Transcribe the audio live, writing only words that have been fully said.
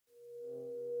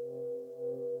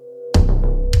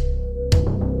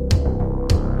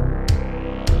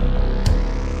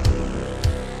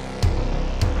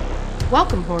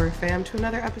Welcome, horror fam, to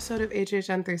another episode of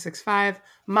HHN 365.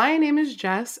 My name is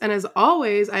Jess, and as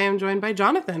always, I am joined by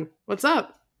Jonathan. What's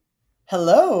up?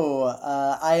 Hello.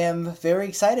 I am very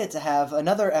excited to have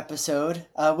another episode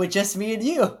with just me and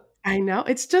you. I know,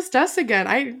 it's just us again.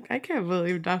 I can't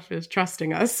believe Duff is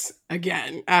trusting us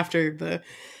again after the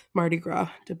Mardi Gras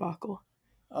debacle.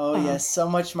 Oh, Um, yes. So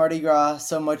much Mardi Gras,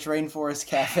 so much Rainforest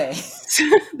Cafe.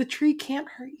 the tree can't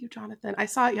hurt you, Jonathan. I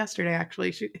saw it yesterday,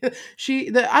 actually.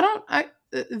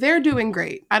 They're doing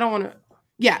great. I don't want to,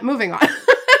 yeah, moving on.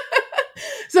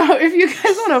 So if you guys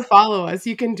want to follow us,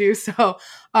 you can do so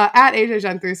at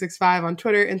HHN365 on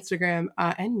Twitter, Instagram,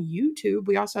 and YouTube.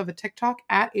 We also have a TikTok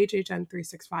at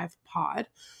HHN365pod.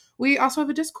 We also have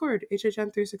a Discord,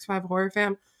 HHN365 Horror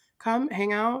Fam. Come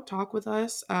hang out, talk with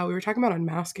us. We were talking about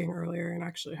unmasking earlier and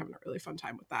actually having a really fun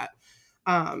time with that.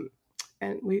 Um,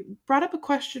 and we brought up a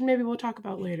question maybe we'll talk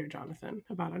about later, Jonathan,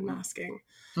 about unmasking.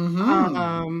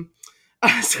 Mm-hmm.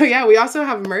 So yeah, we also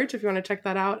have merch if you want to check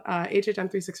that out,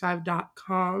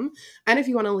 hhn365.com. And if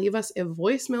you want to leave us a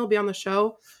voicemail, be on the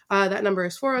show, that number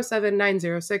is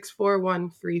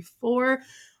 407-906-4134.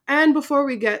 And before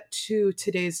we get to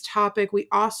today's topic, we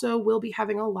also will be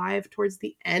having a live towards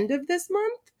the end of this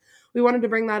month. We wanted to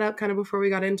bring that up kind of before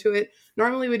we got into it.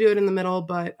 Normally we do it in the middle,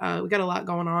 but we got a lot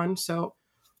going on. So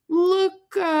look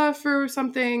for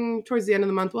something towards the end of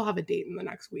the month. We'll have a date in the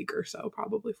next week or so,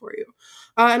 probably for you.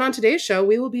 And on today's show,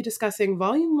 we will be discussing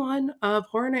Volume 1 of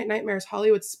Horror Night Nightmares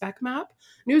Hollywood Spec Map,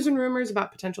 news and rumors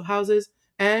about potential houses,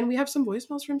 and we have some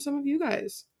voicemails from some of you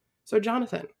guys. So,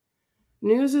 Jonathan,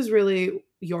 news is really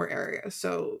your area,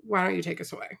 so why don't you take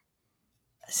us away?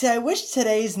 See, I wish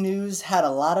today's news had a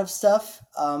lot of stuff,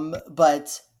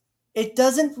 but it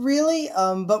doesn't really.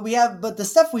 But the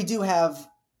stuff we do have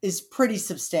is pretty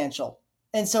substantial.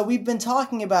 And so we've been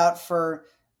talking about for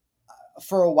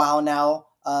a while now.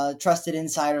 Trusted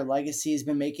Insider Legacy has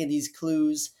been making these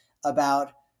clues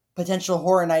about potential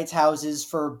Horror Nights houses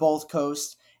for both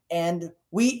coasts, and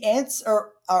we answer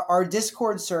our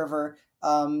Discord server,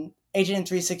 Agent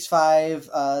 365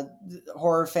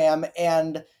 Horror Fam,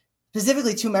 and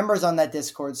specifically two members on that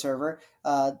Discord server,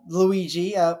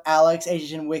 Luigi, Alex,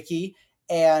 Agent Wiki,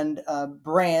 and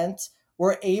Brant,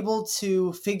 were able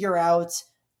to figure out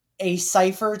a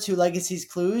cipher to Legacy's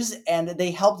clues, and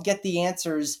they helped get the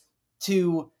answers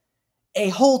to a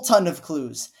whole ton of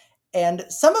clues. And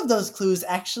some of those clues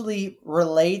actually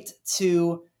relate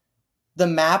to the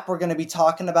map we're going to be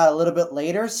talking about a little bit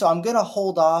later. So I'm going to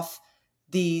hold off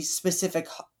the specific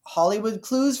Hollywood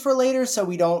clues for later so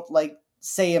we don't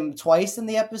say them twice in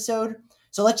the episode.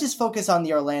 So let's just focus on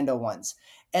the Orlando ones.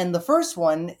 And the first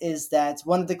one is that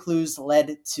one of the clues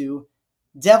led to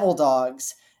Devil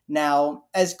Dogs. Now,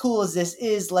 as cool as this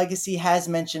is, Legacy has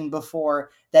mentioned before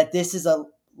that this is a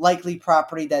likely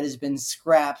property that has been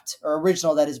scrapped, or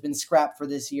original that has been scrapped for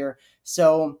this year.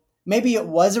 So maybe it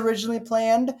was originally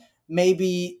planned.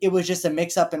 Maybe it was just a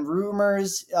mix-up in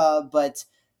rumors. But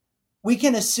we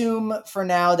can assume for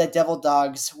now that Devil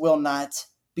Dogs will not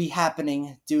be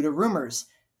happening due to rumors.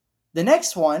 The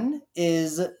next one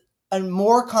is a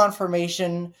more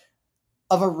confirmation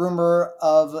of a rumor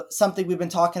of something we've been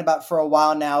talking about for a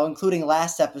while now, including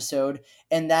last episode,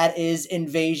 and that is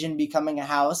Invasion becoming a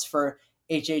house for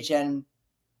HHN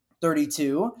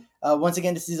 32. Once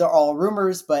again, these are all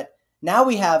rumors, but now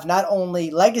we have not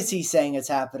only Legacy saying it's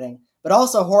happening, but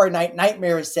also Horror Night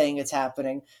Nightmares saying it's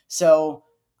happening. So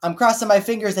I'm crossing my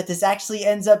fingers that this actually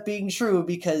ends up being true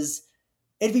because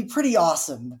it'd be pretty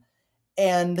awesome.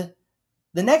 And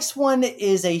the next one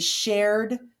is a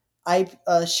shared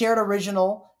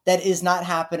original that is not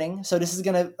happening. So this is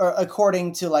going to,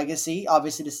 according to Legacy,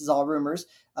 obviously this is all rumors.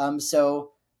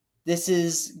 So this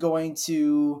is going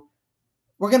to,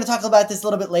 we're going to talk about this a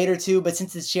little bit later too, but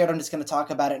since it's shared, I'm just going to talk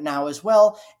about it now as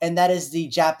well. And that is the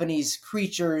Japanese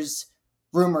Creatures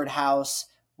rumored house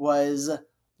was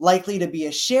likely to be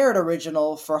a shared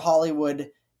original for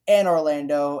Hollywood and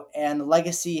Orlando, and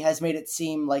Legacy has made it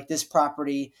seem like this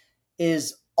property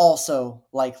is also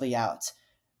likely out.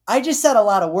 I just said a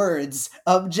lot of words.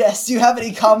 Jess, do you have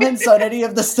any comments on any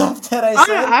of the stuff that I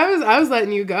said? I was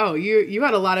letting you go. You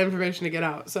had a lot of information to get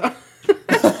out. So,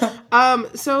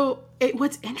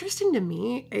 what's interesting to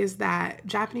me is that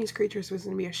Japanese Creatures was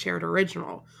going to be a shared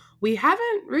original. We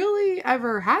haven't really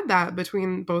ever had that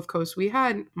between both coasts. We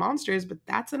had Monsters, but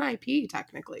that's an IP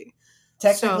technically.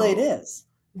 Technically, it is.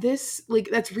 This,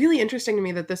 that's really interesting to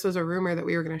me that this was a rumor that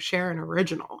we were going to share an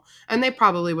original, and they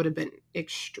probably would have been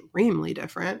extremely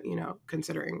different,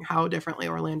 considering how differently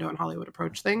Orlando and Hollywood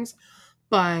approach things.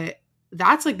 But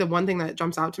that's the one thing that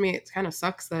jumps out to me. It kind of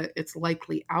sucks that it's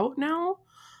likely out now.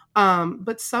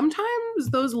 But sometimes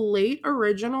those late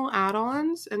original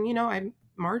add-ons, and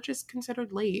March is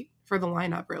considered late for the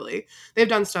lineup, really. They've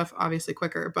done stuff obviously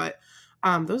quicker, but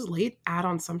those late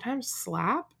add-ons sometimes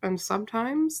slap, and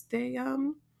sometimes they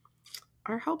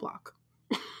are hell block.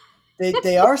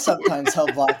 They are sometimes hell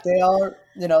block. They are,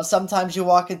 sometimes you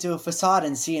walk into a facade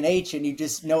and see an H and you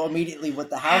just know immediately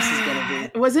what the house is going to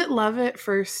be. Was it love at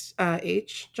first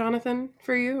H, Jonathan,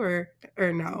 for you, or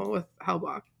no with hell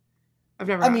block? I've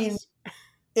never asked. Mean,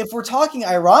 if we're talking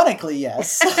ironically,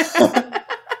 yes.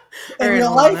 In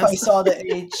real life, I saw the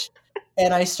H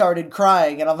and I started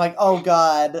crying and I'm like, oh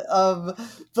God.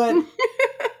 But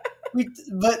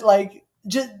like,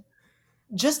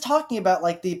 just talking about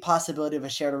like the possibility of a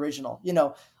shared original,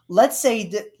 let's say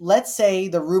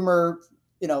the rumor,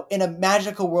 in a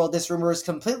magical world, this rumor is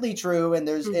completely true. And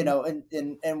there's,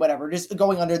 and whatever, just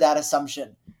going under that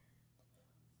assumption.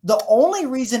 The only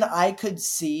reason I could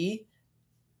see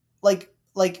like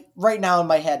right now in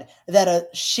my head that a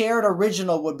shared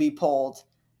original would be pulled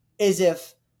is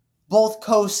if both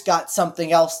coasts got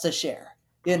something else to share,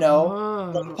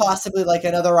 like possibly like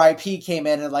another IP came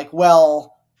in and like,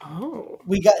 well,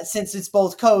 we got, since it's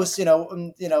both coasts,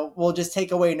 we'll just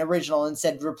take away an original and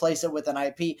instead replace it with an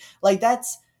IP. Like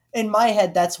that's in my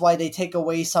head. That's why they take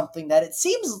away something that it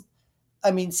seems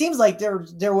like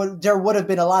there would have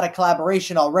been a lot of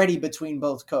collaboration already between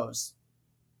both coasts.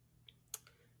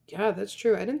 Yeah, that's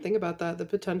true. I didn't think about that. The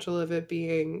potential of it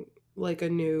being like a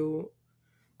new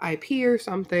IP or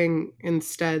something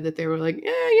instead, that they were like,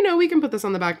 yeah, we can put this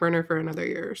on the back burner for another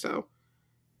year or so.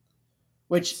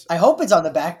 Which I hope it's on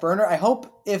the back burner. I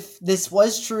hope if this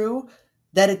was true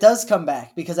that it does come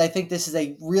back, because I think this is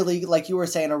a really, like you were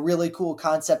saying, a really cool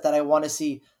concept that I want to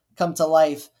see come to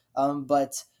life.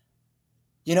 But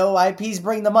IPs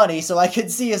bring the money, so I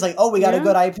could see it's like, oh, we got a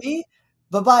good IP.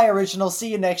 Bye-bye, original.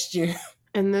 See you next year.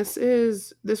 And this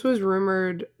was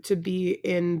rumored to be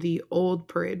in the old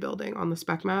parade building on the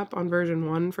spec map on version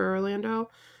 1 for Orlando.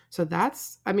 So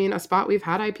that's, a spot we've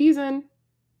had IPs in.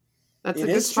 That's a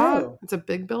good spot. True. It's a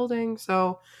big building.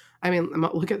 So,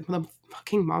 look at the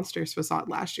fucking Monsters facade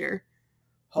last year.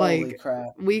 Holy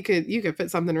crap. You could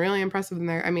fit something really impressive in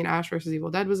there. Ash vs.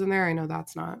 Evil Dead was in there. I know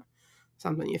that's not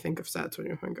something you think of sets when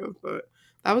you think of, but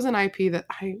that was an IP that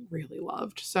I really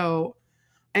loved. So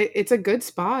it's a good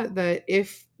spot that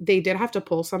if they did have to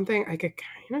pull something, I could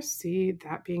kind of see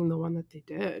that being the one that they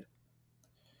did.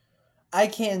 I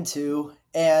can too.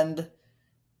 And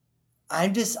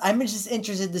I'm just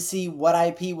interested to see what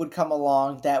IP would come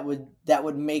along that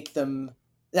would make them,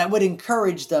 that would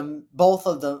encourage them, both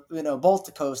of them, both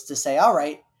the coasts, to say, all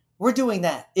right, we're doing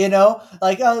that,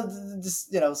 like,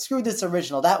 screw this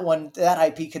original.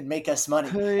 That IP could make us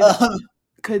money.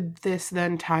 Could this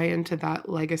then tie into that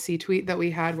legacy tweet that we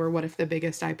had where what if the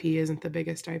biggest IP isn't the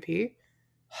biggest IP?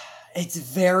 It's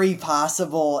very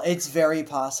possible.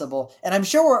 And I'm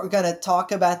sure we're going to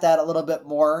talk about that a little bit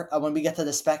more when we get to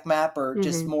the spec map, or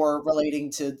just more relating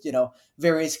to,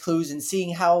 various clues and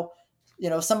seeing how,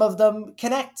 some of them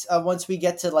connect once we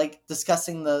get to like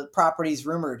discussing the properties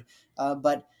rumored.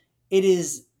 But it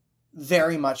is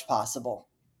very much possible.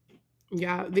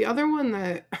 Yeah, the other one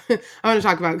that I want to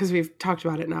talk about, because we've talked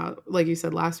about it now, like you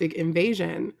said last week,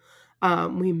 Invasion.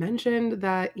 We mentioned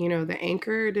that, the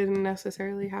anchor didn't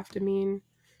necessarily have to mean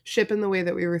ship in the way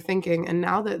that we were thinking. And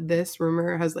now that this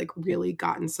rumor has like really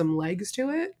gotten some legs to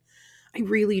it, I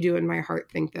really do in my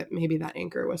heart think that maybe that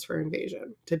anchor was for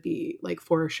Invasion, to be like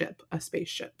for a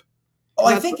spaceship. Oh,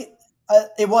 I think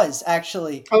it was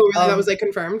actually. Oh, really? That was like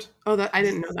confirmed? Oh, that I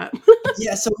didn't know that.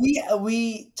 Yeah, so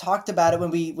we talked about it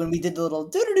when we did the little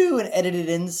doo-doo-doo and edited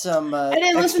in some I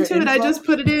didn't listen to it. I just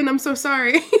put it in. I'm so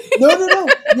sorry. No.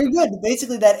 You're good.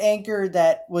 Basically, that anchor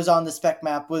that was on the spec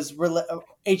map was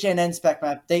HNN spec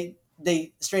map.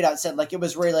 They straight out said like it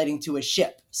was relating to a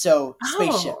ship. So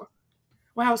spaceship. Oh.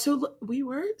 Wow, so we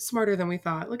were smarter than we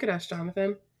thought. Look at us,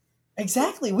 Jonathan.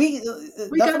 Exactly. We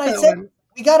got that one.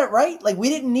 We got it right. Like, we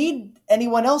didn't need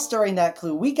anyone else during that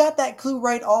clue. We got that clue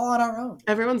right all on our own.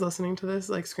 Everyone's listening to this,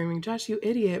 like, screaming, Josh, you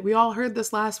idiot. We all heard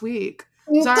this last week.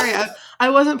 Sorry, I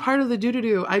wasn't part of the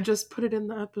doo-doo-doo. I just put it in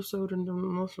the episode and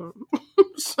didn't listen.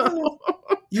 So.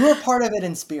 You were part of it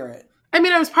in spirit. I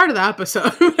was part of the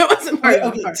episode. I wasn't part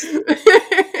of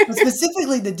it.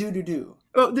 Specifically the doo-doo-doo.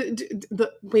 Oh,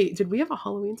 wait, did we have a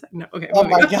Halloween set? No, okay. Oh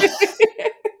my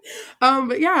God.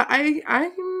 But yeah,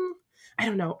 I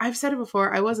don't know. I've said it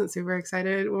before. I wasn't super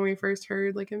excited when we first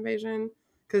heard like Invasion,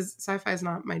 because sci-fi is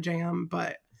not my jam,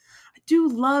 but I do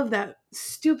love that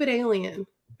stupid alien.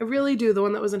 I really do. The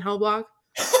one that was in Hellblock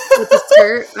with the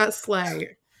skirt, that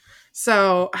slay.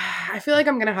 So I feel like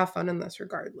I'm gonna have fun in this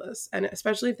regardless, and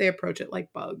especially if they approach it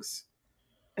like Bugs,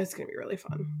 it's gonna be really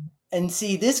fun. And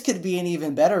see, this could be an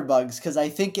even better Bugs because I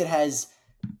think it has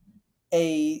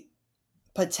a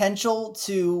potential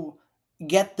to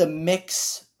get the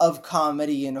mix of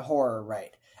comedy and horror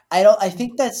right. I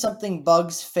think that's something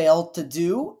Bugs failed to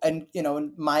do, and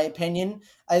in my opinion,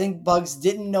 I think Bugs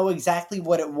didn't know exactly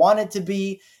what it wanted to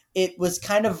be. It was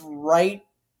kind of right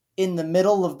in the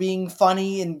middle of being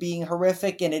funny and being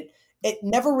horrific, and it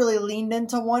never really leaned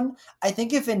into one. I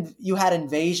think if you had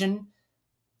Invasion,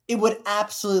 it would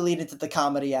absolutely lead into the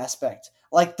comedy aspect,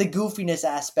 like the goofiness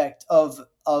aspect of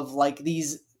like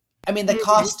these. I mean, the Mhm.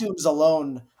 costumes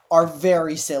alone are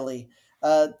very silly.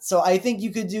 So I think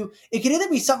you could do it. Could either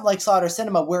be something like Slaughter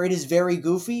Cinema, where it is very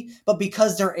goofy, but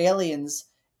because they're aliens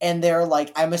and they're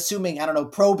like, I'm assuming, I don't know,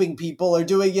 probing people or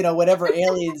doing whatever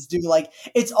aliens do, like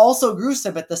it's also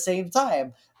gruesome at the same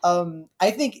time. I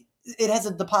think it has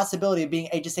the possibility of being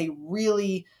just a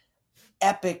really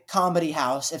epic comedy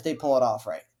house if they pull it off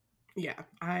right. Yeah,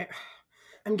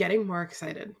 I'm getting more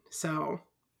excited. So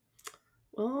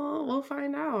we'll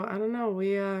find out. I don't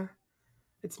know.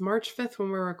 It's March 5th when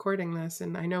we're recording this,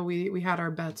 and I know we had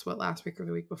our bets last week or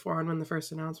the week before on when the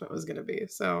first announcement was going to be.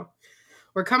 So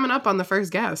we're coming up on the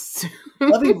first guest.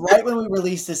 That'll be right when we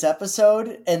release this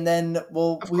episode, and then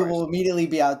Of we course. will immediately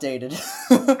be outdated.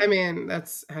 I mean,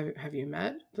 that's have you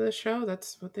met the show?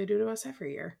 That's what they do to us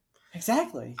every year.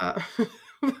 Exactly. Uh,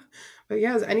 but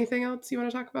yeah, is anything else you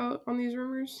want to talk about on these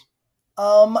rumors?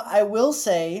 I will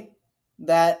say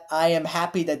that I am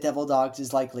happy that Devil Dogs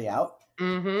is likely out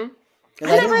Mm-hmm. because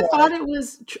I didn't want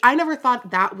it. I never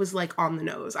thought that was like on the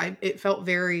nose. It felt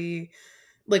very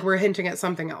like we're hinting at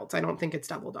something else. I don't think it's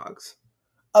Devil Dogs.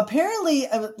 Apparently,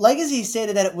 Legacy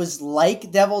stated that it was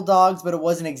like Devil Dogs, but it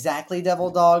wasn't exactly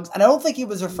Devil Dogs, and I don't think he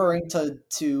was referring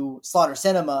to Slaughter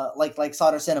Cinema like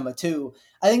Slaughter Cinema 2.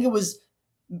 I think it was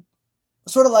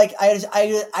sort of like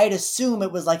I'd assume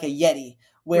it was like a Yeti, Right.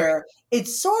 where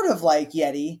it's sort of like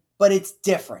Yeti, but it's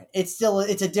different. It's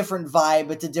a different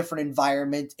vibe. It's a different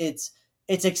environment. It's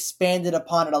expanded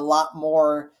upon it a lot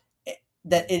more.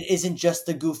 That it isn't just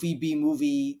the goofy B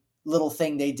movie little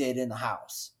thing they did in the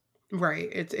house. Right.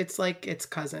 It's like its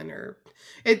cousin or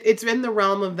it's in the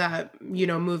realm of that,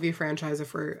 movie franchise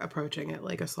if we're approaching it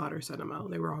like a Slaughter Cinema.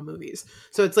 They were all movies.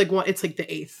 So it's like the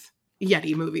eighth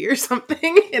Yeti movie or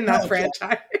something in that Okay,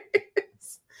 franchise.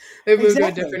 They moved to a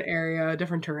exactly. different area, a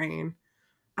different terrain.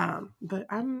 But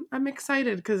I'm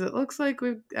excited because it looks like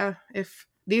if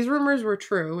these rumors were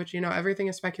true, which everything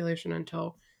is speculation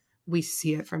until we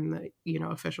see it from the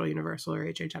official Universal or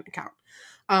HHN account.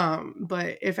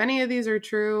 But if any of these are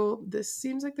true, this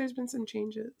seems like there's been some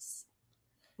changes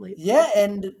lately. Yeah,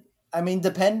 and I mean,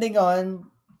 depending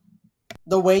on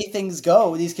the way things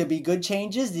go, these could be good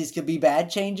changes. These could be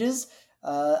bad changes.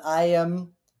 I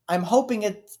am. I'm hoping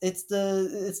it's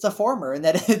the former, and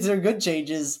that they're good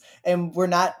changes, and we're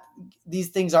not. These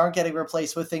things aren't getting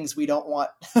replaced with things we don't want.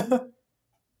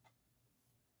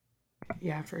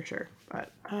 Yeah, for sure.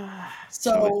 But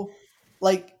so So,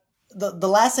 like the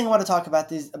last thing I want to talk about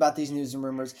these news and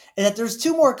rumors is that there's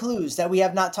two more clues that we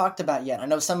have not talked about yet. I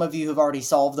know some of you have already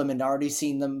solved them and already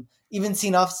seen them, even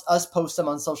seen us post them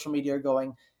on social media,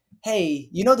 going, "Hey,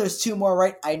 there's two more,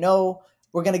 right?" I know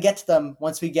we're gonna get to them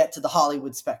once we get to the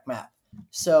Hollywood spec map.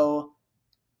 So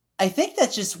I think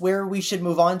that's just where we should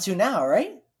move on to now,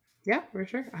 right? yeah, for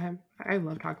sure. I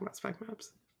love talking about spec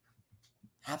maps.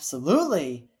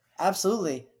 Absolutely.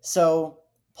 Absolutely. So,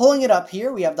 pulling it up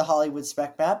here, we have the Hollywood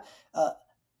spec map.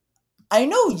 I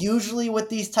know usually with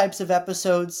these types of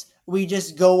episodes, we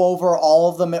just go over all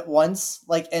of them at once,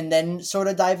 like, and then sort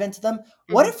of dive into them.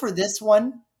 What Mhm. if for this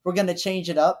one, we're going to change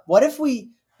it up?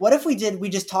 We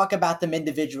just talk about them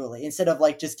individually instead of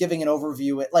like just giving an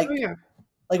overview? It Oh like, yeah,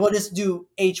 like we'll just do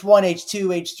H1, H2,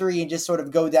 H3 and just sort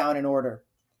of go down in order.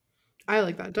 I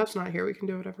like that. Duff's not here. We can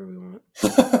do whatever we want.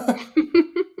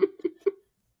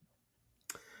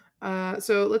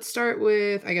 So let's start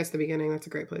with, I guess, the beginning. That's a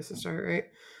great place to start, right?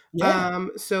 Yeah.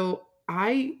 So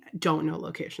I don't know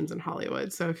locations in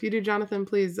Hollywood. So if you do, Jonathan,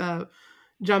 please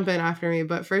jump in after me.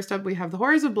 But first up, we have The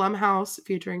Horrors of Blumhouse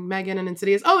featuring Megan and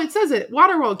Insidious. Oh, it says it.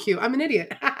 Waterworld Q. I'm an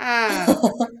idiot.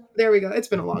 There we go. It's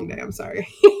been a long day. I'm sorry.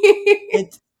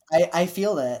 it I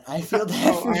feel that. I feel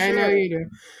that Oh, for I know sure. you do.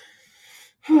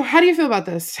 How do you feel about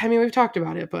this? I mean, we've talked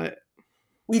about it, but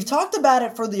We've talked about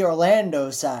it for the Orlando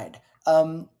side.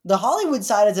 The Hollywood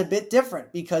side is a bit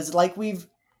different because, like we've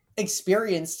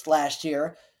experienced last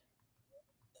year,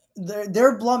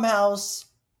 their Blumhouse,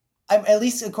 at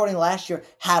least according to last year,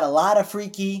 had a lot of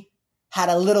freaky, had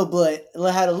a little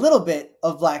bit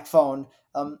of Black Phone.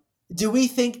 Do we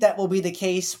think that will be the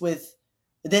case with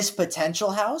this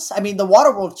potential house? I mean, the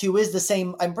Waterworld queue is the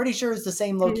same. I'm pretty sure it's the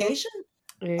same Mhm. location.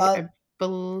 Uh,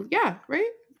 Yeah, right?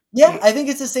 yeah, Wait. I think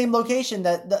it's the same location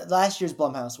that last year's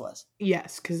Blumhouse was.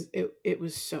 Yes, because it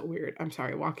was so weird. I'm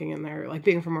sorry, walking in there, like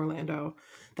being from Orlando,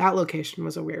 that location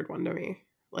was a weird one to me,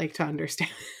 like to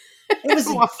understand It was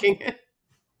walking in.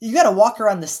 you got to walk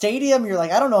around the stadium. You're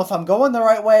like, I don't know if I'm going the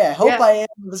right way. I hope Yeah, I am.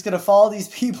 I'm just gonna follow these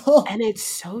people. and it's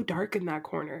so dark in that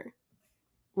corner.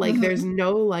 Like there's Hmm.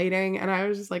 no lighting, and I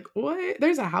was just like, "What?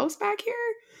 There's a house back here?"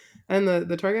 And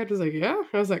the tour guide was like, "Yeah."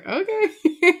 I was like, "Okay."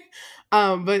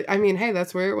 But I mean, hey,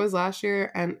 that's where it was last year,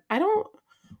 and I don't.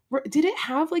 Did it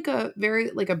have like a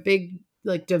very like a big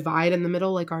like divide in the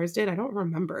middle like ours did? I don't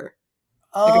remember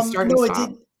like a start and No, it stop.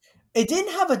 did. It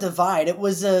didn't have a divide. It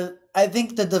was a. I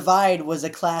think the divide was a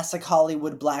classic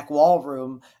Hollywood black wall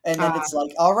room, and then Uh, it's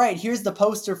like, all right, here's the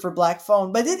poster for Black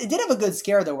Phone. But it did have a good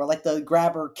scare though, where like the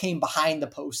grabber came behind the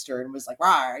poster and was like,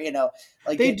 "Rah," like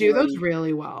they getting you do those ready.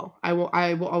 really well. I will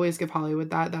always give Hollywood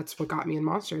that. That's what got me in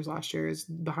Monsters last year is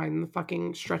behind the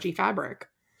fucking stretchy fabric.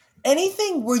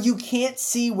 Anything where you can't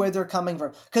see where they're coming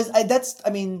from, because I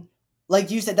mean, like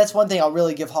you said, that's one thing I'll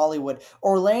really give Hollywood.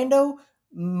 Orlando,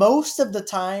 most of the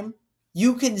time,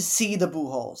 you can see the boo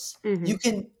holes. Hmm. You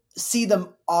can see them You learn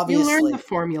the obviously.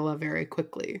 formula very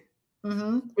quickly,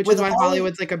 which With is why Hollywood.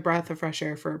 Hollywood's like a breath of fresh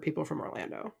air for people from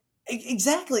Orlando.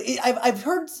 Exactly. I've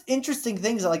heard interesting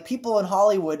things that, like, people in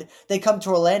Hollywood, they come to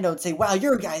Orlando and say, "Wow,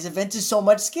 your guys' event is so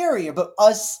much scarier." But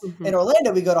us Hmm. in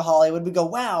Orlando, we go to Hollywood, we go,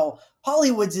 "Wow,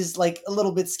 Hollywood's is like a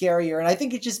little bit scarier." And I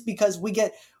think it's just because we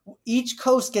get each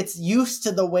coast gets used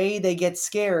to the way they get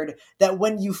scared that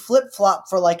when you flip flop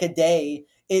for like a day,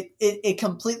 it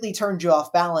completely turns you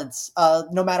off balance.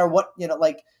 No matter what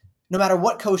like no matter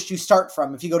what coast you start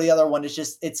from, if you go to the other one,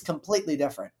 it's completely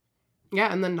different.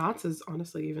 Yeah, and then Knott's is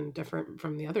honestly even different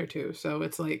from the other two. So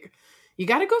it's like you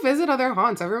got to go visit other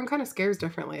haunts. Everyone kind of scares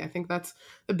differently. I think that's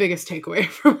the biggest takeaway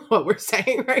from what we're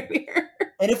saying right here.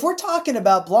 And if we're talking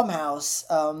about Blumhouse,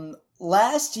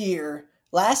 last year's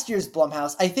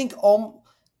Blumhouse, I think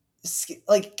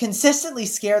like consistently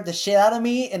scared the shit out of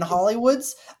me in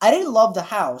Hollywood's. I didn't love the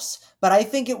house, but I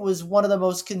think it was one of the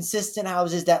most consistent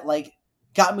houses that like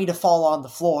got me to fall on the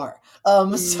floor. So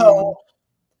Mm.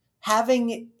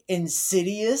 having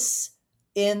Insidious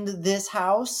in this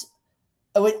house.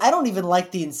 I don't even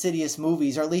like the Insidious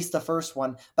movies, or at least the first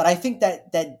one. But I think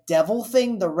that devil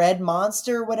thing, the red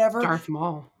monster, whatever, Darth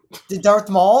Maul. the Darth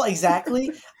Maul,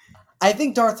 exactly. I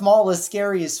think Darth Maul is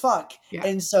scary as fuck, Yeah.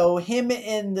 and so him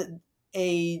in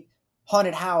a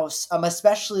haunted house,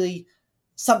 especially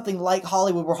something like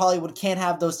Hollywood, where Hollywood can't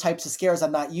have those types of scares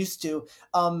I'm not used to,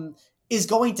 is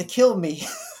going to kill me.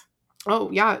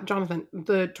 Oh, yeah, Jonathan.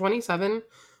 The 27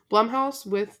 Blumhouse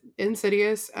with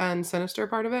Insidious and Sinister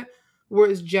part of it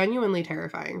was genuinely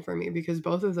terrifying for me because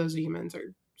both of those demons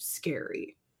are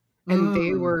scary and they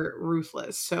Mm. were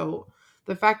ruthless. So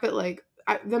the fact that like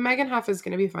the Megan half is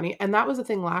going to be funny, and that was the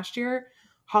thing last year.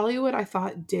 Hollywood, I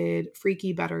thought, did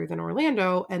Freaky better than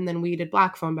Orlando, and then we did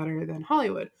Black Phone better than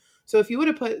Hollywood. So if you would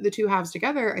have put the two halves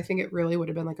together, I think it really would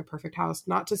have been like a perfect house.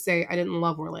 Not to say I didn't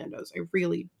love Orlando's, I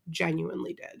really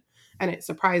genuinely did, and it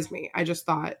surprised me. I just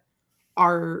thought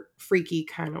our Freaky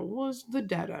kind of was the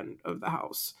dead end of the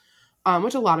house,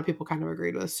 which a lot of people kind of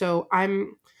agreed with. So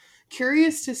I'm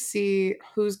curious to see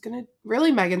who's gonna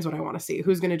really Megan's what I want to see.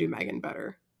 Who's gonna do Megan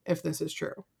better if this is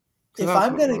true? So If that's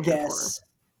I'm what gonna I'm here for. guess,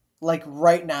 like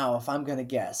right now, if I'm gonna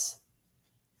guess,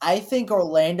 I think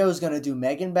Orlando's gonna do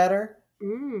Megan better,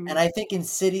 and Mm. I think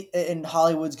in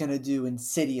Hollywood's gonna do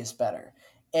Insidious better.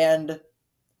 And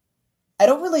I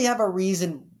don't really have a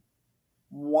reason.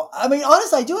 I mean,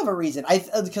 honestly, I do have a reason.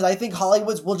 Because I think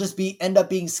Hollywood's will just be end up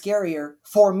being scarier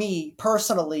for me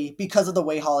personally because of the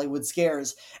way Hollywood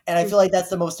scares, and I feel like that's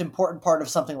the most important part of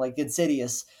something like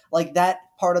Insidious. Like that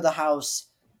part of the house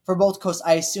for both coasts,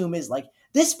 I assume is like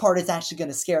this part is actually going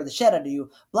to scare the shit out of you.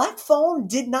 Black Phone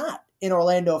did not in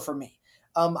Orlando for me.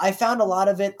 I found a lot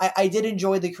of it. I did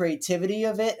enjoy the creativity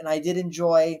of it, and I did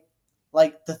enjoy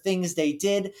like the things they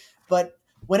did, but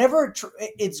whenever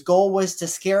its goal was to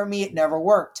scare me, it never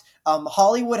worked.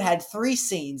 Hollywood had 3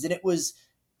 scenes, and it was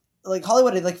like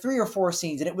Hollywood had like 3 or 4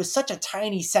 scenes, and it was such a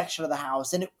tiny section of the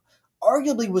house, and it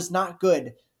arguably was not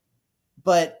good.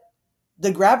 But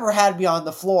the grabber had me on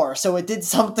the floor, so it did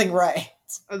something right.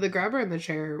 The grabber in the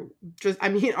chair, just, I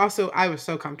mean, also, I was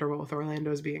so comfortable with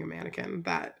Orlando's being a mannequin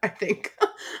that I think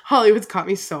Hollywood's caught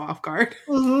me so off guard.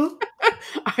 Mm-hmm.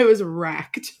 I was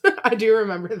wrecked. I do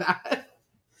remember that.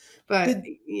 But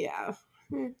The yeah.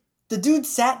 the dude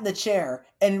sat in the chair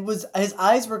and was his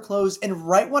eyes were closed, and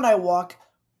right when I walk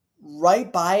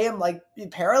right by him, like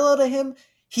parallel to him.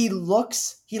 He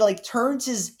like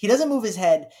turns he doesn't move his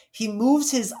head. He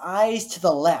moves his eyes to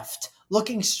the left,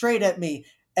 looking straight at me.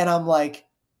 And I'm like,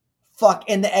 fuck.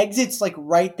 And the exit's like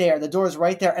right there. The door's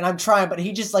right there. And I'm trying, but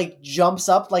he just like jumps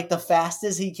up like the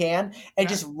fastest he can and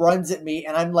just runs at me.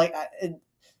 And I'm like,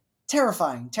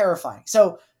 terrifying, terrifying.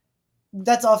 So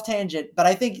that's off tangent, but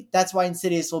I think that's why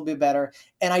Insidious will be better.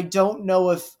 And I don't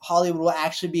know if Hollywood will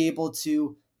actually be able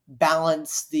to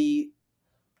balance the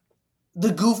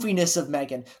goofiness of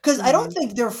Megan, because I don't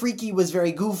think their Freaky was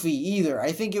very goofy either.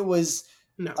 I think it was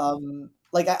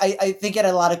like I think it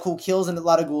had a lot of cool kills and a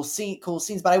lot of cool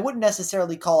scenes, but I wouldn't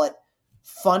necessarily call it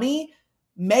funny.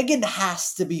 Megan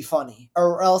has to be funny,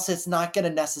 or else it's not going to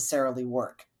necessarily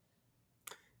work.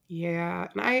 Yeah,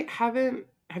 and I haven't.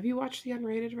 Have you watched the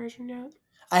unrated version yet?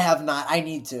 I have not. I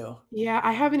need to. Yeah,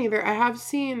 I haven't either. I have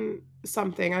seen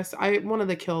something. I one of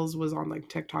the kills was on like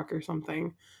TikTok or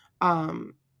something.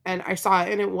 And I saw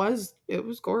it and it was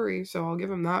gory, so I'll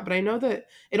give him that. But I know that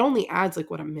it only adds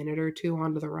like what, a minute or two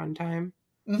onto the runtime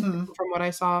from what I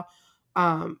saw.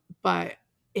 But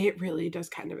it really does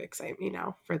kind of excite me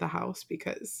now for The House,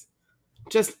 because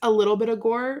just a little bit of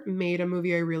gore made a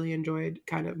movie I really enjoyed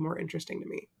kind of more interesting to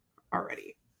me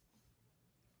already.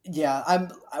 Yeah,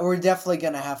 we're definitely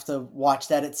gonna have to watch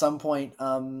that at some point.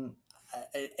 And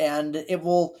it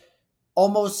will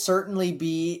almost certainly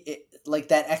be like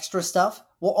that extra stuff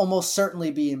will almost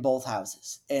certainly be in both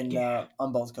houses and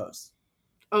on both coasts.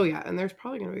 Oh yeah, and there's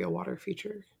probably gonna be a water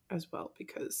feature as well,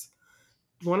 because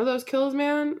one of those kills,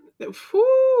 man,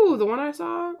 whoo, the one I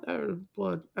saw,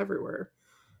 blood everywhere.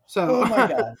 So oh my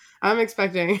God. I'm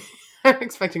expecting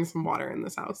some water in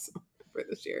this house for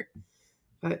this year.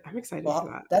 But I'm excited for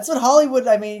that. That's what Hollywood,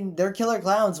 I mean, their Killer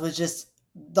Clowns was just,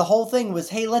 the whole thing was,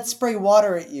 hey, let's spray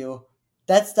water at you.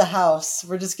 That's The House.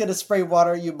 We're just going to spray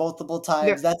water at you multiple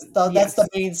times. That's the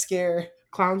main scare.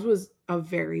 Clowns was a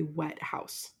very wet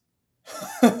house.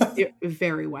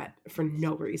 Very wet for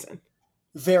no reason.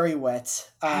 Very wet.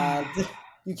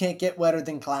 You can't get wetter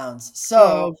than clowns. So,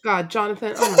 oh God,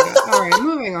 Jonathan. Oh my God. All right,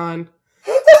 moving on.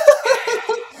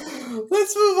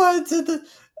 Let's move on to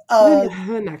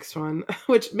the next one,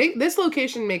 which this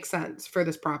location makes sense for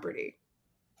this property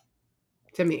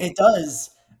to me. It does.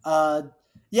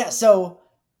 Yeah, so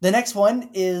the next one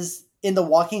is in the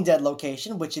Walking Dead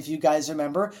location, which, if you guys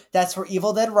remember, that's where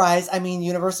Evil Dead Rise,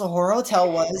 Universal Horror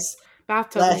Hotel was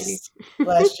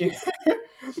last year.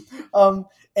 And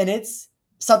it's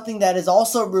something that is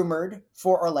also rumored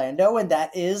for Orlando, and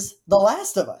that is The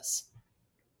Last of Us.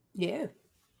 Yeah.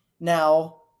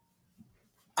 Now,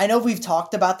 I know we've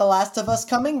talked about The Last of Us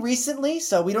coming recently,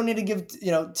 so we don't need to give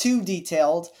too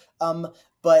detailed.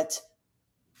 But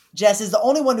Jess is the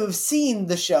only one to have seen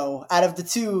the show out of the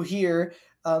two here.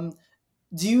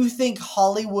 Do you think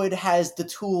Hollywood has the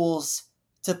tools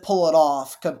to pull it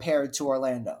off compared to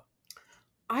Orlando?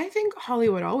 I think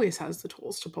Hollywood always has the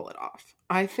tools to pull it off.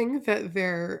 I think that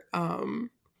their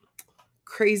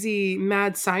crazy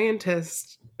mad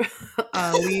scientist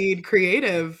lead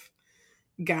creative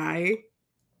guy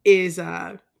is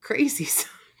crazy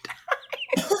sometimes.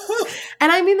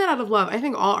 And I mean that out of love. I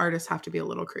think all artists have to be a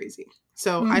little crazy.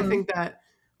 So I think that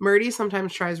Murdy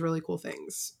sometimes tries really cool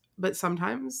things, but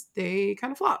sometimes they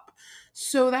kind of flop.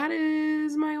 So that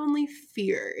is my only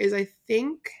fear, is I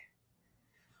think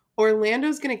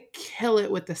Orlando's going to kill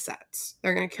it with the sets.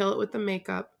 They're going to kill it with the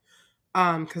makeup.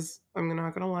 Because I'm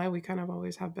not going to lie, we kind of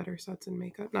always have better sets and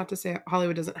makeup. Not to say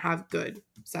Hollywood doesn't have good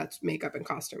sets, makeup, and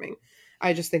costuming.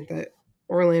 I just think that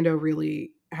Orlando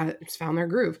really has found their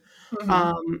groove.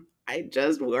 I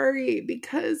just worry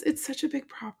because it's such a big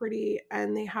property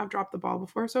and they have dropped the ball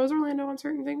before. So is Orlando on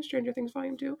certain things, Stranger Things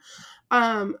Volume 2.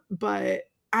 But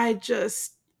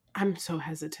I'm so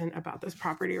hesitant about this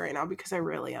property right now because I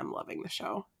really am loving the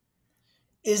show.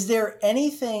 Is there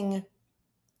anything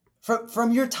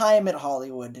from your time at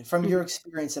Hollywood, from your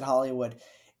experience at Hollywood,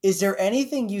 is there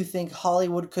anything you think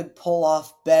Hollywood could pull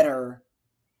off better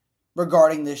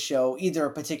regarding this show, either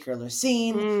a particular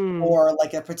scene or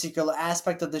like a particular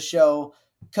aspect of the show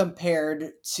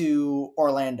compared to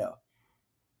Orlando?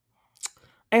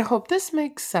 I hope this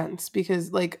makes sense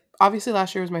because, like, obviously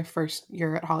last year was my first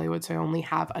year at Hollywood, so I only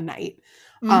have a night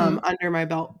under my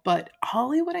belt. But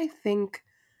Hollywood, I think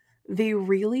they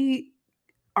really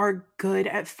are good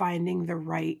at finding the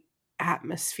right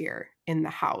atmosphere in the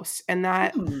house. And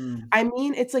that, I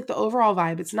mean, it's like the overall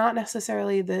vibe. It's not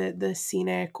necessarily the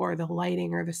scenic or the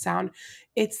lighting or the sound.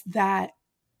 It's that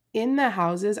in the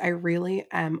houses, I really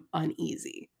am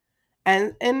uneasy.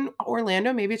 And in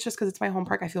Orlando, maybe it's just because it's my home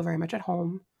park. I feel very much at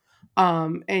home.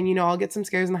 And I'll get some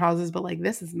scares in the houses, but like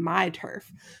this is my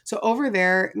turf. So over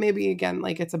there, maybe again,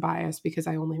 like it's a bias because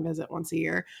I only visit once a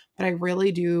year, but I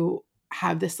really do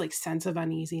have this like sense of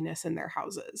uneasiness in their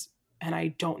houses. And I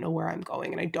don't know where I'm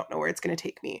going and I don't know where it's going to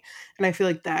take me. And I feel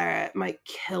like that might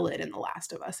kill it in The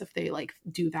Last of Us if they like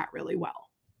do that really well.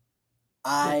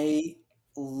 I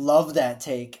love that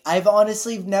take. I've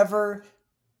honestly never,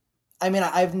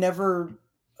 I've never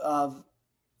uh,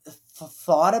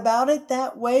 thought about it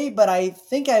that way, but I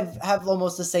think have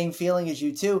almost the same feeling as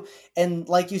you too. And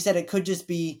like you said, it could just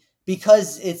be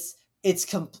because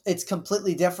it's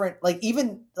completely different. Like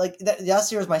even like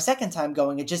last year was my second time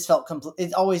going. It just felt complete.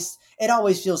 It always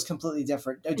feels completely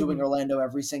different doing Mhm. Orlando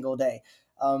every single day.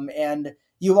 And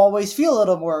you always feel a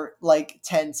little more like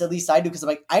tense. At least I do because I'm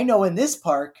like I know in this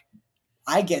park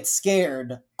I get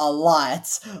scared a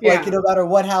lot. Like Yeah. no matter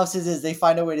what house it is, they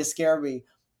find a way to scare me.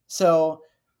 So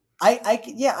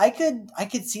yeah, I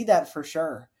could see that for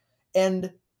sure.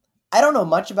 And I don't know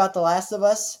much about The Last of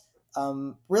Us.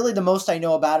 Really, the most I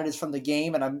know about it is from the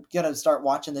game, and I'm gonna start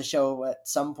watching the show at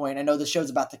some point. I know the show's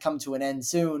about to come to an end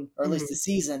soon, or at least the Mhm.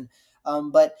 season.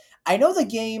 But I know the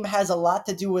game has a lot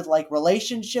to do with like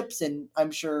relationships, and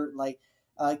I'm sure like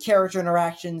character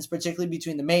interactions, particularly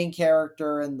between the main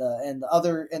character and the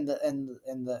other and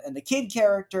the kid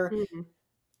character. Mhm.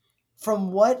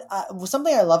 From what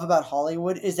something I love about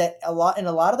Hollywood is that a lot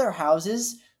of their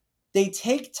houses they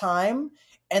take time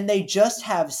and they just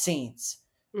have scenes.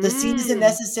 The scene isn't Mm.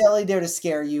 necessarily there to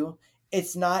scare you.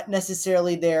 It's not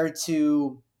necessarily there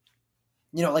to,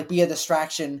 like be a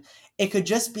distraction. It could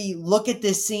just be look at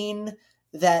this scene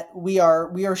that we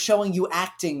are showing you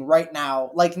acting right now.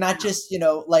 Like not Yeah. just,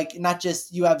 like not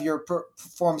just you have your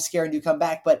perform scare and you come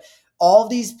back, but all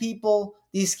these people,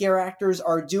 these scare actors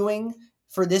are doing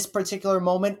for this particular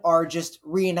moment are just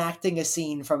reenacting a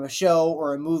scene from a show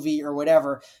or a movie or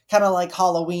whatever. Kind of like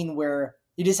Halloween where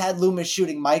you just had Loomis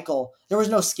shooting Michael. There was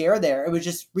no scare there. It was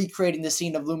just recreating the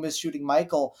scene of Loomis shooting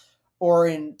Michael. Or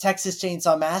in Texas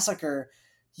Chainsaw Massacre,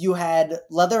 you had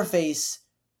Leatherface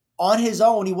on his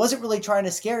own. He wasn't really trying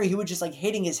to scare you. He was just like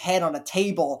hitting his head on a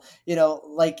table,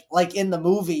 like in the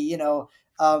movie,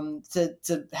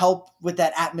 to help with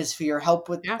that atmosphere, help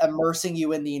with Yeah. immersing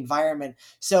you in the environment.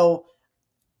 So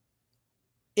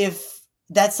if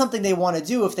that's something they want to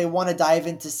do, if they want to dive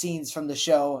into scenes from the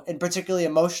show and particularly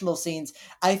emotional scenes,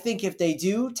 I think if they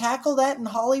do tackle that in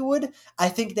Hollywood, I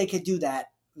think they could do that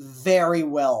very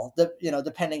well.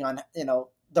 Depending on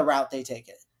the route they take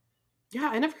it. Yeah,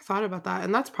 I never thought about that.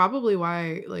 And that's probably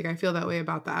why like I feel that way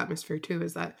about the atmosphere too,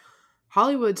 is that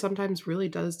Hollywood sometimes really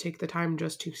does take the time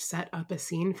just to set up a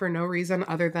scene for no reason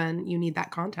other than you need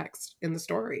that context in the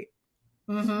story.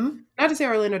 Mm-hmm. Not to say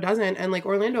Orlando doesn't, and like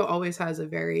Orlando always has a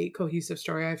very cohesive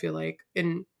story, I feel like,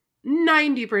 in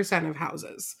 90% of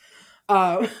houses.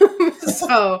 Um,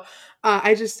 so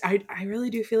I really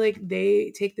do feel like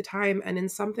they take the time, and in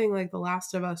something like The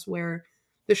Last of Us, where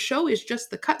the show is just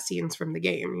the cutscenes from the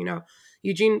game,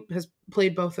 Eugene has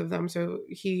played both of them, so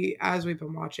he, as we've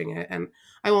been watching it, and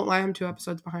I won't lie, I'm 2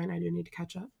 episodes behind. I do need to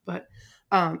catch up, but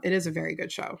it is a very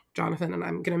good show, Jonathan, and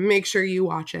I'm gonna make sure you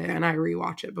watch it and I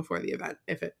rewatch it before the event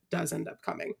if it does end up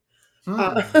coming.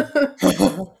 Uh,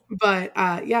 Hmm. but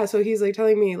yeah, so he's like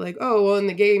telling me like, oh, well, in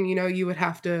the game, you would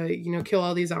have to, kill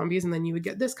all these zombies, and then you would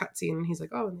get this cutscene. And he's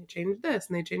like, oh, and they changed this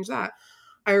and they changed that.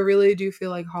 I really do feel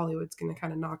like Hollywood's going to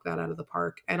kind of knock that out of the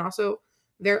park, and also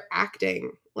they're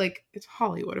acting like it's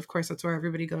Hollywood. Of course, that's where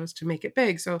everybody goes to make it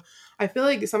big. So I feel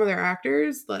like some of their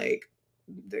actors, like,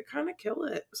 they kind of kill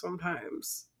it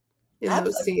sometimes in Ab-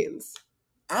 those scenes.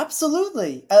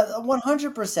 Absolutely,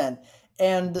 100%.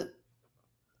 And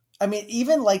I mean,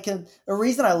 even like a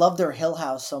reason I love their Hill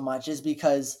House so much is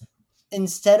because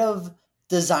instead of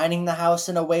designing the house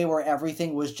in a way where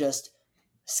everything was just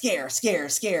scare, scare,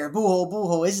 scare, boo hoo, boo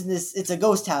hoo, isn't this? It's a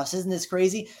ghost house, isn't this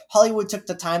crazy? Hollywood took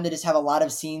the time to just have a lot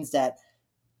of scenes that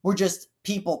were just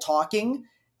people talking.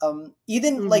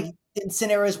 Even like Hmm. in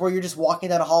scenarios where you're just walking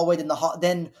down a hallway,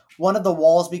 then one of the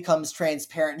walls becomes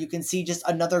transparent. You can see just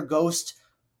another ghost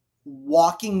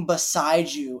walking beside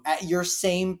you at your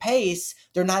same pace.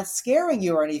 They're not scaring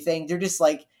you or anything. They're just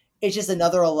like it's just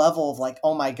another level of like,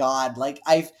 oh my god, like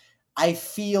I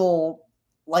feel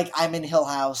like I'm in Hill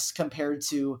House compared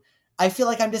to I feel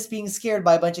like I'm just being scared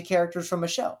by a bunch of characters from a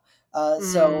show.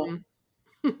 So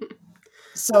Mm.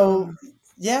 so Um,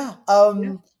 yeah.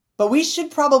 yeah. But we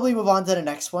should probably move on to the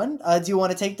next one. Do you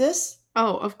want to take this?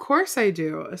 Oh, of course I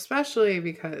do, especially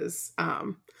because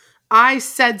I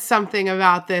said something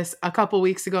about this a couple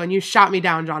weeks ago and you shot me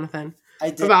down, Jonathan, I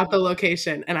did. about the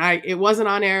location. And it wasn't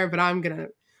on air, but I'm gonna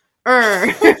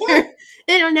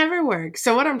it'll never work.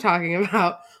 So what I'm talking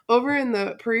about, over in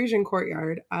the Parisian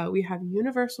Courtyard, we have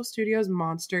Universal Studios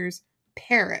Monsters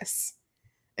Paris,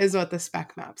 is what the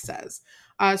spec map says.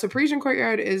 So Parisian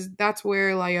Courtyard that's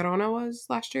where La Llorona was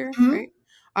last year, Mhm. right?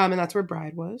 And that's where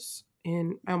Bride was.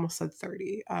 I almost said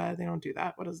 30. They don't do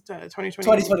that. What is 2020?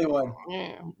 2021.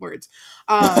 Yeah, words.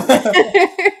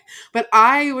 But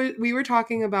we were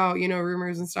talking about,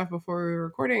 rumors and stuff before we were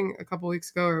recording a couple weeks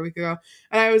ago or a week ago.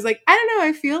 And I was like, I don't know.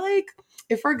 I feel like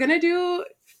if we're going to do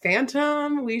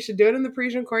Phantom, we should do it in the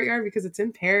Parisian Courtyard because it's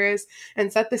in Paris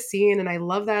and set the scene. And I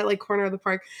love that like corner of the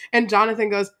park. And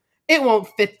Jonathan goes, it won't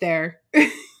fit there.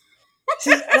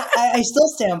 See, I still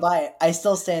stand by it. I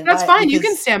still stand That's by fine. it. You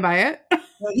can stand by it.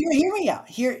 Well, hear me out.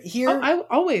 I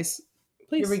always.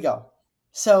 Please. Here we go.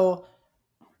 So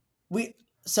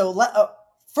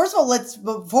first of all,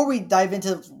 before we dive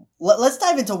into let's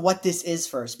dive into what this is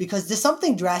first, because there's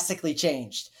something drastically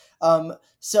changed.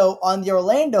 So on the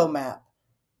Orlando map,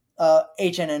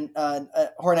 HNN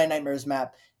Horror Night Nightmares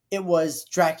map, it was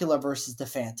Dracula versus the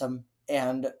Phantom,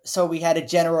 and so we had a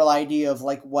general idea of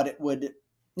like what it would,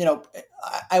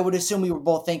 I would assume we were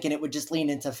both thinking it would just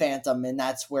lean into Phantom, and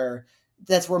that's where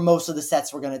most of the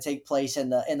sets were going to take place in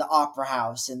the opera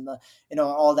house and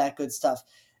all that good stuff.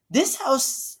 This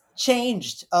house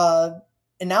changed, and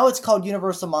now it's called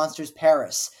Universal Monsters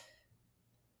Paris.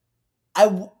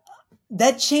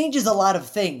 That changes a lot of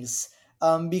things,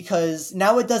 because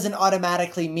now it doesn't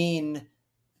automatically mean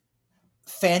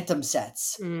Phantom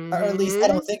sets, or at least I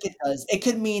don't think it does. It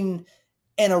could mean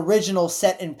an original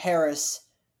set in Paris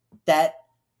that,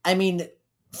 I mean,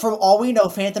 from all we know,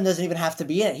 Phantom doesn't even have to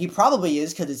be in it. He probably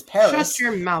is because it's Paris. Shut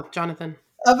your mouth, Jonathan.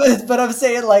 But I'm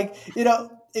saying, like,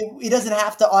 it doesn't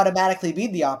have to automatically be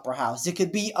the Opera House. It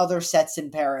could be other sets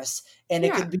in Paris, and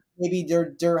it could be maybe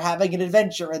they're having an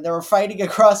adventure and they're fighting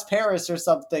across Paris or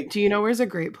something. Do you know where's a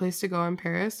great place to go in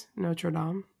Paris? Notre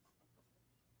Dame.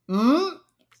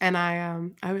 And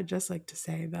I would just like to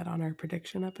say that on our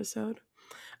prediction episode,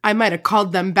 I might have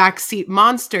called them backseat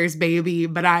monsters, baby,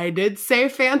 but I did say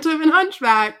Phantom and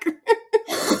Hunchback.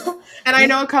 And I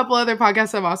know a couple other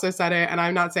podcasts have also said it, and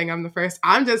I'm not saying I'm the first.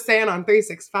 I'm just saying on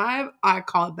 365, I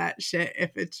called that shit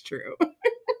if it's true.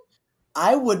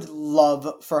 I would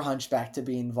love for Hunchback to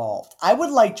be involved. I would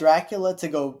like Dracula to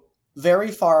go very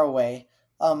far away.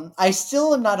 I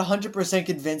still am not 100%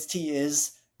 convinced he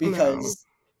is, because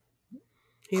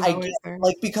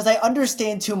because I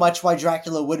understand too much why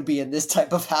Dracula would be in this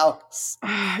type of house.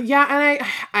 Yeah, and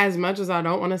as much as I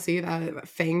don't want to see that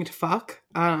fanged fuck,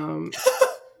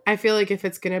 I feel like if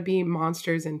it's gonna be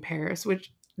monsters in Paris,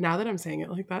 which now that I'm saying it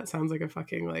like that sounds like a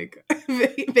fucking like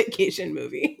vacation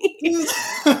movie.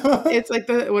 It's like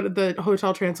the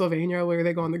Hotel Transylvania where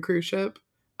they go on the cruise ship.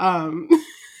 But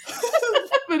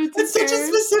it's such a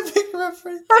specific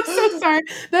reference. I'm so sorry.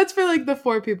 That's for like the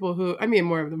 4 people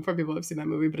more of them 4 people have seen that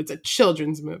movie, but it's a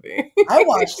children's movie. I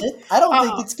watched it. I don't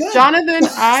think it's good. Jonathan,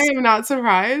 I am not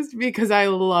surprised because I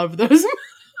love those movies.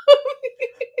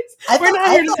 I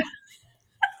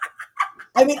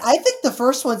think the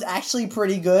first one's actually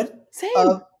pretty good.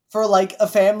 Same. For like a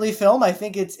family film, I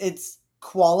think it's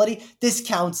quality. This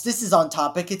counts. This is on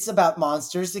topic. It's about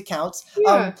monsters. It counts.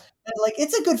 Yeah. And like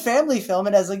it's a good family film.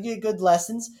 It has like good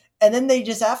lessons. And then they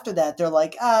just after that they're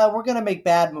like, we're gonna make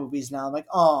bad movies now. I'm like,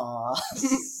 aw.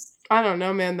 I don't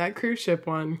know, man. That cruise ship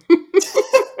one.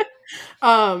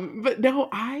 But no,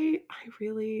 I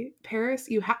really Paris.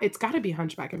 It's got to be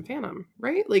Hunchback and Phantom,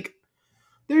 right? Like,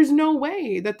 there's no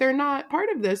way that they're not part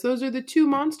of this. Those are the 2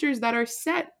 monsters that are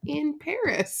set in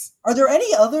Paris. Are there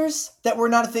any others that we're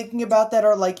not thinking about that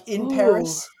are like in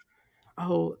Paris?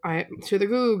 Oh, to the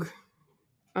Goog.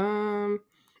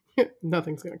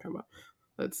 Nothing's gonna come up.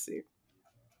 Let's see.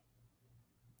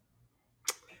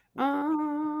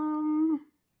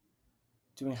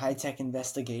 Doing high-tech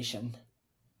investigation.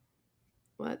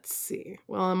 Let's see.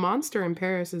 Well, A Monster in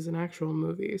Paris is an actual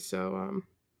movie, so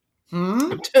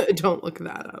don't look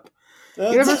that up.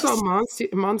 Universal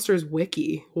Monsters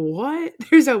Wiki. What?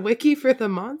 There's a wiki for the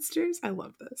monsters? I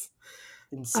love this.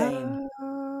 Insane.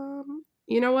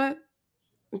 You know what?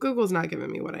 Google's not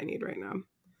giving me what I need right now.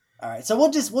 All right, so we'll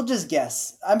just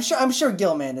guess. I'm sure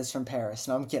Gilman is from Paris.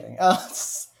 No, I'm kidding.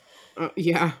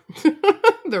 Yeah,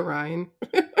 the Rhine.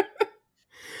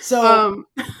 So,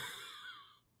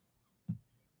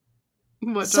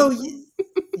 what?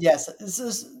 Yes.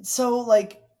 So,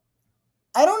 like,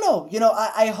 I don't know.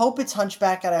 I hope it's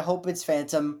Hunchback and I hope it's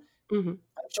Phantom. Mm-hmm.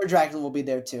 I'm sure Dracula will be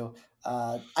there too.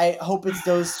 I hope it's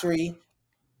those 3.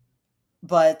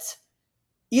 But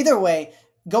either way,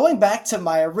 going back to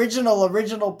my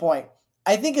original point,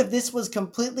 I think if this was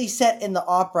completely set in the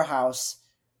Opera House,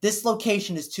 this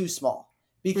location is too small.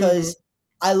 Because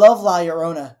I love La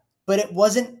Llorona, but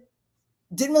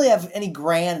didn't really have any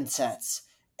grand sets.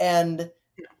 And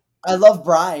I love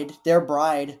Bride, their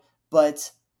Bride,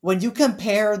 but when you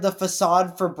compare the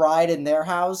facade for Bride in their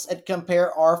house and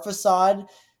compare our facade,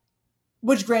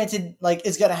 which granted, like,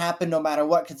 is gonna happen no matter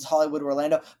what because it's Hollywood,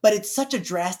 Orlando, but it's such a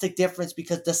drastic difference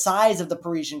because the size of the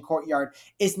Parisian courtyard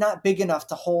is not big enough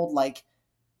to hold like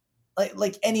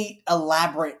any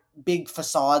elaborate big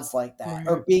facades like that Right.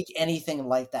 or big anything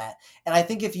like that. And I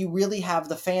think if you really have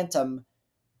the Phantom,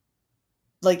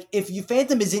 like if you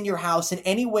Phantom is in your house in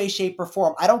any way, shape, or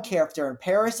form, I don't care if they're in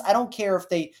Paris, I don't care if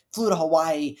they flew to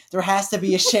Hawaii, there has to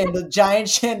be a giant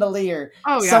chandelier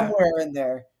Oh yeah. somewhere in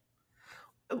there.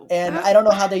 And That I don't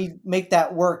know how they make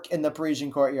that work in the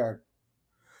Parisian courtyard.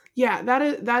 yeah,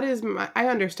 that is I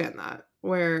understand that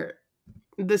where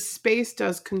the space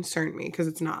does concern me because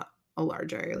it's not a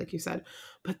large area like you said.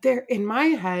 But there in my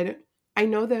head, I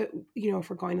know that if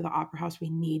we're going to the opera house, we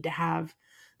need to have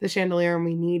the chandelier and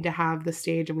we need to have the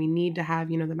stage and we need to have,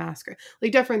 the masquerade.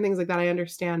 Like different things like that I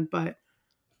understand, but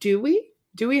do we?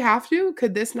 Do we have to?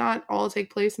 Could this not all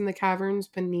take place in the caverns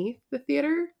beneath the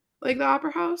theater, like the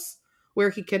opera house,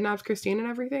 where he kidnaps Christine and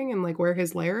everything, and like where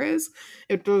his lair is?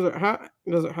 Does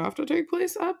it have to take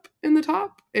place up in the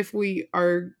top if we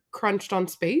are crunched on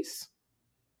space?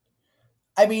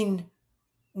 I mean,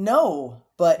 no,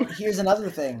 but here's another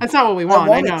thing. That's not what we I want. I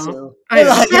want it know. to. I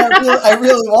No, know. I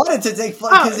really want it to take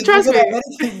place Oh, because if you're trust gonna me. have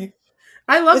anything,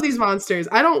 I love this these is monsters.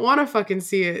 I don't want to fucking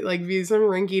see it like be some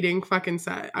rinky dink fucking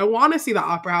set. I want to see the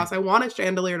opera house. I want a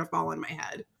chandelier to fall on my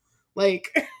head. Like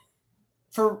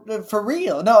for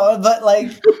real. No, but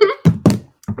like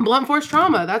blunt force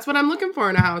trauma. That's what I'm looking for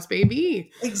in a house,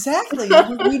 baby. exactly.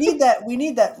 We need that. We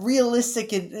need that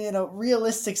realistic and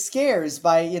realistic scares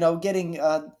by getting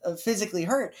physically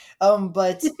hurt.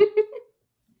 But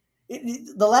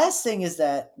the last thing is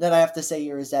that I have to say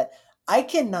here is that I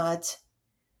cannot,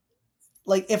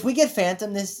 like, if we get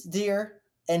Phantom this year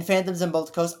and Phantom's in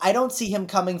both coasts, I don't see him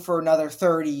coming for another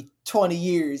 30, 20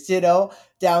 years,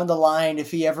 down the line if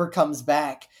he ever comes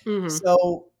back. Mhm.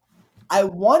 So I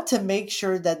want to make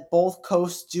sure that both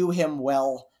coasts do him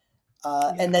well,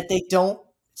 Yeah. and that they don't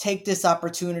take this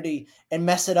opportunity and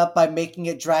mess it up by making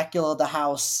it Dracula the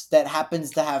house that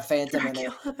happens to have Phantom in it.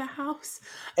 Dracula the house.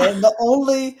 And the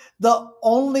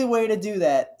only way to do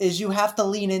that is you have to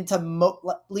lean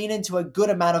into a good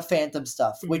amount of Phantom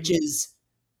stuff, which Mhm. is,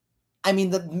 I mean,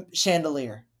 the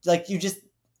chandelier. Like you just,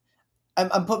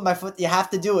 I'm putting my foot. You have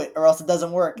to do it, or else it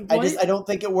doesn't work. What I don't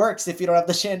think it works if you don't have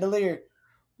the chandelier.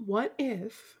 what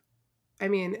if I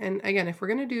mean, and again, if we're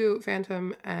gonna do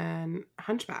Phantom and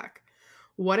Hunchback,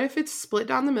 what if it's split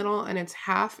down the middle and it's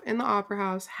half in the Opera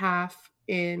House, half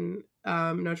in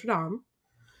Notre Dame,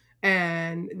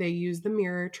 and they use the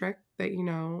mirror trick that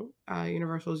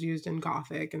Universal's used in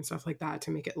Gothic and stuff like that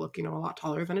to make it look a lot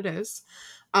taller than it is,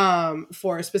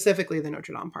 for specifically the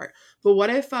Notre Dame part. But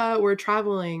what if we're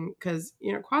traveling because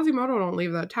Quasimodo don't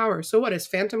leave that tower? So what is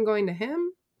Phantom going to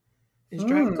him? Is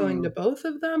Drac going to Hmm. both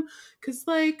of them? Because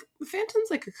like Phantom's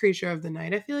like a creature of the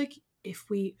night. I feel like if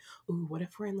we, ooh, what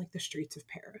if we're in like the streets of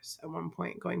Paris at one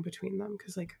point, going between them?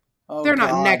 Because like Oh they're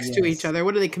not God, next to each yes. other.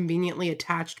 What are they conveniently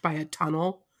attached by a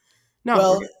tunnel? No, we're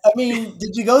Well, good. I mean,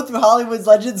 did you go through Hollywood's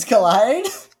Legends Collide?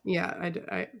 Yeah, I did.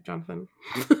 Jonathan,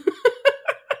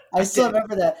 I I still did.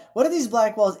 remember that. What are these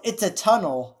black walls? It's a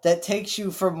tunnel that takes you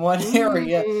from one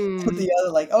area to Mm. the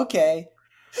other. Like, okay.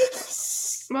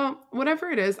 Well, whatever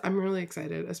it is, I'm really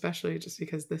excited, especially just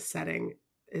because the setting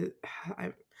is.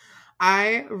 I,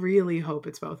 I really hope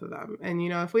it's both of them. And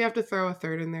if we have to throw a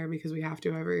third in there because we have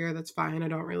to every year, that's fine. I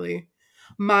don't really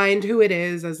mind who it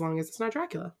is as long as it's not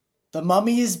Dracula. The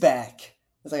mummy is back.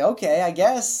 It's like, okay, I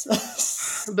guess.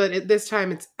 But this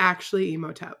time it's actually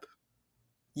Emotep.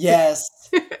 Yes.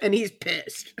 And he's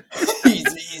pissed.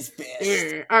 He's pissed.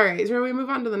 Yeah. All right, shall we move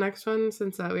on to the next one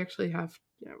since we actually have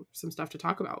some stuff to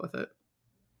talk about with it?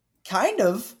 Kind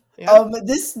of. Yeah.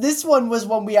 This one was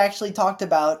one we actually talked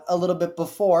about a little bit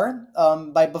before.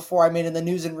 By before I mean in the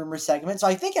news and rumors segment. So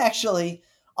I think actually,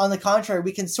 on the contrary,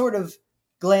 we can sort of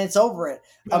glance over it.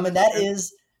 Oh, And that's that true.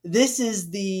 is this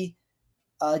is the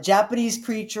Japanese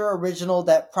creature original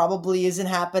that probably isn't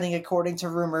happening according to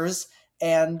rumors.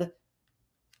 And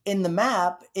in the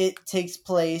map, it takes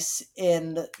place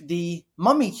in the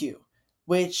Mummy Queue,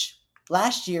 which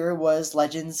last year was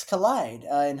Legends Collide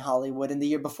in Hollywood, and the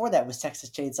year before that was Texas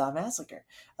Chainsaw Massacre.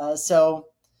 So,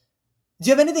 do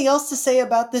you have anything else to say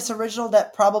about this original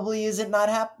that probably isn't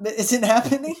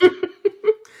happening?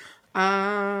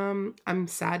 I'm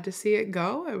sad to see it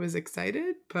go. I was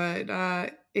excited,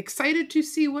 but excited to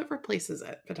see what replaces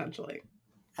it potentially.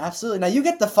 Absolutely. Now you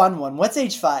get the fun one. What's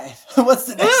H5? What's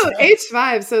the next Oh, one?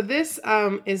 H5. So this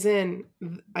is in,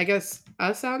 I guess,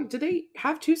 a sound. Do they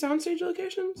have two soundstage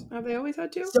locations? Have they always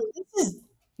had two? So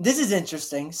this is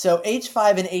interesting. So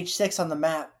H5 and H6 on the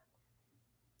map.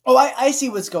 Oh, I see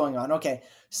what's going on. Okay.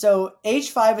 So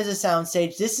H5 is a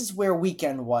soundstage. This is where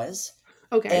Weekend was.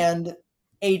 Okay. And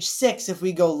H6, if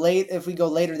we go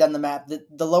later down the map,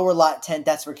 the lower lot tent,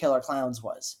 that's where Killer Clowns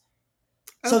was.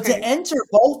 So to Okay. enter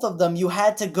both of them, you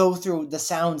had to go through the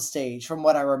soundstage, from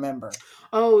what I remember.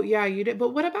 Oh, yeah, you did. But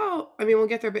what about, I mean, we'll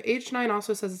get there, but H9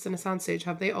 also says it's in a soundstage.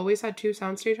 Have they always had two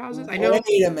soundstage houses? I know,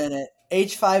 Wait a minute.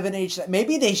 H5 and H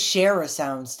maybe they share a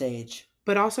soundstage.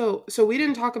 but also, so we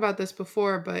didn't talk about this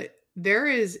before, but there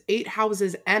is 8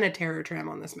 houses and a terror tram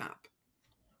on this map.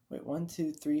 Wait, 1,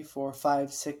 2, 3, 4,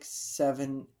 5, 6,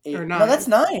 7, 8. Or No, that's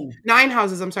nine. 9. 9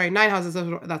 houses, I'm sorry, 9 houses,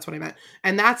 that's what I meant.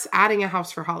 And that's adding a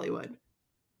house for Hollywood.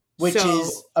 Which So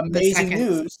is the amazing second,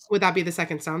 news. would that be the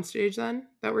second soundstage then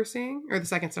that we're seeing? Or the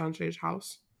second soundstage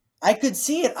house? I could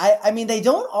see it. I mean, they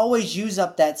don't always use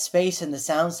up that space in the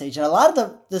soundstage. And a lot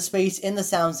of the space in the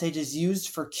soundstage is used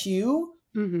for queue.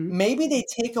 Mm-hmm. Maybe they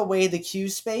take away the queue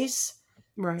space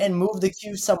Right. and move the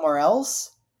queue somewhere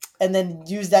else and then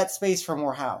use that space for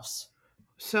more house.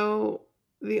 So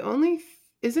the only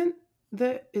isn't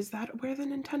the is that where the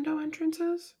Nintendo entrance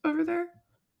is over there?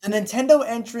 The Nintendo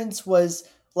entrance was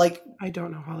like I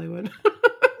don't know Hollywood.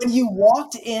 when you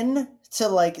walked in to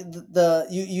like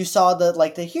you saw the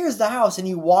like the here's the house and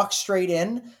you walk straight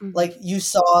in, Mhm. like you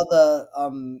saw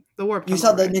The warp you tunnel,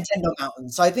 saw the right? Nintendo mountain.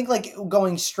 So I think like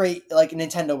going straight, like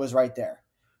Nintendo was right there.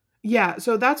 Yeah,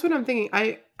 so that's what I'm thinking.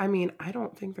 I mean, I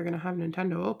don't think they're gonna have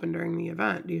Nintendo open during the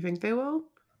event. Do you think they will?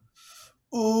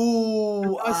 I Ooh,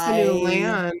 know it's the new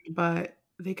land, but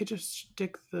they could just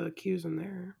stick the cues in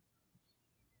there.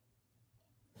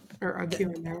 Or a th-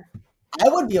 cue in there. I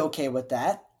would be okay with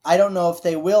that. I don't know if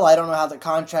they will. I don't know how the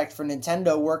contract for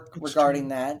Nintendo work It's regarding true.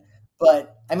 that.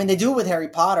 But I mean, they do it with Harry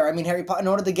Potter. I mean, Harry Potter. In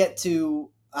order to get to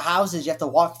houses, you have to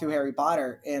walk through Harry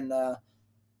Potter, and Yeah.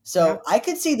 so I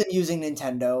could see them using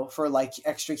Nintendo for like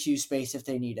extra queue space if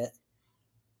they need it.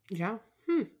 Yeah.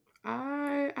 Hmm.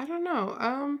 I don't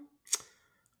know.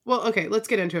 Well, okay, let's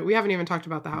get into it. We haven't even talked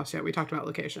about the house yet. We talked about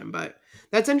location, but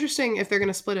that's interesting if they're going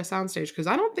to split a soundstage because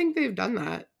I don't think they've done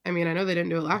that. I mean, I know they didn't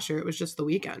do it last year. It was just the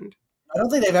weekend. I don't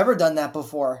think they've ever done that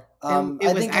before. And it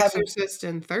I was think having Exorcist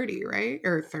in 30, right?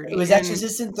 Or it 30 was and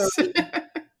Exorcist in 30,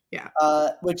 yeah.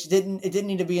 which didn't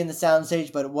need to be in the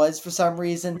soundstage, but it was for some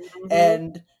reason, Mhm.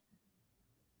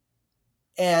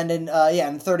 and in yeah,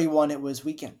 in 31 it was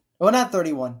Weekend. Well, not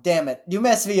 31. Damn it, you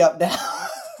messed me up now.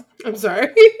 I'm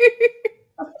sorry.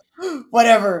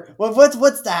 Whatever.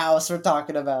 What's the house we're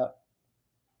talking about?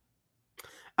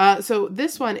 So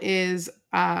this one is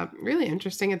really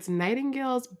interesting. It's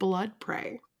Nightingale's Blood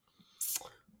Prey,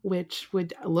 which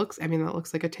would looks. I mean, that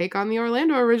looks like a take on the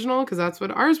Orlando original because that's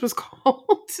what ours was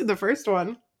called, the first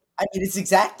one. I mean, it's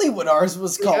exactly what ours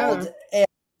was Yeah. called. And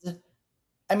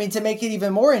I mean, to make it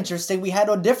even more interesting, we had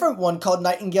a different one called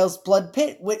Nightingale's Blood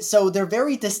Pit. So they're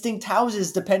very distinct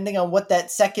houses depending on what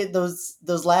that second those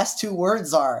last two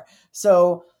words are.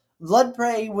 So Blood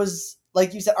Prey was,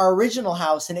 like you said, our original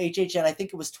house in HHN. I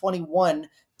think it was 21,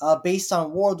 based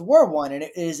on World War I, and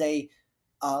it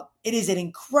is an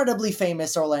incredibly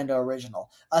famous Orlando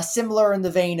original, similar in the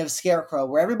vein of Scarecrow,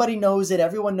 where everybody knows it.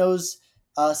 Everyone knows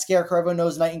Scarecrow. Everyone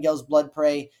knows Nightingale's Blood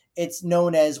Prey. It's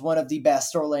known as one of the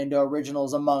best Orlando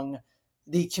originals among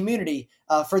the community,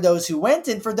 for those who went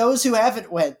and for those who haven't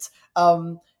went.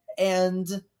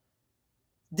 And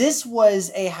this was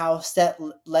a house that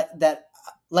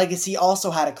Legacy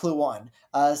also had a clue on.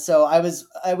 So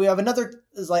we have another.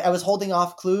 Like I was holding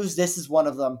off clues. This is one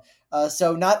of them.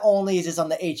 So not only is this on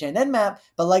the HNN map,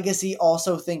 but Legacy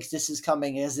also thinks this is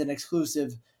coming as an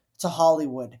exclusive to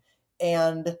Hollywood.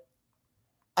 And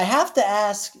I have to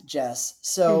ask Jess. Mhm.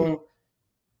 So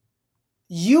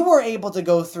you were able to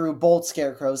go through both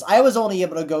Scarecrows. I was only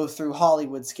able to go through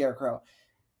Hollywood Scarecrow.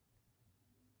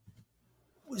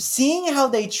 Seeing how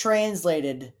they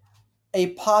translated a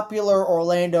popular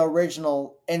Orlando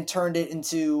original and turned it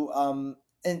into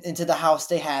the house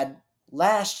they had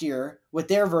last year with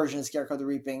their version of Scarecrow the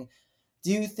Reaping.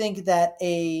 Do you think that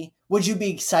would you be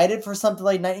excited for something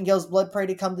like Nightingale's Blood Prey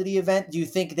to come to the event? Do you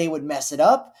think they would mess it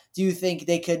up? Do you think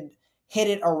they could hit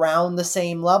it around the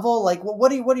same level? Like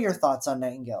what are your thoughts on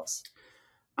Nightingales?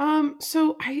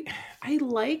 So I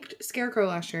liked Scarecrow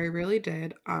last year. I really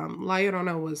did. La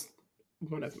Llorona was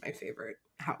one of my favorite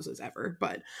houses ever,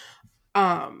 but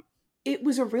um it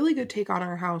was a really good take on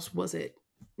our house. Was it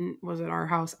our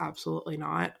house? Absolutely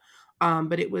not.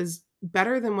 But it was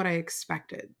better than what I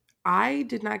expected. I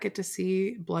did not get to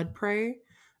see Blood Prey.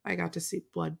 I got to see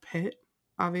Blood Pit,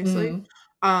 obviously.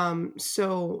 Mm-hmm.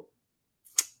 So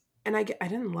and I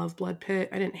didn't love Blood Pit.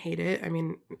 I didn't hate it. I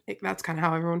mean, that's kind of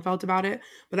how everyone felt about it.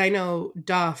 But I know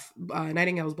Duff,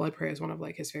 Nightingale's Blood Prey is one of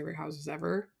like his favorite houses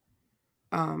ever.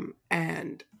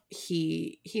 And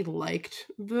he liked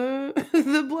the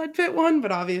the Blood Pit one,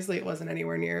 but obviously it wasn't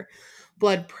anywhere near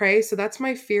Blood Prey. So that's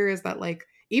my fear, is that like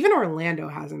even Orlando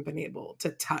hasn't been able to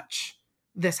touch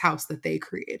this house that they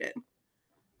created,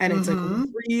 and it's like Mm-hmm.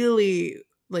 really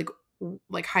like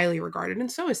highly regarded,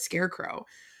 and so is Scarecrow.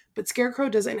 But Scarecrow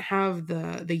doesn't have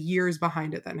the years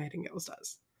behind it that Nightingale's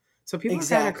does. So people are kind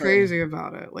of Exactly. crazy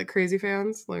about it, like crazy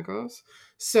fans like us.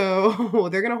 So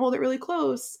they're gonna hold it really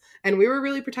close, and we were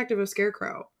really protective of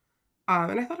Scarecrow,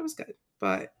 and I thought it was good.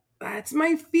 But that's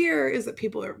my fear, is that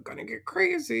people are gonna get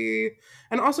crazy.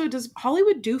 And also, does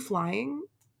Hollywood do flying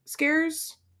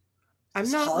scares? I'm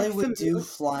Does not like Hollywood do familiar.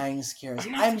 flying scares?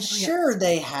 I'm not I'm familiar. sure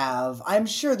they have. I'm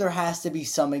sure there has to be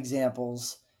some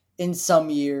examples in some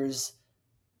years,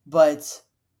 but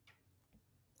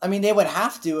I mean, they would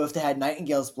have to if they had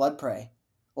Nightingale's Blood Prey.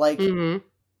 Like, Mm-hmm.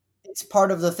 it's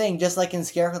part of the thing. Just like in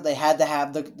Scarecrow, they had to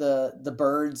have the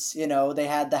birds. They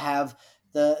had to have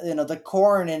the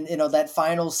corn, and that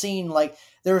final scene. Like,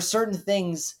 there are certain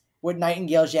things with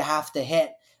Nightingales you have to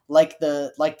hit, like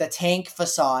the tank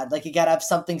facade. Like, you got to have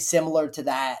something similar to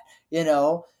that. You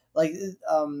know, like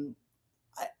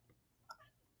I,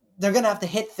 they're gonna have to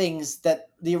hit things that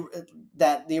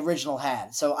the original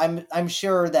had. So I'm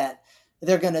sure that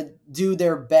they're gonna do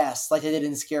their best, like they did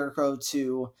in Scarecrow,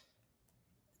 to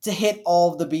hit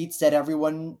all of the beats that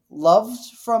everyone loved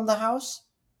from the house.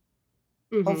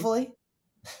 Mm-hmm. Hopefully,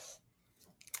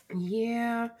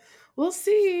 Yeah, we'll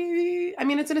see. I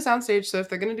mean, it's in a soundstage, so if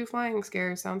they're gonna do flying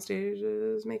scares,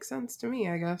 soundstages make sense to me,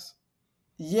 I guess.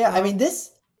 yeah. I So, mean,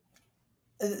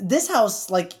 this house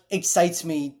like excites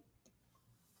me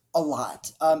a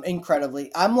lot,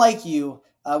 incredibly. I'm like you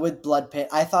with Blood Pit.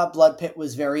 I thought Blood Pit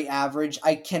was very average.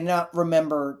 I cannot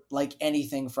remember like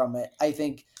anything from it. I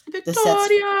think the sets.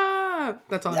 Victoria!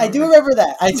 That's all I I do remember. remember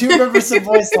that. I do remember some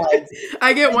voice lines.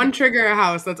 I get one And trigger a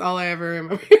house. That's all I ever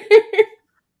remember.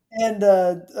 and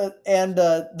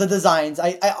the designs.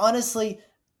 I honestly,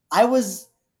 I was.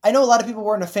 I know a lot of people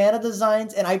weren't a fan of the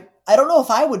designs, and I don't know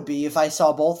if I would be if I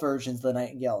saw both versions of the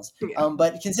Nightingales. Yeah.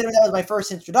 But considering that was my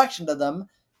first introduction to them,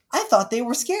 I thought they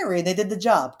were scary and they did the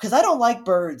job because I don't like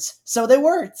birds, so they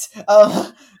worked.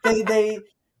 They they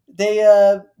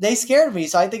they scared me,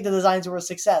 so I think the designs were a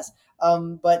success.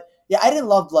 But yeah, I didn't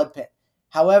love Blood Pit.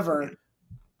 However,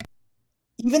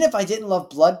 even if I didn't love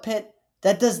Blood Pit,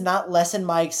 that does not lessen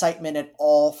my excitement at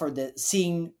all for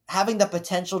having the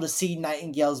potential to see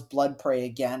Nightingale's Blood Prey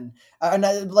again,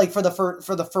 like for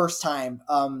the first time,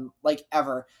 like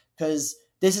ever, because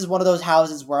this is one of those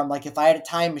houses where I'm like, if I had a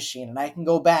time machine and I can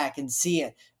go back and see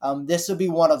it, this would be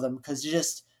one of them, because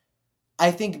just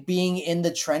I think being in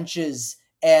the trenches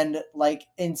and like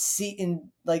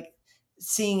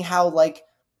seeing how like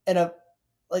in a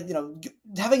like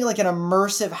having like an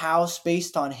immersive house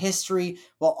based on history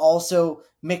while also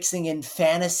mixing in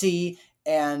fantasy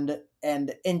and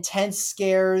intense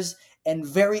scares and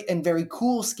very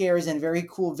cool scares and very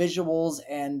cool visuals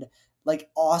and like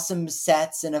awesome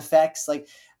sets and effects. Like,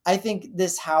 I think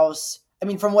this house, I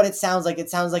mean, from what it sounds like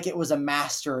it was a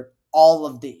master at all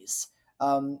of these.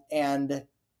 And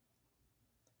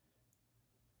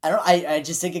I don't. I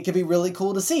just think it could be really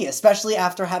cool to see, especially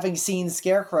after having seen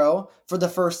Scarecrow for the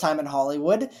first time in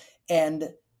Hollywood, and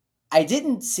I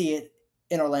didn't see it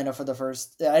in Orlando for the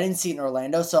first. I didn't see it in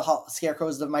Orlando, so Scarecrow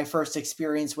was my first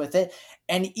experience with it.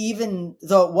 And even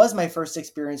though it was my first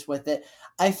experience with it,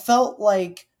 I felt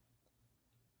like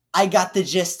I got the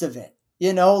gist of it.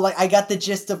 Like I got the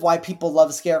gist of why people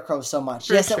love Scarecrow so much.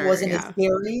 For Yes, it sure, wasn't as yeah.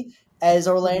 scary as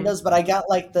Hmm. Orlando's, but I got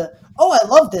like I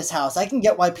love this house. I can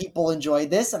get why people enjoy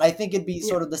this, and I think it'd be Yeah.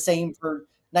 sort of the same for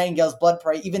Nightingale's Blood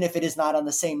Prey, even if it is not on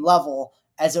the same level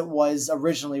as it was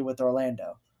originally with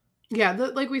Orlando. Yeah,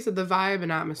 like we said, the vibe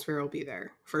and atmosphere will be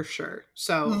there for sure.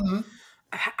 So Mm-hmm.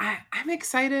 I'm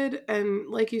excited, and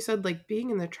like you said, like being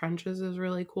in the trenches is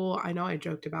really cool. I know I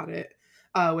joked about it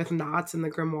with knots in the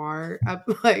grimoire at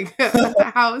like at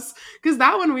the house, because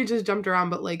that one we just jumped around,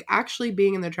 but like actually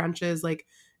being in the trenches, like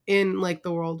in like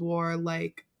the World War,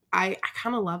 like I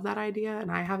kind of love that idea, and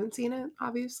I haven't seen it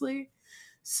obviously,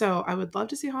 so I would love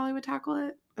to see Hollywood tackle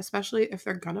it, especially if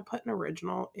they're gonna put an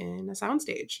original in a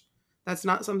soundstage. That's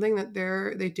not something that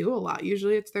they do a lot.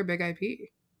 Usually, it's their big IP.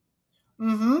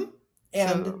 Mm-hmm.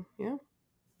 And So yeah.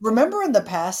 remember in the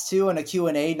past too, in a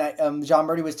Q&A, John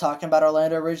Murdy was talking about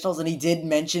Orlando Originals, and he did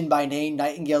mention by name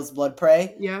Nightingale's Blood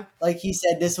Prey. Yeah. Like he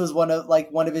said, this was one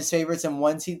of his favorites and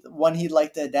one he'd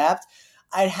like to adapt.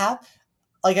 I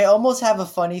almost have a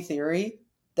funny theory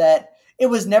that it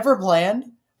was never planned,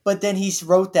 but then he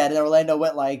wrote that, and Orlando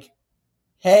went like,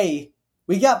 "Hey,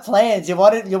 we got plans. You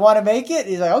want to make it?"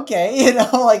 He's like, "Okay,"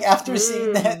 like after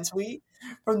seeing that tweet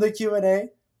from the Q&A.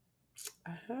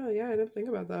 Oh yeah, I didn't think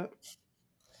about that.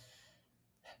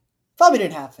 Probably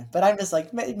didn't happen, but I'm just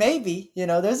like, maybe,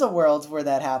 there's a world where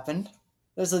that happened.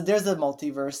 There's a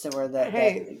multiverse where that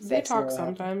Hey, they talk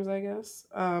sometimes, I guess.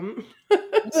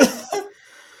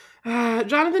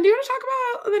 Jonathan, do you want to talk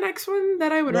about the next one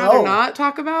that I would rather not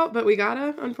talk about, but we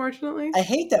gotta, unfortunately? I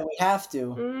hate that we have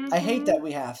to. Mm-hmm. I hate that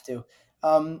we have to.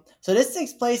 So this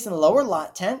takes place in the lower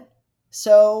lot tent.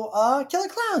 So, Killer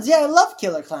Clowns. Yeah, I love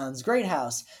Killer Clowns. Great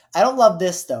house. I don't love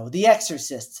this, though. The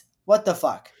Exorcist. What the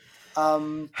fuck?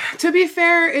 To be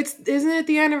fair, isn't it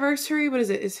the anniversary? What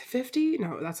is it? Is it 50?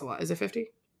 No, that's a lot. Is it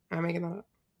 50? I'm making that up.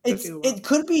 It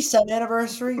could be some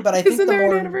anniversary, but I think isn't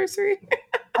there an anniversary?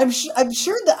 I'm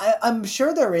sure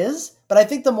there is, but I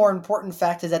think the more important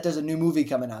fact is that there's a new movie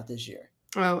coming out this year.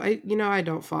 Oh, I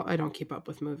don't keep up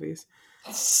with movies.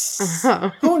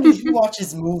 Who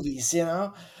watches movies,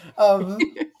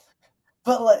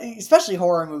 but especially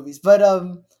horror movies. But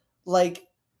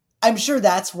I'm sure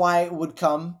that's why it would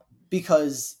come,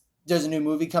 because there's a new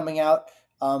movie coming out.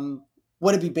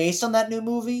 Would it be based on that new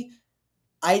movie?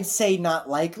 I'd say not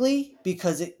likely,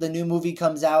 because the new movie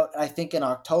comes out, I think, in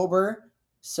October.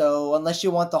 So unless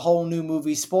you want the whole new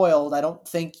movie spoiled, I don't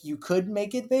think you could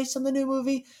make it based on the new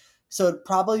movie. So it'd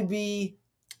probably be...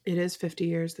 It is 50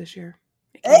 years this year.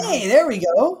 Hey, there we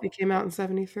go. It came out in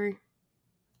 73.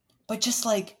 But just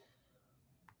like,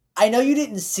 I know you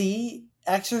didn't see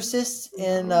Exorcist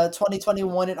in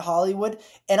 2021 at Hollywood,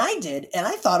 and I did, and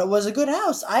I thought it was a good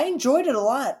house. I enjoyed it a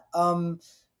lot.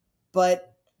 But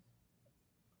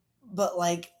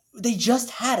like, they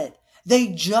just had it. They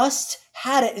just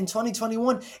had it in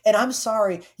 2021. And I'm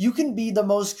sorry, you can be the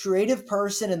most creative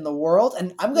person in the world,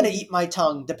 and I'm going to eat my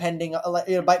tongue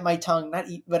bite my tongue, not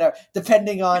eat, whatever,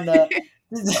 depending on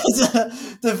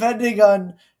depending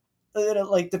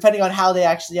on how they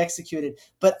actually execute it.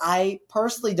 But I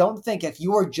personally don't think if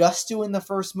you are just doing the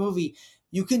first movie,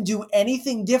 you can do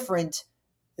anything different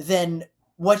than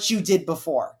what you did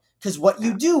before. Because what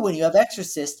you do when you have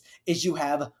Exorcist is you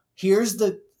have, here's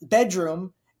the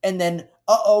bedroom, and then,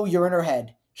 you're in her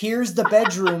head. Here's the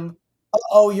bedroom.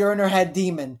 You're in her head,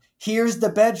 demon. Here's the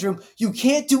bedroom. You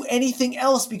can't do anything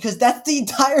else, because that's the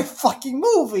entire fucking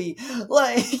movie.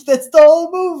 Like, that's the whole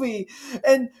movie.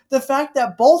 And the fact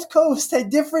that both coasts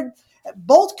had the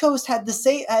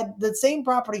same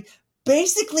property,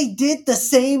 basically did the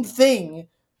same thing,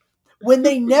 when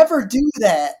they never do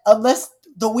that unless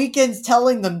The Weeknd's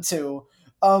telling them to.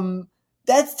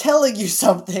 That's telling you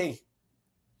something.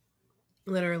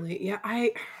 Literally. Yeah,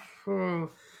 I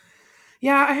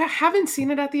haven't seen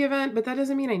it at the event, but that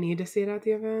doesn't mean I need to see it at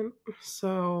the event.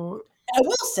 So I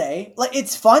will say, like,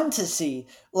 it's fun to see.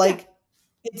 Like,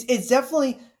 it's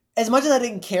definitely, as much as I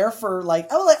didn't care for, I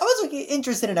was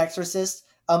interested in Exorcist.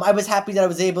 I was happy that I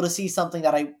was able to see something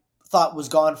that I thought was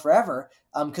gone forever.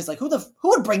 Because who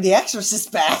would bring the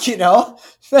Exorcist back?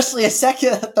 Especially a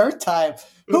third time.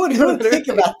 Who would think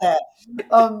about that?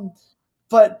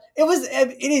 But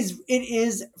it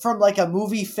is from like a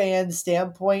movie fan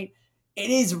standpoint, it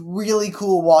is really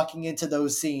cool walking into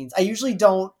those scenes. I usually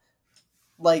don't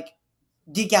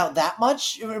geek out that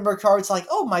much in regards to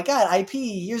oh my God, IP,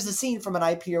 here's the scene from an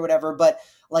IP or whatever. But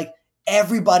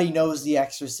everybody knows The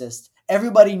Exorcist.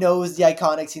 Everybody knows the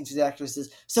iconic scenes of The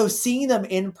Exorcist. So seeing them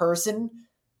in person,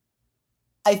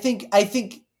 I think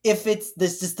if it's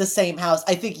just the same house,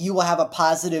 I think you will have a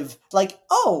positive, I like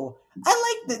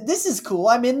that. This is cool.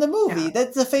 I'm in the movie. Yeah.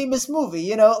 That's a famous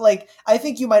movie, I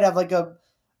think you might have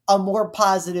a more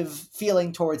positive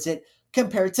feeling towards it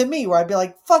compared to me, where I'd be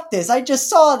like, fuck this. I just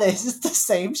saw this. It's the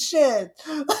same shit.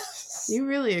 You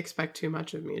really expect too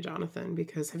much of me, Jonathan,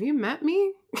 because have you met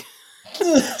me?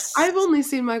 I've only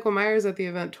seen Michael Myers at the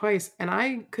event twice, and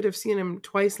I could have seen him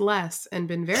twice less and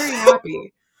been very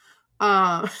happy.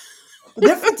 The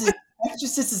difference is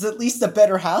Exorcist is at least a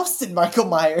better house than Michael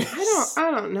Myers. I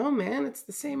don't know, man. It's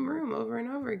the same room over and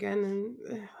over again,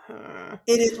 and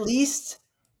it at least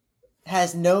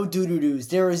has no doo-doo-doos.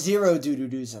 There are 0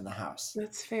 doo-doo-doos in the house.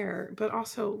 That's fair, but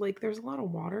also there's a lot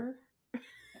of water.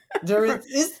 There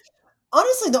is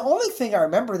honestly, the only thing I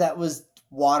remember that was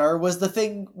water was the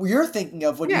thing you're thinking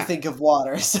of when you think of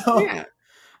water. So yeah.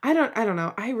 I don't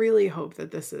know. I really hope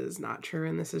that this is not true,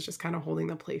 and this is just kind of holding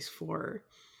the place for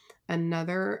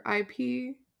another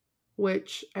IP,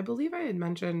 which I believe I had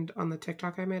mentioned on the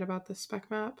TikTok I made about the spec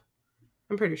map.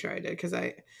 I'm pretty sure I did because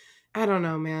I don't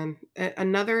know, man.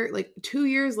 Another like 2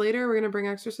 years later, we're gonna bring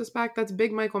Exorcist back. That's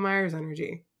big Michael Myers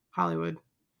energy, Hollywood,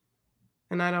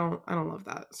 and I don't love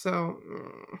that. So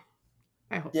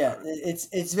I hope Yeah, not.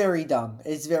 it's very dumb.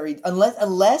 It's very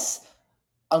unless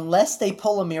they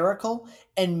pull a miracle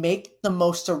and make the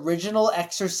most original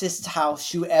Exorcist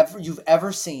house you've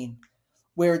ever seen,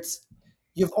 where it's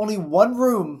you have only one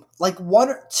room, like one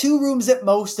or two rooms at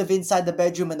most of inside the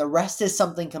bedroom, and the rest is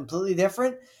something completely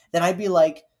different. Then I'd be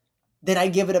like, then I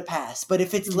give it a pass. But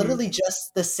if it's Hmm. literally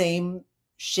just the same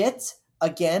shit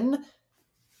again,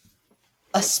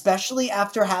 Yep. especially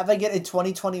after having it in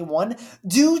 2021,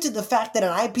 due to the fact that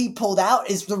an IP pulled out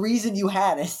is the reason you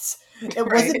had it. It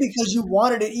wasn't Right. because you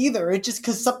wanted it either. It just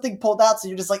because something pulled out, so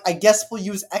you're just like, I guess we'll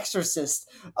use Exorcist.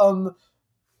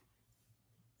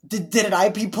 Did an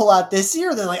IP pull out this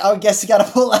year? They're like, oh, I guess you got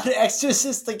to pull out an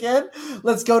Exorcist again.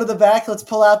 Let's go to the back. Let's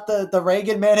pull out the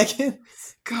Reagan mannequins.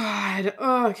 God.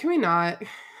 Oh, can we not?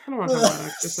 I don't want to talk about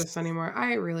Exorcist anymore.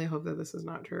 I really hope that this is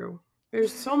not true.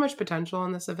 There's so much potential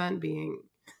in this event being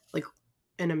like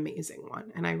an amazing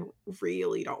one, and I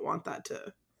really don't want that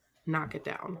to knock it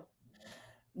down.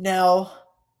 Now,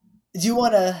 do you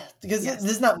want to? Because Yes.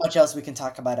 there's not much else we can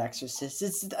talk about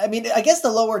Exorcist. I mean, I guess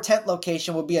the lower tent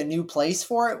location would be a new place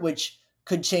for it, which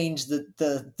could change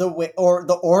the way or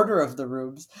the order of the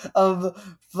rooms,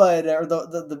 but or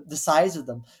the size of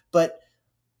them. But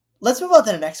let's move on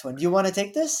to the next one. Do you want to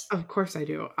take this? Of course I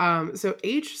do. So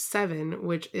H7,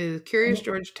 which is Curious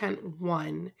George Tent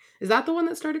 1, is that the one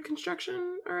that started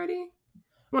construction already?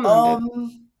 One of them did.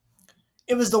 Um,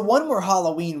 it was the one where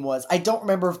Halloween was. I don't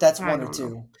remember if that's I one or don't know.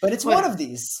 two, but it's one of Whatever.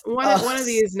 these. One of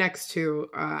these next two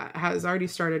has already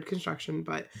started construction,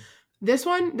 but this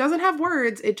one doesn't have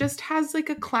words. It just has like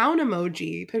a clown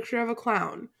emoji, picture of a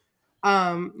clown.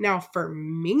 Now for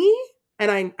me,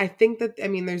 and I think that I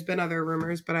mean there's been other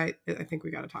rumors, but I think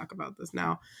we got to talk about this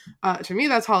now. To me,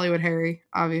 that's Hollywood Harry.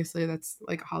 Obviously, that's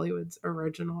like Hollywood's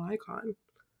original icon.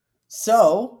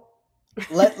 So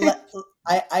let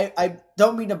I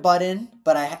don't mean to butt in,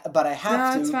 but I have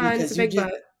No, it's to fine. It's a because you big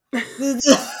butt.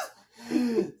 just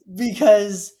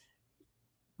because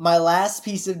my last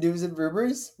piece of news and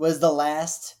rumors was the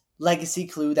last legacy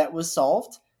clue that was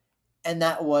solved, and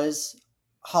that was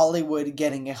Hollywood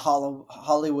getting a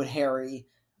Hollywood Harry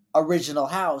original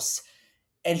house.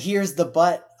 And here's the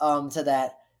but to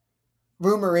that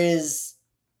rumor is,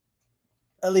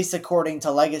 at least according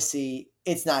to Legacy,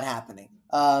 it's not happening.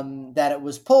 That it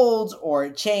was pulled or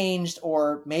it changed,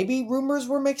 or maybe rumors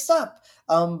were mixed up.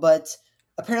 But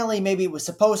apparently, maybe it was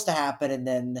supposed to happen and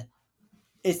then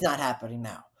it's not happening now.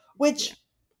 Yeah. Which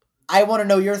I want to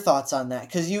know your thoughts on that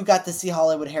because you got to see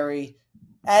Hollywood Harry,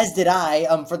 as did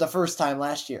I, for the first time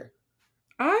last year.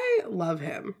 I love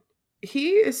him. He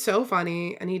is so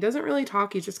funny and he doesn't really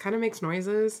talk, he just kind of makes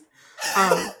noises.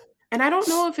 Um and I don't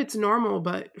know if it's normal,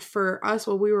 but for us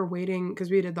while we were waiting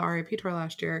because we did the RIP tour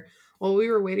last year, while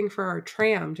we were waiting for our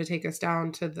tram to take us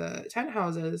down to the tent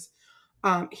houses,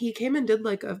 he came and did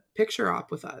like a picture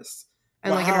op with us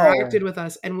and like interacted Wow. with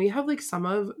us and we have like some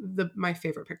of the my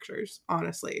favorite pictures,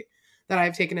 honestly, that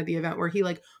I've taken at the event where he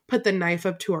like put the knife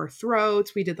up to our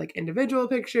throats. We did like individual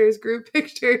pictures, group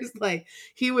pictures. Like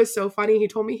he was so funny. He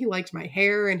told me he liked my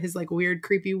hair in his like weird,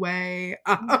 creepy way.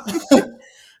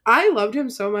 I loved him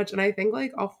so much. And I think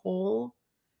like a whole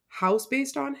house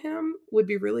based on him would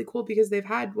be really cool because they've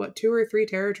had what 2 or 3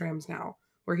 terror trams now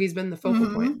where he's been the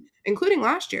focal point, Hmm. including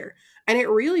last year. And it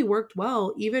really worked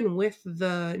well, even with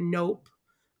the Nope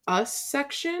Us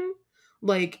section.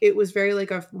 Like it was very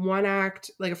like a one act,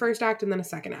 like a first act and then a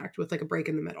second act with like a break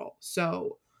in the middle.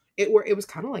 So it was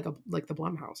kind of like the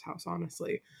Blumhouse house,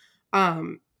 honestly.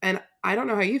 And I don't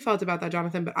know how you felt about that,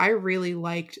 Jonathan, but I really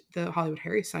liked the Hollywood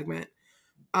Harry segment.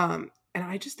 And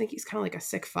I just think he's kind of like a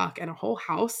sick fuck and a whole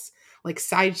house like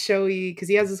sideshowy because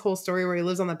he has this whole story where he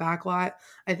lives on the back lot.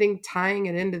 I think tying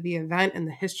it into the event and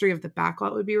the history of the back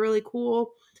lot would be really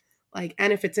cool. Like,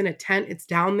 and if it's in a tent, it's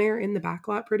down there in the back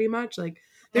lot pretty much. Like,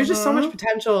 there's just so much Hmm.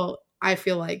 potential, I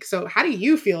feel like. So, how do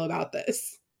you feel about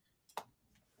this?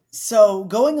 So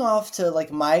going off to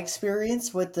like my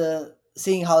experience with the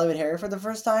seeing Hollywood Harry for the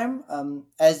first time,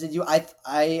 as did you,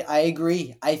 I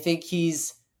agree. I think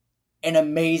he's an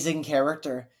amazing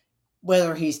character,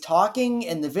 whether he's talking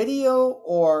in the video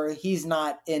or he's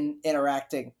not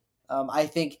interacting. I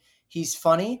think he's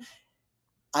funny.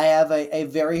 I have a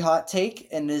very hot take,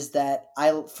 and is that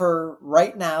I for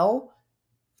right now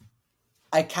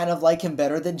I kind of like him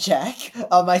better than Jack.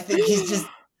 I think he's just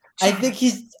I think Jack.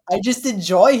 he's I just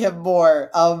enjoy him more.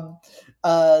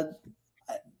 Uh,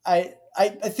 I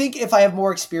think if I have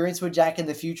more experience with Jack in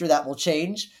the future, that will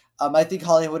change. I think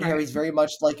Hollywood Right. Harry's very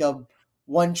much like a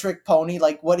one trick pony.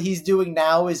 Like what he's doing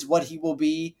now is what he will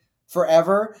be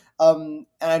forever. And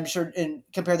I'm sure, and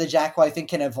compared to Jack, who I think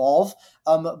can evolve.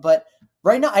 But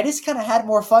right now, I just kind of had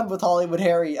more fun with Hollywood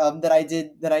Harry than I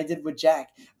did with Jack.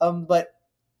 But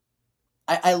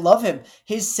I love him.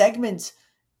 His segment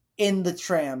in the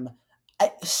tram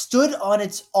stood on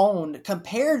its own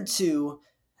compared to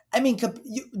I mean,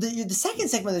 the second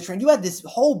segment of the train, you had this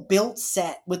whole built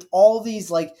set with all these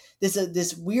like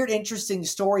this weird, interesting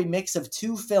story mix of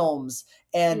two films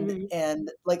Hmm.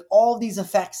 and like all these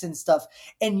effects and stuff,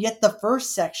 and yet the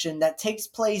first section that takes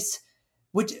place,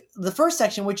 which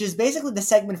is basically the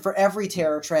segment for every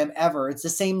Terror Tram ever, it's the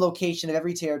same location of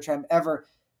every Terror Tram ever,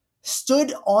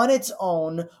 stood on its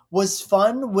own, was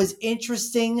fun, was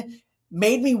interesting,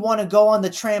 made me want to go on the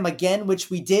tram again, which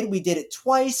we did. We did it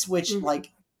twice, which Hmm.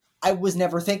 like I was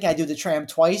never thinking I'd do the tram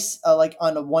twice, like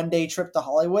on a 1 day trip to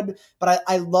Hollywood. But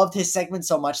I loved his segment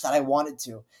so much that I wanted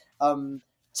to. Um,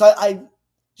 so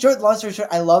long story short,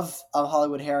 I love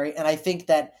Hollywood Harry, and I think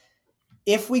that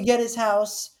if we get his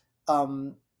house,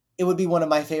 um, it would be one of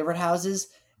my favorite houses.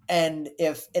 And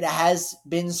if it has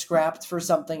been scrapped for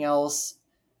something else,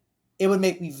 it would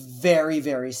make me very,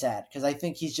 very sad because I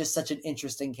think he's just such an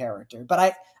interesting character.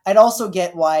 But I'd also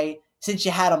get why, since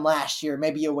you had him last year,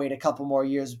 maybe you wait a couple more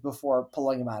years before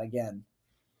pulling him out again.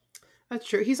 That's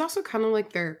true. He's also kind of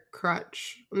like their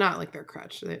crutch. Not like their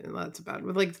crutch. That's bad.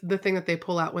 But like the thing that they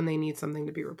pull out when they need something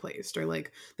to be replaced, or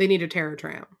like they need a terror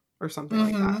tram or something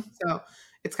like that. Mm-hmm. So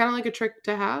it's kind of like a trick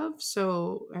to have.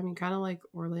 So I mean, kind of like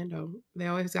Orlando, they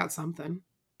always got something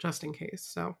just in case.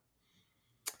 So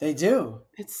They do.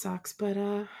 it sucks, but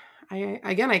I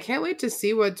again, I can't wait to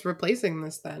see what's replacing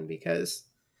this then, because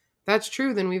that's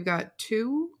true. Then we've got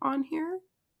two on here,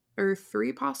 or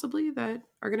three possibly, that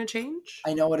are gonna change.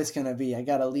 I know what it's gonna be. I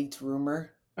got a leaked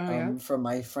rumor Oh yeah. from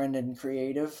my friend in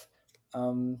creative.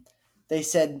 Um, they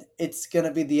said it's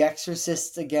gonna be The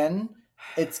Exorcist again.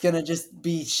 It's gonna just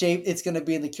be shaped. It's gonna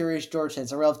be in the Curious George tent.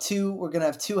 So we'll have two. We're gonna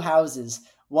have two houses.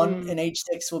 One Mm. in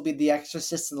H6 will be The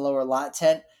Exorcist in the lower lot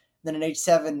tent. Then in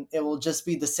H7, it will just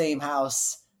be the same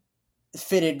house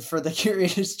fitted for the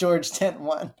Curious George tent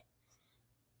one.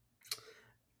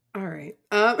 All right.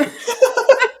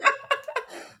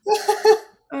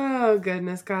 Oh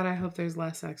goodness, God! I hope there's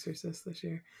less Exorcists this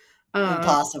year. Uh,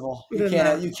 Impossible. than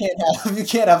that. You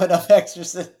can't have enough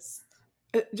exorcists.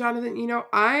 Jonathan,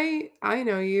 I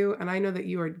know you, and I know that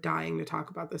you are dying to talk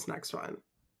about this next one.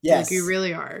 Like you Yes.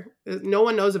 really are. No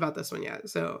one knows about this one yet,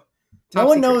 so No top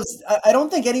one secret. knows. I don't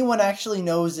think anyone actually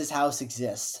knows this house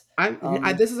exists.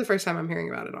 This is the first time I'm hearing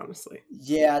about it, honestly.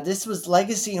 Yeah, this was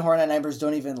Legacy and Horror Night Neighbors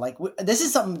don't even like. This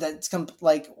is something that's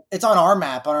like it's on our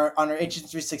map on our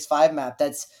H365 map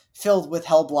that's filled with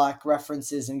Hellblock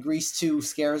references and Grease 2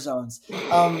 scare zones.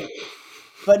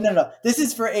 But no. This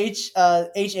is for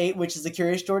H8, which is the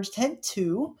Curious George tent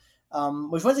 2.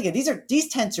 Which once again, these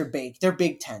tents are big. They're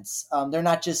big tents. They're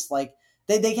not just like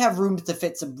they have room to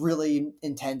fit some really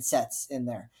intense sets in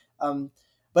there.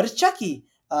 But it's Chucky,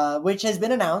 which has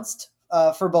been announced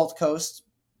for both coasts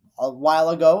a while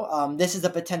ago. This is a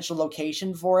potential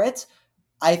location for it.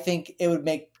 I think it would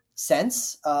make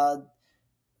sense.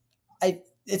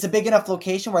 It's a big enough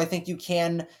location where I think you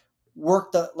can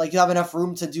work you have enough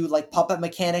room to do like puppet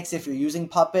mechanics if you're using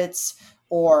puppets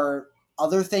or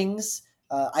other things.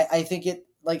 I think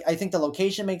I think the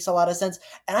location makes a lot of sense,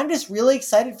 and I'm just really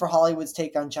excited for Hollywood's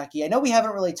take on Chucky. I know we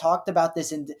haven't really talked about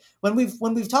this, and when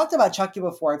we've talked about Chucky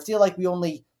before, I feel like we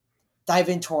only dive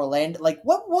into Orlando. Like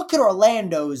what could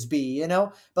Orlando's be, you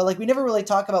know? But like we never really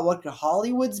talk about what could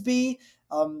Hollywood's be.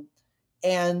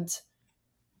 And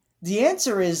the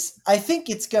answer is I think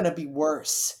it's gonna be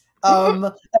worse. I'm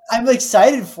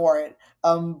excited for it.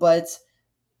 But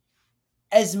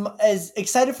as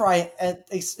excited for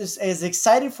as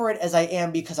excited for it as I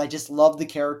am because I just love the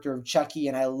character of Chucky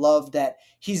and I love that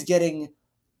he's getting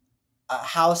a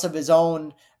house of his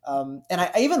own. And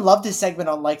I even loved his segment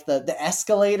on like the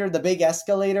escalator, the big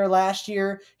escalator last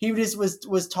year. He just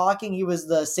was talking. He was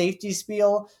the safety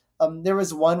spiel. There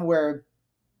was one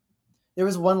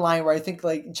line where I think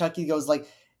like Chucky goes like,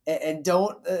 and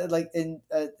don't like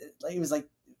he was like,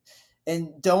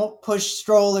 and don't push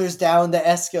strollers down the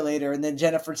escalator. And then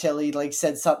Jennifer Tilly like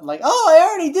said something like, "Oh, I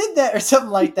already did that," or something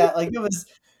like that. Like it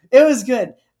was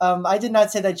good. I did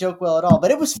not say that joke well at all, but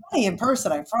it was funny in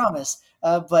person. I promise.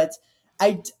 But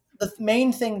I the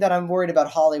main thing that I'm worried about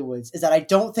Hollywood's is that I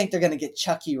don't think they're going to get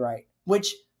Chucky right.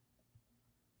 Which,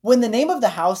 when the name of the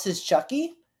house is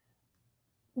Chucky,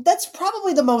 that's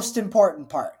probably the most important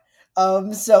part.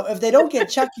 So if they don't get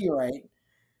Chucky right,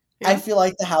 I Yeah. feel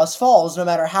like the house falls, no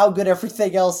matter how good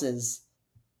everything else is.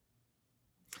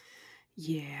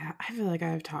 Yeah, I feel like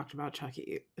I've talked about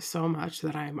Chucky so much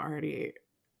that I'm already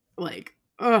like,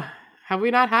 ugh, have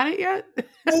we not had it yet?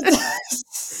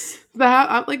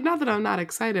 I'm like, not that I'm not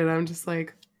excited. I'm just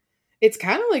like, it's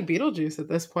kind of like Beetlejuice at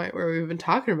this point where we've been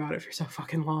talking about it for so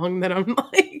fucking long that I'm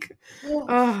like,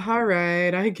 oh, all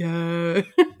right, I guess.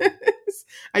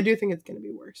 I do think it's going to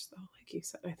be worse, though. Like you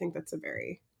said, I think that's a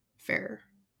very fair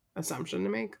assumption to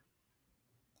make.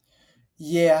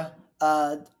 Yeah,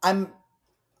 I'm.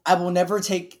 I will never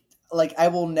take like I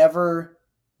will never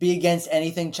be against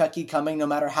anything Chucky coming, no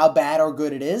matter how bad or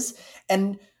good it is.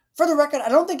 And for the record, I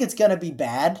don't think it's gonna be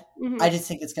bad. Hmm. I just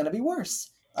think it's gonna be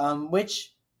worse,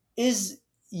 which is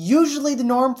usually the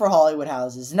norm for Hollywood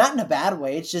houses. Not in a bad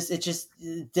way. It's just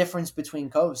difference between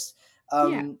coasts. Yeah.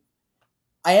 Um,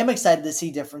 I am excited to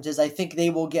see differences. I think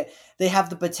they have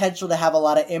the potential to have a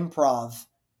lot of improv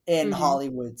in Hmm.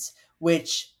 Hollywoods,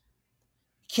 which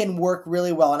can work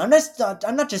really well. And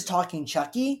I'm not just talking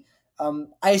Chucky.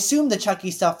 I assume the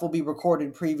Chucky stuff will be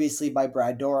recorded previously by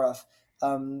Brad Dourif,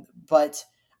 but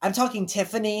I'm talking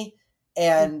Tiffany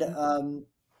and Hmm.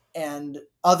 and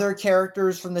other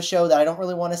characters from the show that I don't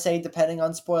really want to say, depending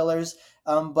on spoilers.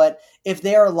 But if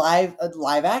they are live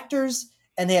actors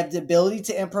and they have the ability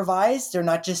to improvise, they're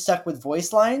not just stuck with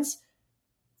voice lines.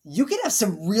 You can have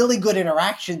some really good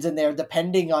interactions in there,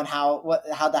 depending on how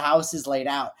the house is laid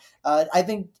out. I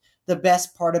think the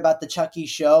best part about the Chucky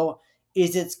show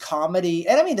is its comedy,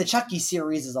 and I mean the Chucky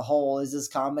series as a whole is its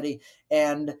comedy.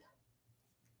 And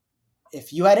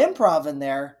if you had improv in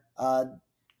there,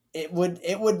 it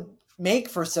would make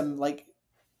for some like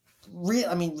real,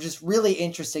 I mean, just really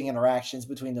interesting interactions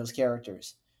between those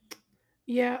characters.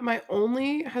 Yeah, my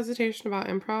only hesitation about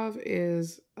improv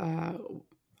is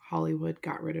Hollywood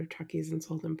got rid of Chucky's and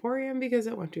Sold Emporium because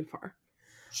it went too far.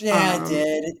 Yeah, it Um,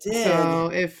 did. It did. so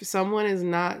if someone is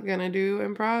not gonna do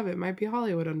improv, it might be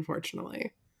Hollywood,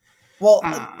 unfortunately. Well,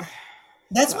 Uh,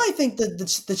 that's so why I think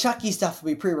the Chucky stuff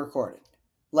will be pre-recorded.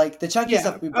 Like the Chucky yeah,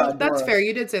 stuff will be oh, Brad that's Dourif. fair.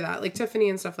 You did say that, like Tiffany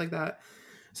and stuff like that.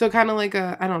 So kind of like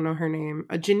I don't know her name,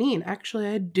 a Janine. Actually,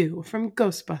 I do from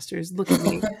Ghostbusters. Look at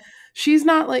me. She's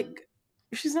not like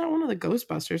she's not one of the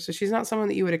Ghostbusters, so she's not someone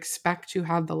that you would expect to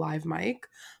have the live mic,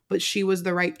 but she was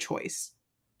the right choice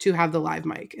to have the live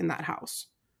mic in that house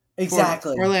for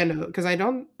Exactly. Orlando because I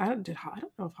don't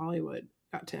know if Hollywood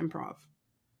got to improv.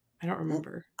 I don't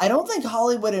remember. I don't think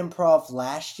Hollywood Improv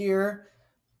last year.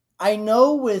 I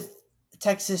know with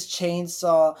Texas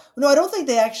Chainsaw. No, I don't think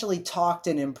they actually talked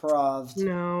and improved.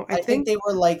 No, I I think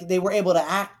think they were able to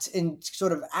act and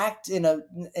sort of act in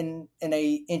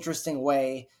a interesting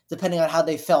way, depending on how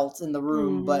they felt in the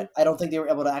room. mm, But I don't think they were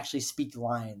able to actually speak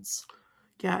lines.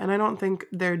 yeah, and I don't think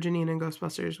their Janine in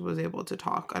Ghostbusters was able to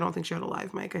talk. I don't think she had a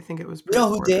live mic. I think it was You know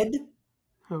who pre-recorded. did?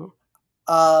 Who?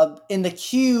 In the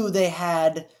queue, they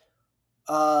had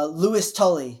Louis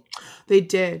Tully. They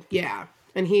did, yeah.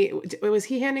 And was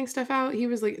he handing stuff out? He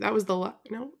was like that was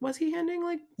no, was he handing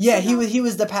like Yeah, stuff out? he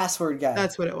was the password guy.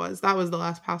 That's what it was. That was the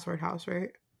last password house,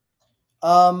 right?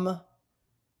 Um,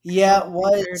 yeah, it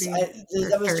was. 2030 or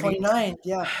That was 30. 29.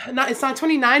 Yeah. Not it's not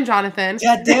 29, Jonathan.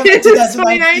 God damn it, It's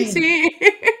 2019.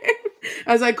 2019.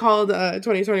 As I called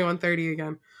 2021 30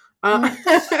 again.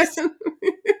 Mm.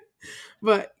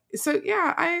 But so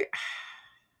yeah,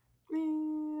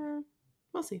 yeah,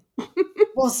 we'll see.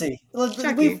 We'll see. We've,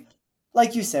 Chucky.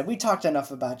 like you said, we talked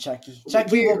enough about Chucky.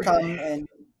 Chucky will come and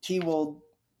he will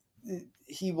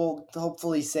he will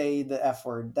hopefully say the F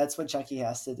word. That's what Chucky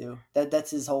has to do.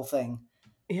 That's his whole thing.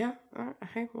 Yeah,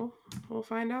 hey, we'll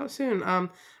find out soon. I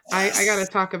gotta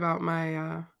talk about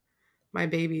my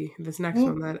baby, this next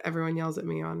one that everyone yells at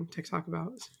me on TikTok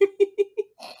about.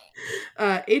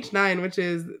 H9, which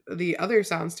is the other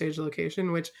soundstage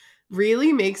location, which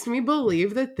really makes me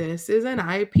believe that this is an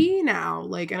IP now.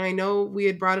 Like, and I know we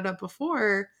had brought it up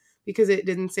before because it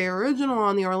didn't say original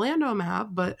on the Orlando map,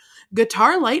 but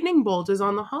Guitar Lightning Bolt is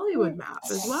on the Hollywood map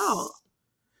as well.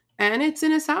 And it's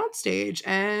in a soundstage.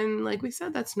 And like we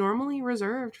said, that's normally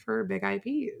reserved for big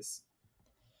IPs.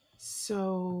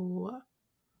 So,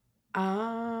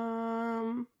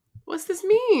 what's this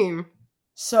mean?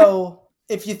 So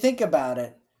if you think about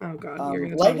it, Oh God, you're gonna tell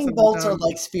me lightning something bolts are dumb.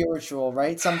 like spiritual,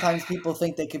 right? Sometimes people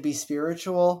think they could be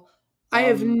spiritual. I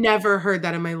have never heard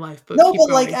that in my life, but No, keep but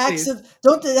like going, acts please.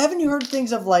 of haven't you heard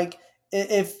things of like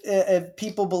if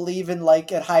people believe in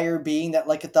like a higher being, that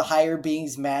like if the higher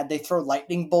being's mad, they throw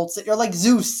lightning bolts at you, or like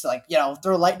Zeus, like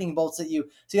throw lightning bolts at you.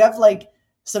 So you have like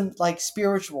some like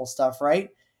spiritual stuff, right?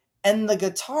 And the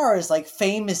guitar is like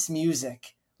famous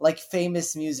music, like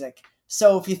famous music.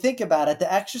 So if you think about it,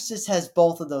 The Exorcist has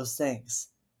both of those things.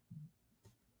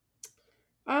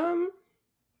 Um.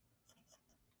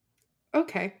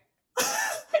 Okay.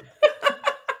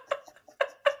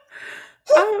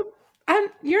 Um.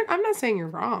 I'm not saying you're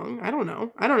wrong. I don't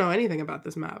know. I don't know anything about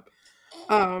this map.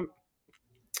 Um.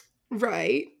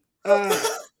 Right. Uh.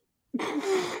 So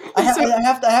I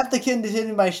have to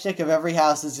continue my shtick of every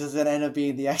house is just going to end up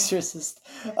being The Exorcist.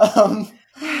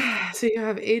 so you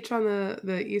have H on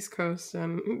the East Coast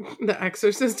and The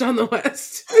Exorcist on the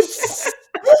West.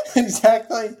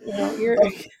 Exactly. Well,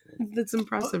 that's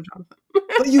impressive, Jonathan.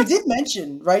 But you did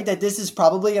mention, right, that this is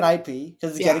probably an IP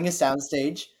because it's Yeah, getting a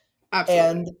soundstage, absolutely.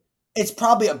 and it's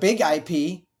probably a big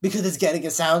IP because it's getting a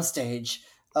soundstage.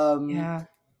 Yeah.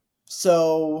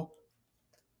 So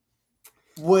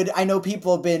would I know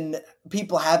people have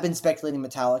been speculating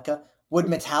Metallica. Would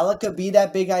Metallica be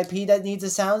that big IP that needs a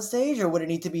soundstage, or would it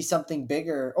need to be something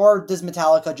bigger, or does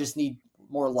Metallica just need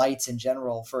more lights in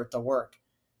general for it to work?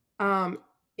 Um,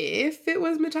 if it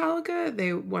was Metallica, they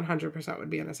 100% would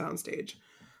be in a soundstage.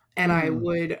 And I Hmm.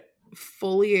 would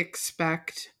fully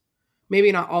expect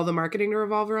maybe not all the marketing to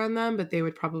revolve around them, but they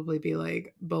would probably be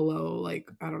like below, like,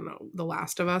 I don't know, The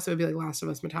Last of Us. It would be like Last of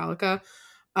Us Metallica.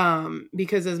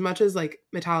 Because as much as like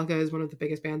Metallica is one of the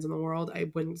biggest bands in the world,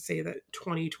 I wouldn't say that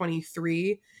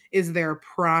 2023 is their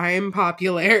prime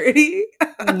popularity.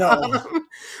 No.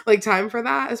 Like time for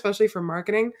that, especially for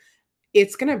marketing.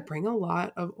 It's going to bring a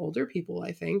lot of older people,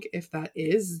 I think, if that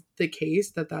is the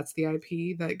case, that's the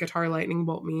IP that Guitar Lightning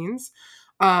Bolt means.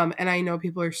 And I know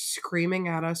people are screaming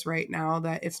at us right now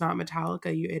that it's not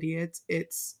Metallica, you idiots.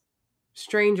 It's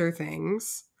Stranger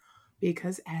Things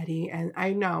because Eddie, and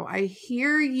I know, I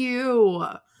hear you,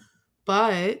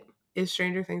 but is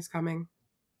Stranger Things coming?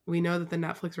 We know that the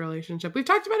Netflix relationship, we've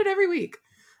talked about it every week.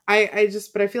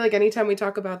 But I feel like anytime we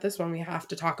talk about this one, we have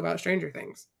to talk about Stranger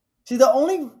Things. See, the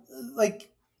only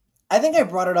like I think I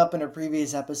brought it up in a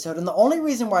previous episode, and the only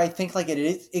reason why I think like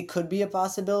it could be a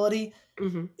possibility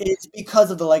Hmm. is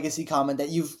because of the legacy comment that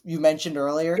you mentioned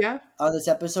earlier Yeah. on this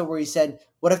episode, where you said,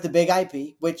 "What if the big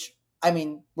IP?" Which I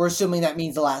mean, we're assuming that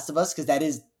means The Last of Us because that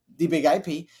is the big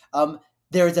IP.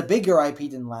 There is a bigger IP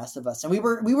than The Last of Us, and we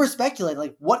were speculating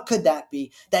like, what could that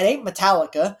be? That ain't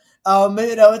Metallica.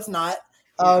 It's not.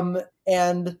 Yeah.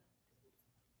 And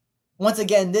once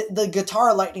again, the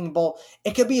guitar lightning bolt,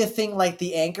 it could be a thing like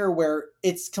the anchor where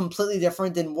it's completely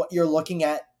different than what you're looking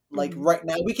at. Like Mhm. right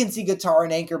now, we can see guitar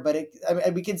and anchor, but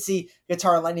we can see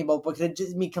guitar and lightning bolt, but it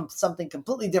just be something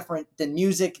completely different than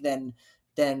music, than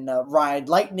ride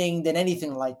lightning, than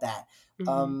anything like that. Mhm.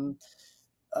 Um,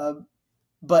 uh,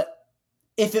 but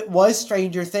if it was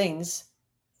Stranger Things,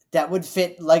 that would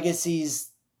fit Legacy's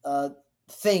uh,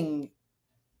 thing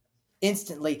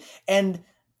instantly. And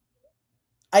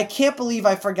I can't believe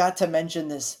I forgot to mention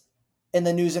this in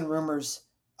the news and rumors.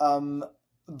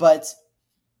 But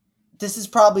this is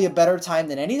probably a better time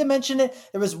than any to mention it.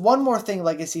 There was one more thing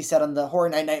Legacy said on the Horror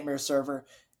Night Nightmare server,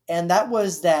 and that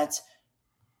was that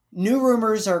new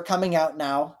rumors are coming out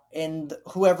now, and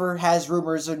whoever has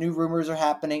rumors or new rumors are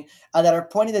happening that are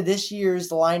pointing to this year's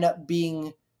lineup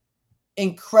being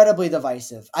incredibly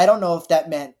divisive. I don't know if that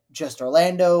meant just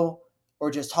Orlando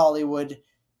or just Hollywood,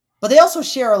 but they also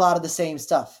share a lot of the same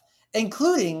stuff,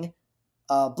 including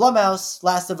Blumhouse,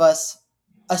 Last of Us,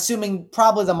 assuming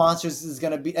probably the monsters is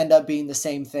going to be end up being the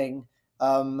same thing.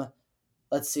 Um,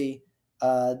 let's see,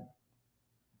 uh,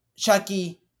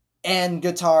 Chucky and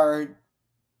Guitar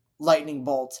Lightning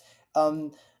Bolt.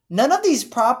 Um, None of these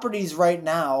properties right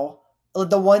now,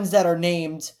 the ones that are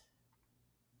named,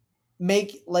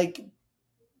 make like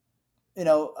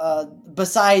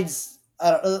besides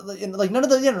I don't like none of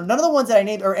the none of the ones that I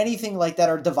named or anything like that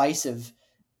are divisive.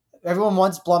 Everyone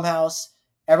wants Blumhouse.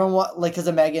 Everyone like because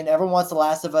of Megan. Everyone wants The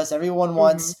Last of Us. Everyone Mhm.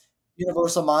 wants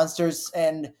Universal Monsters,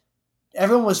 and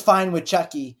everyone was fine with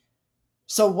Chucky.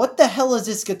 So what the hell is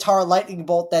this guitar lightning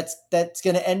bolt that's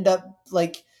going to end up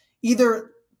like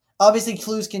either obviously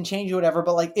clues can change or whatever,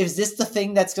 but like is this the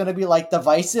thing that's going to be like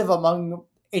divisive among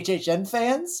HHN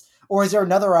fans, or is there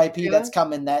another IP Yeah. that's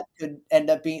coming that could end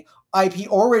up being IP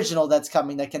original that's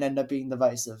coming that can end up being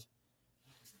divisive?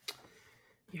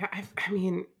 Yeah. I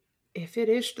mean, if it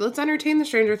is, let's entertain the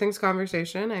Stranger Things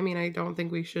conversation. I mean, I don't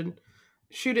think we should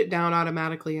shoot it down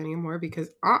automatically anymore because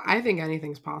I think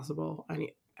anything's possible.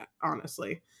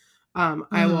 Honestly, I will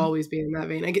Mm-hmm. always be in that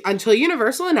vein. Until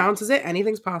Universal announces it,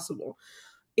 anything's possible.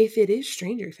 If it is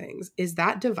Stranger Things, is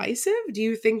that divisive? Do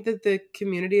you think that the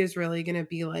community is really going to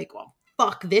be like, well,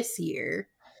 fuck this year?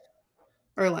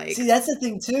 Or See, like, that's the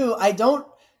thing too. I don't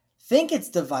think it's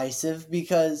divisive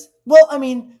because, well, I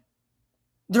mean,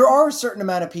 there are a certain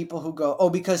amount of people who go, "Oh,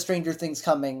 because Stranger Things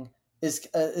coming,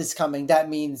 is coming, that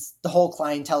means the whole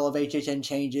clientele of HHN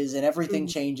changes and everything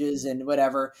Mhm. changes and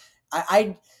whatever.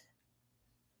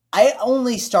 I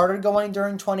only started going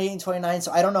during 28 and 29,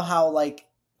 so I don't know how like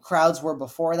crowds were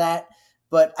before that,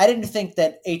 but I didn't think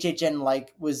that HHN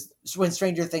like was when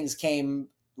Stranger Things came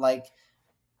like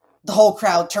the whole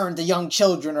crowd turned to young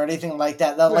children or anything like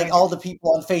that. Like Right. all the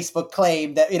people on Facebook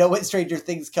claim that when Stranger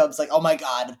Things comes, like, oh my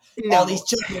god, all these No.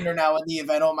 children are now in the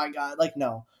event. Oh my god, like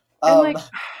no. And Um, like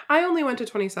I only went to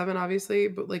 27 obviously,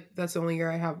 but like that's the only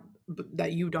year I have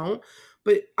that you don't.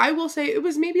 But I will say it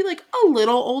was maybe like a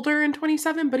little older in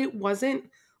 27, but it wasn't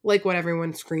like what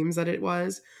everyone screams that it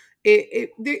was.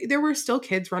 There were still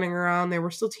kids running around, there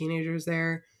were still teenagers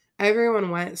there. Everyone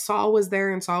went. Saw was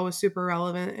there and Saw was super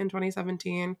relevant in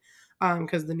 2017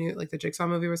 because the new like the Jigsaw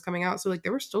movie was coming out. So like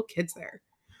there were still kids there.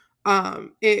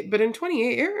 But in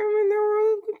 28, I mean, there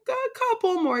were a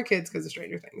couple more kids because of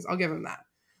Stranger Things. I'll give them that.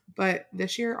 But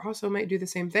this year also might do the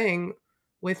same thing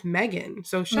with Megan.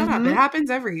 So shut up. It mhm. happens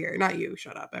every year. Not you.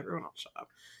 Shut up. Everyone else shut up.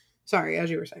 Sorry,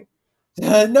 as you were saying.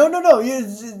 No, no, no.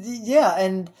 Yeah,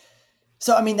 and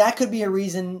so I mean that could be a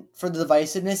reason for the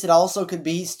divisiveness. It also could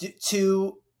be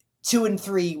two and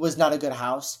three was not a good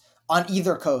house on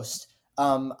either coast.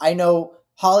 I know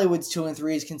Hollywood's 2 and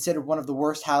 3 is considered one of the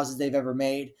worst houses they've ever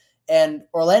made, and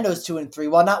Orlando's 2 and 3,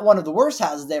 while not one of the worst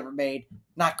houses they ever made,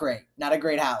 not great, not a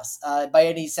great house by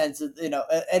any sense of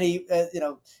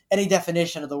any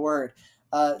definition of the word.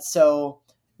 So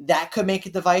that could make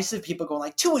it divisive. People going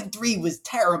like 2 and 3 was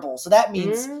terrible, so that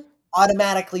means Mm,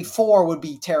 automatically 4 would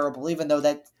be terrible, even though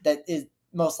that is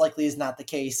most likely is not the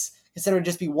case, considering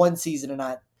just be one season and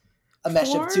not a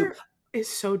mesh of two. 4 is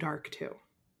so dark too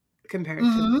compared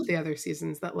to Mm-hmm. the other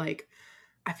seasons that like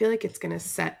I feel like it's gonna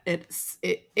set it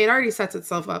already sets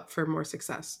itself up for more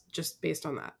success just based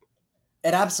on that.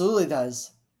 It absolutely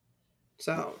does.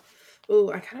 So,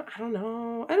 ooh, I don't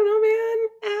know. I don't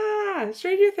know, man.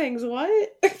 Stranger Things,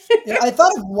 what? I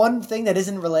thought of one thing that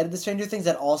isn't related to Stranger Things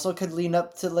that also could lean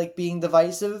up to like being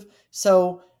divisive.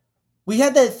 So we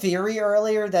had that theory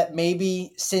earlier that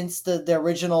maybe since the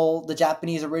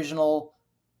Japanese original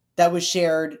that was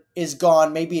shared is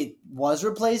gone, maybe it was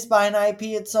replaced by an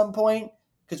IP at some point.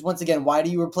 Because once again, why do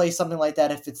you replace something like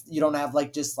that if it's you don't have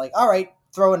like just like all right,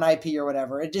 throw an IP or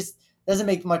whatever? It just doesn't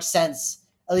make much sense,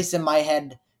 at least in my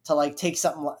head, to like take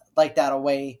something like that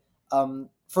away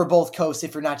for both coasts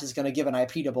if you're not just going to give an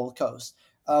IP to both coasts.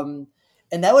 And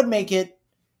that would make it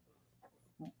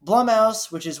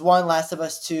Blumhouse, which is one, Last of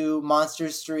Us 2,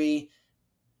 Monsters 3,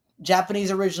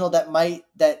 Japanese original that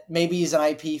maybe is an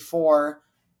IP for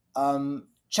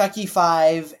Chucky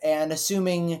 5, and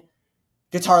assuming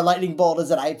Guitar Lightning Bolt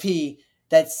is an IP,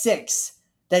 that's six.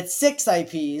 That's six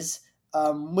IPs,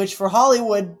 which for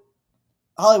Hollywood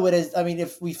is. I mean,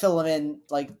 if we fill them in,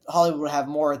 like Hollywood would have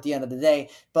more at the end of the day.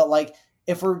 But like,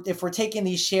 if we're taking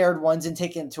these shared ones and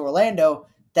taking them to Orlando,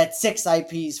 that's six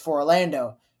IPs for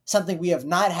Orlando. Something we have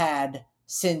not had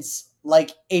since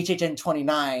like HHN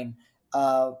 29,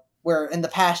 where in the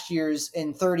past years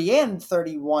in 30 and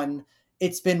 31,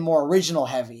 it's been more original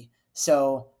heavy.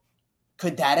 So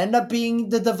could that end up being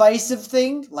the divisive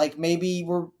thing? Like maybe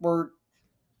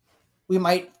we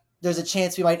might there's a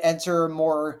chance we might enter a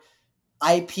more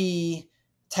IP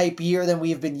type year than we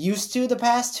have been used to the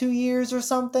past 2 years or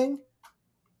something.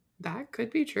 That could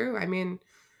be true. I mean,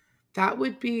 that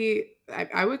would be,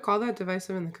 I would call that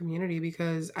divisive in the community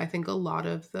because I think a lot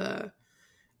of the,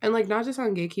 and like not just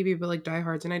on gatekeeping, but like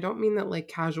diehards, and I don't mean that like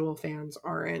casual fans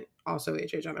aren't also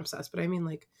HHN obsessed, but I mean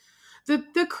like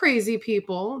the crazy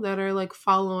people that are like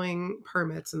following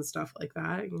permits and stuff like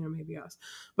that, maybe us.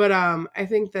 But I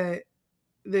think that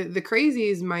the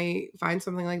crazies might find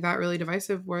something like that really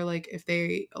divisive where like if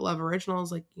they love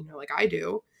originals like like I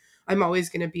do, I'm always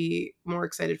going to be more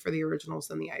excited for the originals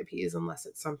than the IPs unless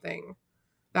it's something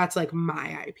that's like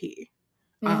my IP.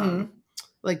 um Mm-hmm.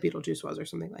 like Beetlejuice was or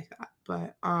something like that.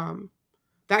 But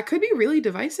that could be really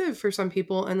divisive for some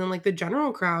people, and then like the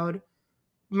general crowd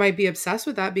might be obsessed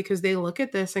with that because they look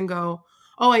at this and go,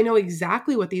 "Oh, I know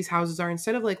exactly what these houses are."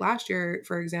 Instead of like last year,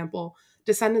 for example,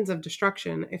 Descendants of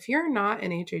Destruction. If you're not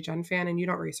an HHN fan and you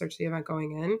don't research the event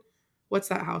going in, what's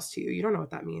that house to you? You don't know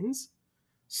what that means.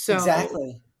 So,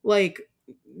 Exactly. like,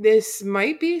 this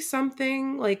might be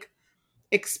something like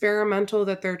experimental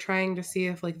that they're trying to see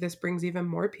if like this brings even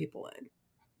more people in.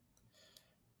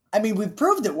 I mean, we've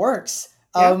proved it works.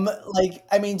 Yeah. Like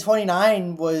I mean,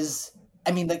 29 was.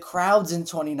 I mean, the crowds in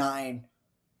 29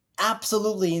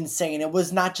 absolutely insane. It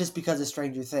was not just because of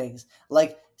Stranger Things,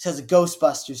 like because of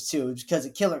Ghostbusters too. It was because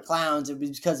of Killer Clowns. It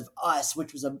was because of Us,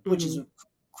 which is Hmm. a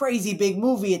crazy big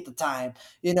movie at the time.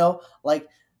 Like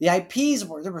the IPs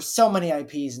there were so many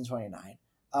IPs in 29.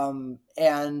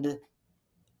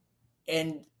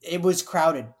 And it was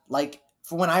crowded. Like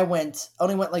for when I went, I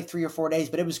only went like 3 or 4 days,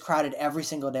 but it was crowded every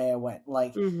single day I went.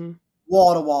 Like Mm-hmm.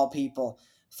 wall to wall people.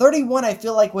 31 I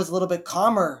feel like was a little bit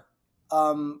calmer,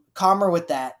 calmer with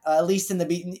that. At least in the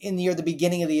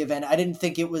beginning of the event, I didn't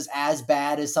think it was as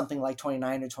bad as something like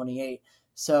 29 or 28.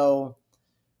 So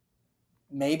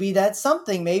maybe that's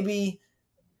something. Maybe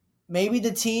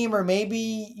the team or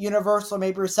maybe Universal,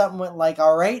 maybe or something went like,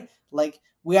 all right, like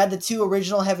we had the 2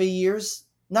 original heavy years,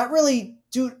 not really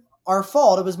due our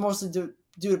fault. It was mostly due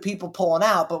to people pulling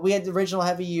out, but we had the original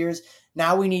heavy years.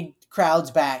 Now we need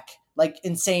crowds back, like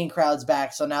insane crowds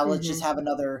back. So now let's Mm-hmm. just have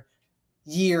another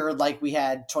year like we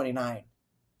had 29.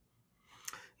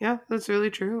 Yeah, that's really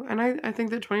true. And I think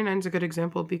that 29 is a good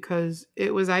example because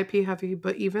it was IP heavy,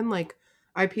 but even like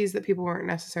IPs that people weren't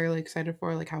necessarily excited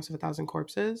for, like House of a Thousand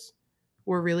Corpses,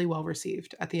 were really well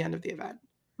received at the end of the event.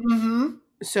 Mm-hmm.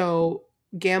 So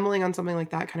gambling on something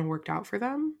like that kind of worked out for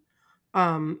them.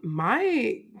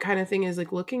 My kind of thing is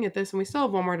like looking at this, and we still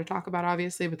have one more to talk about,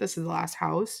 obviously, but this is the last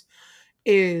house.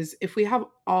 Is if we have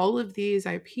all of these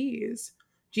IPs,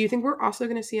 do you think we're also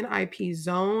going to see an IP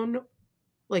zone,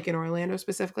 like in Orlando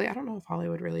specifically? I don't know if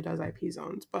Hollywood really does IP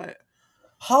zones, but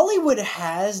Hollywood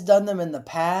has done them in the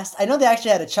past. I know they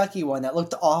actually had a Chucky one that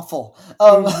looked awful.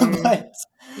 Mhm. But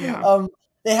Yeah.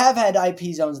 they have had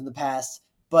IP zones in the past.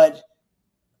 But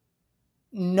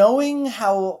knowing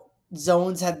how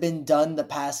zones have been done the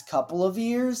past couple of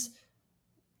years,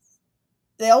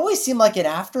 they always seem like an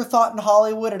afterthought in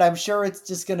Hollywood, and I'm sure it's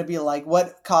just going to be like,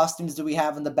 what costumes do we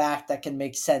have in the back that can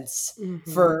make sense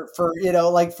Mhm. for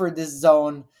like for this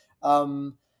zone?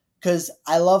 Because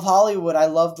I love Hollywood. I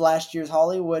loved last year's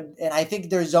Hollywood, and I think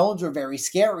their zones were very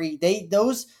scary.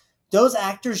 Those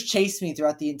actors chased me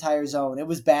throughout the entire zone. It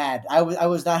was bad. I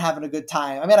was not having a good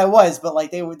time. I mean, I was, but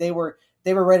like they were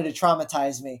ready to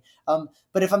traumatize me.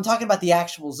 But if I'm talking about the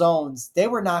actual zones, they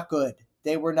were not good.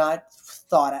 They were not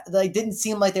thought. They didn't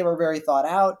seem like they were very thought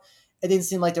out. It didn't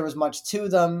seem like there was much to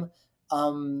them.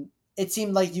 It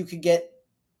seemed like you could get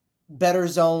better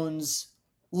zones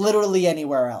literally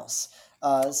anywhere else.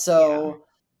 Yeah. So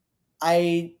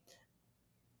I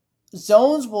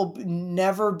zones will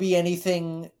never be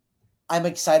anything I'm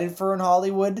excited for in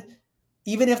Hollywood,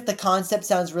 even if the concept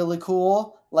sounds really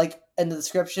cool, like in the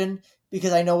description,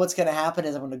 because I know what's going to happen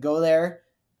is I'm going to go there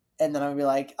and then I'll be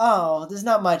like, oh, there's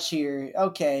not much here.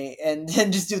 Okay. And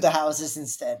then just do the houses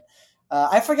instead.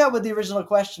 I forgot what the original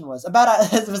question was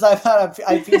about. It was about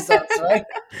IP zones, right?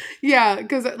 Yeah,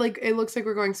 because like it looks like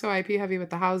we're going so IP heavy with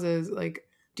the houses. Like,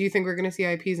 do you think we're going to see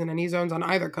IPs in any zones on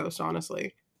either coast?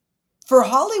 Honestly. For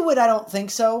Hollywood, I don't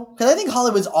think so, because I think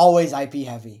Hollywood's always IP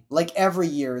heavy. Like every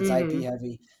year, it's IP Hmm.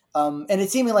 heavy. And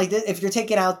it's seeming like if you're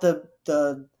taking out the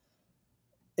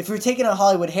if you're taking out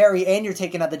Hollywood Harry and you're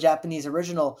taking out the Japanese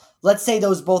original, let's say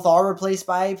those both are replaced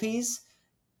by IPs.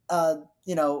 Uh,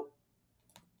 you know,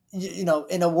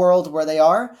 in a world where they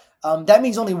are, that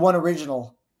means only one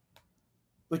original,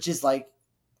 which is like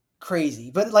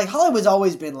crazy. But like Hollywood's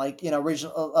always been like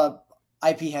original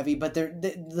IP heavy, but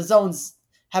the zones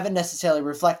haven't necessarily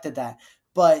reflected that.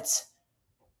 But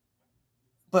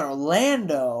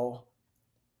Orlando,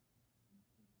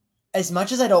 as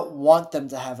much as I don't want them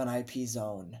to have an IP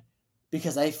zone,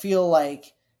 because I feel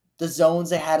like the zones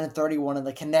they had in 31 and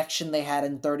the connection they had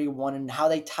in 31 and how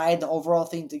they tied the overall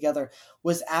thing together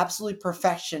was absolute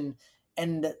perfection.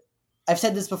 And I've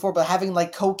said this before, but having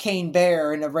like Cocaine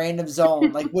Bear in a random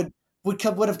zone like would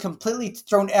have completely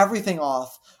thrown everything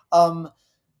off.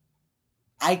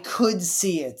 I could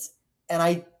see it, and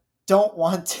I don't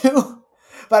want to,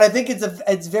 but I think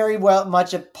it's very well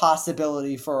much a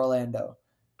possibility for Orlando.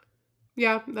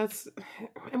 Yeah, that's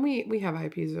and we have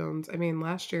IP zones. I mean,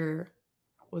 last year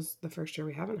was the first year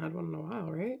we haven't had one in a while,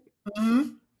 right? Mm-hmm.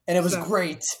 And it was So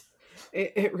great.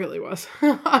 it really was.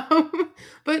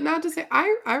 But not to say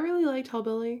I really liked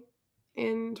Hellbilly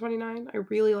in 29. I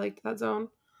really liked that zone.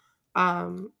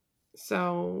 Um,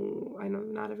 so I know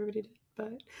not everybody did,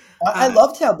 but I uh,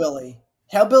 loved Hellbilly.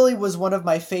 Hellbilly was one of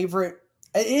my favorite.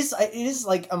 It is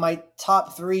like on my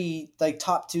top three, like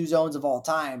top two zones of all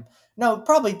time. No,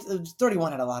 probably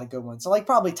 31 had a lot of good ones, so like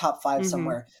probably top five mhm.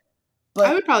 somewhere. I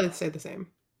But would probably say the same.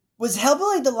 was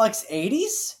Hellbilly Deluxe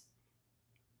 80s?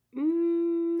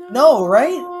 No,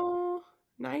 right? No,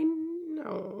 nine,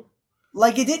 no.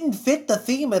 Like it didn't fit the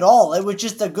theme at all. It was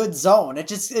just a good zone.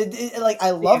 Like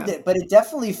I loved Yeah. it, but it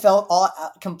definitely felt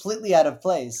completely out of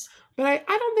place. But I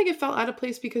don't think it felt out of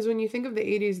place because when you think of the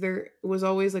 80s, there was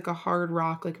always like a hard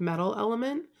rock, like metal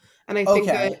element. And I think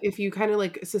that Okay. if you kind of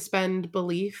like suspend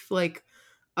belief, like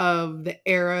of the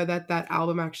era that that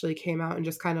album actually came out and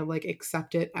just kind of like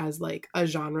accept it as like a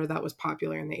genre that was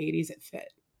popular in the 80s. It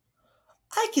fit.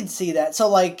 I can see that. So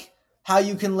like how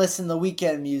you can listen to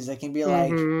weekend music and be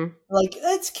Mm-hmm. like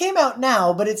it came out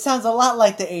now, but it sounds a lot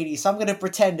like the 80s, so I'm gonna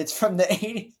pretend it's from the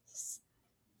 80s.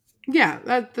 Yeah,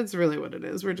 that's really what it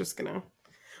is. We're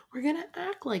gonna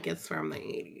act like it's from the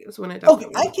 80s when it Okay,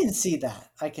 definitely I was. can see that.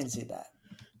 I can see that.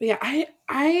 But yeah,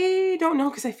 I don't know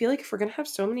because I feel like if we're gonna have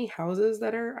so many houses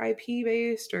that are IP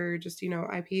based or just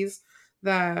IPs,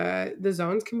 the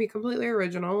zones can be completely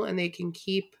original and they can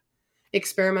keep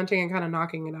experimenting and kind of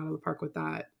knocking it out of the park with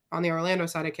that. On the Orlando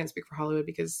side, I can't speak for Hollywood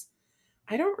because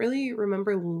I don't really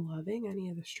remember loving any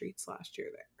of the streets last year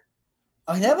there.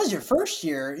 Oh, that was your first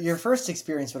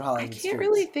experience with I Hollywood can't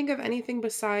really streets. think of anything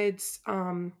besides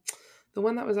the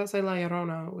one that was outside La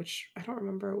Llorona, which I don't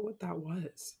remember what that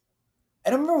was. I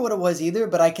don't remember what it was either,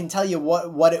 but I can tell you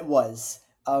what it was.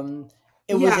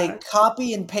 It was a Yeah,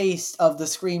 copy and paste of the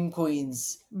Scream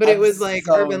Queens but it was like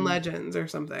Urban zone. Legends or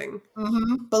something.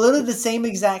 But literally the same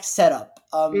exact setup.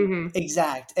 Mm-hmm.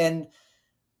 Exact. And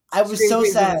I was Scream so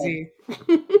Queens with sad. a Z.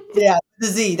 Yeah, the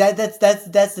Z.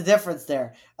 That's the difference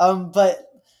there. But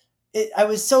I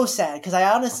was so sad because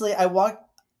I walked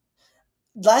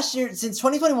last year since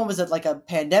 2021 was like a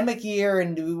pandemic year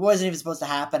and it wasn't even supposed to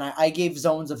happen. I gave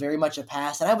Zones a very much a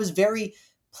pass, and I was very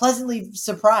pleasantly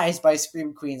surprised by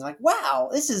Scream Queens. Like, wow,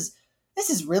 this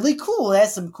is really cool. It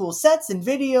has some cool sets and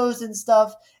videos and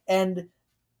stuff, and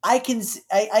I can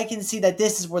see that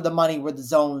this is where the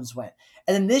zones went.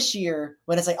 And then this year,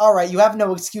 when it's like, all right, you have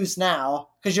no excuse now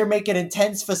because you're making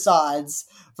intense facades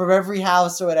from every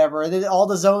house or whatever. And then all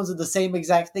the zones are the same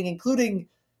exact thing, including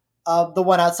the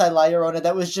one outside La Llorona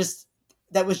that was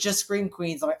just Scream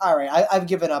Queens. I'm like, all right, I've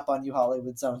given up on you,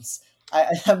 Hollywood Zones.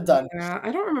 I'm done. Yeah,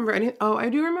 I don't remember any. Oh, I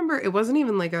do remember it wasn't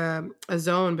even like a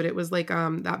zone, but it was like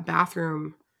that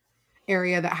bathroom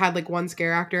area that had like one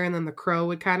scare actor, and then the crow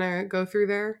would kind of go through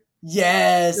there. The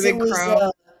Yes, it big was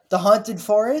crow. the Haunted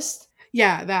Forest.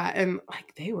 Yeah, that and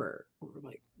like were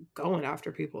like going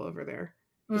after people over there.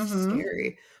 It was Mm-hmm.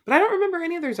 scary, but I don't remember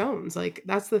any other zones. Like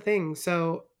that's the thing.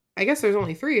 So I guess there's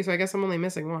only three. So I guess I'm only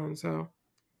missing one. So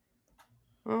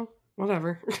well,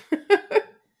 whatever.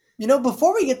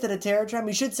 Before we get to the Terror Tram,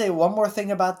 we should say one more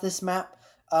thing about this map.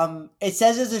 It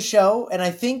says it's a show, and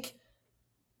I think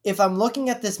if I'm looking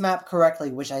at this map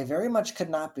correctly, which I very much could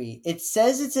not be, it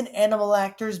says it's an Animal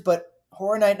Actors, but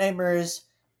Horror Night Nightmares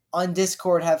on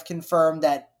Discord have confirmed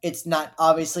that it's not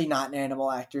obviously not an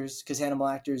Animal Actors because Animal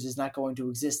Actors is not going to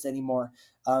exist anymore.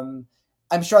 Um,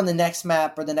 I'm sure on the next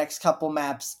map or the next couple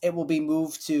maps, it will be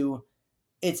moved to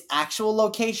its actual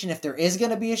location if there is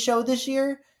going to be a show this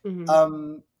year. Mhm.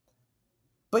 Um,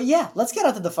 but yeah, let's get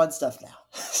on to the fun stuff now.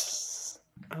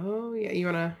 Oh yeah, you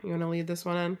wanna lead this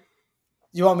one in?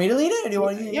 You want me to lead it, or do you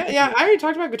want Yeah, you? yeah. I already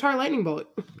talked about Guitar Lightning Bolt.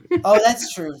 Oh,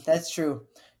 that's true. That's true.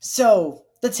 So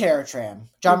the Terror Tram.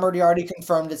 John Murdy already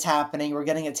confirmed it's happening. We're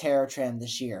getting a Terror Tram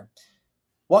this year.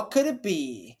 What could it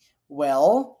be?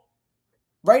 Well,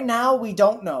 right now we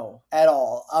don't know at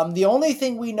all. The only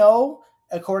thing we know,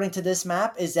 according to this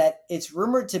map, is that it's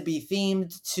rumored to be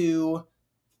themed to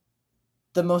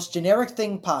the most generic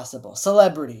thing possible: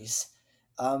 celebrities.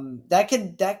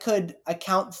 That could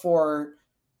account for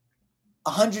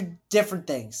 100 different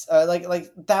things, like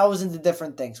thousands of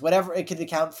different things. Whatever it could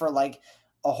account for, like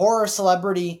a horror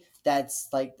celebrity that's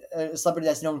like a celebrity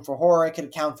that's known for horror. It could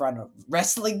account for, I don't know,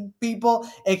 wrestling people.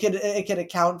 It could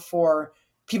account for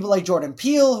people like Jordan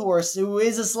Peele, who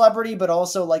is a celebrity but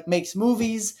also like makes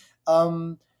movies.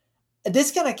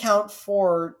 This can account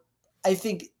for, I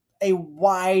think, a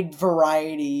wide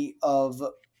variety of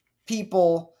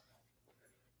people,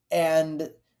 and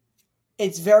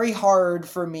it's very hard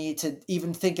for me to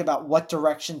even think about what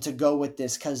direction to go with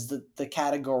this because the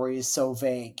category is so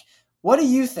vague. What do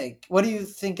you think? What do you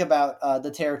think about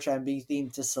the Terror Tram being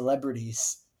themed to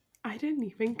celebrities? I didn't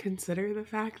even consider the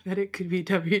fact that it could be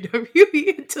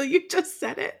WWE until you just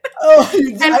said it. Oh,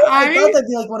 And I thought that'd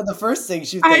be like one of the first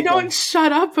things you I think don't of.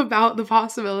 shut up about the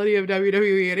possibility of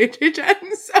WWE and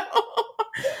HHN. So,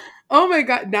 oh my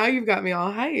god, now you've got me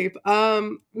all hype.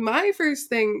 My first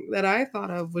thing that I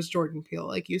thought of was Jordan Peele,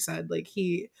 like you said, like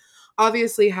he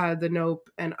obviously had the Nope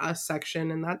and Us section,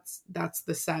 and that's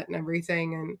the set and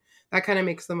everything, and that kind of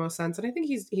makes the most sense. And I think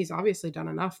he's obviously done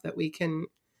enough that we can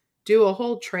do a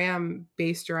whole tram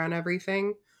based around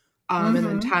everything, and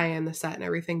then Mm-hmm. tie in the set and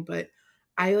everything. But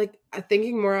I like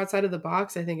thinking more outside of the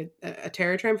box. I think a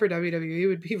Terror Tram for WWE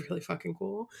would be really fucking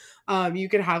cool. You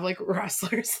could have like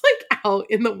wrestlers like out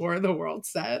in the War of the World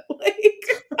set, like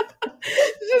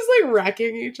just like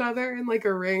wrecking each other in like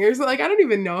a ring or something. Like I don't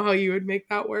even know how you would make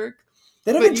that work.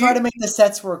 They don't But even try you, to make the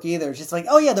sets work either. It's just like,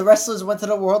 oh yeah, the wrestlers went to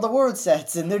the World of War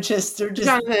sets, and they're just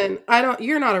Jonathan, I don't.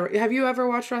 You're not a. Have you ever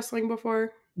watched wrestling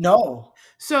before? no.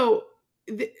 So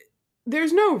th-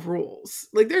 there's no rules.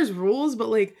 Like there's rules, but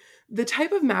like the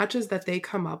type of matches that they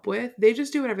come up with, they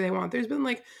just do whatever they want.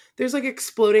 There's like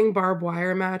exploding barbed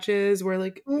wire matches where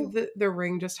like Mm. the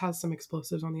ring just has some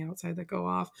explosives on the outside that go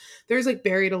off. There's like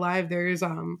buried alive. There's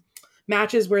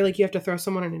matches where like you have to throw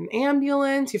someone in an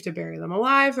ambulance, you have to bury them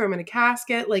alive, throw them in a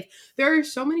casket. Like there are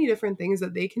so many different things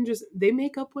that they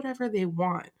make up whatever they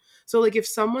want. So like if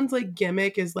someone's like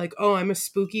gimmick is like, oh, I'm a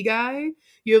spooky guy,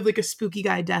 you have like a spooky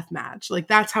guy death match. Like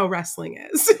that's how wrestling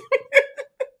is.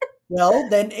 Well,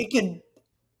 then it could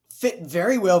fit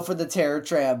very well for the Terror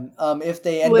Tram if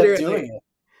they end up Literally. doing it.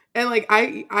 And like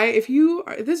if you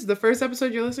this is the first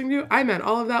episode you're listening to, I meant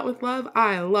all of that with love.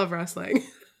 I love wrestling.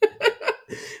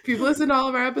 If you've listened to all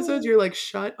of our episodes, you're like,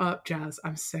 shut up, Jazz.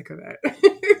 I'm sick of it.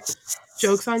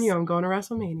 Joke's on you. I'm going to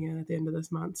WrestleMania at the end of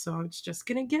this month, so it's just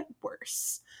gonna get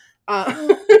worse.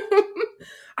 Uh,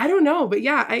 I don't know, but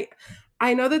yeah,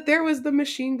 I know that there was the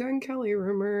Machine Gun Kelly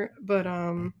rumor, but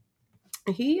I've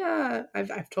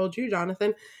told you,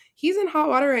 Jonathan, he's in hot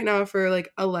water right now for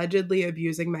like allegedly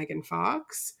abusing Megan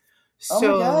Fox. Oh my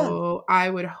god. So I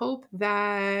would hope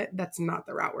that that's not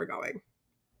the route we're going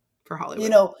for You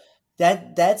Hollywood. know,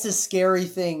 that's a scary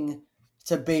thing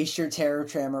to base your Terror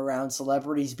Tram around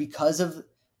celebrities because of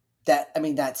that. I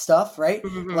mean, that stuff, right?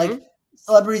 Like Mm-hmm.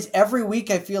 celebrities every week,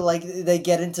 I feel like they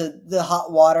get into the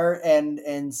hot water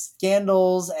and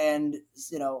scandals and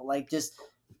like just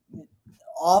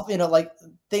off, like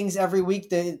things every week.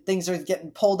 The things are getting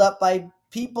pulled up by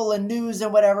people and news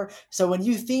and whatever. So when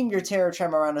you theme your Terror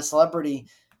Tram around a celebrity,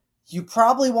 you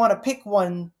probably want to pick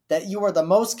one that you are the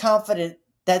most confident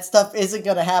that stuff isn't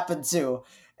going to happen to.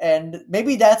 And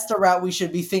maybe that's the route we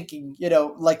should be thinking,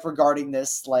 like regarding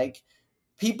this, like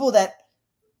people that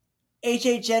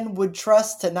HHN would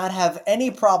trust to not have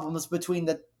any problems between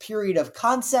the period of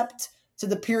concept to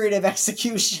the period of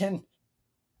execution.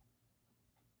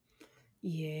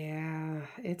 Yeah,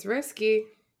 it's risky.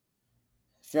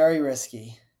 Very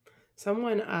risky.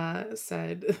 Someone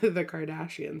said the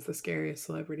Kardashians, the scariest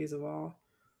celebrities of all.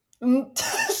 Mm.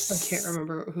 I can't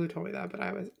remember who told me that, but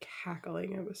I was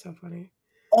cackling. It was so funny.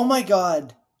 Oh my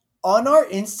god. On our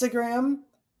Instagram,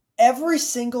 every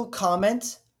single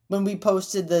comment when we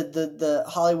posted the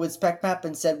Hollywood spec map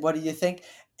and said, what do you think?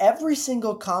 Every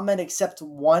single comment except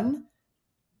one,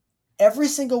 every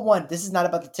single one, this is not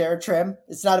about the Terror Trim.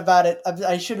 It's not about it.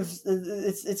 I should have,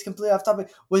 it's completely off topic,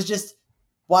 was just,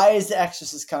 why is The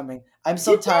Exorcist coming? I'm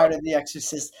so Did tired of The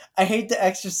Exorcist. I hate The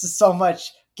Exorcist so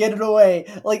much. Get it away.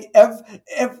 Like,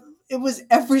 it was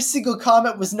every single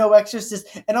comment was no Exorcist,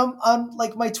 and on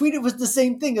like my tweet it was the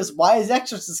same thing as why is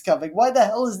Exorcist coming? Why the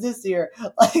hell is this here?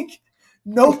 Like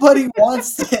nobody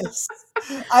wants this.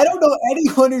 I don't know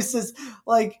anyone who says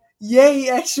like yay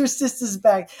Exorcist is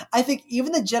back. I think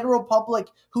even the general public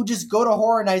who just go to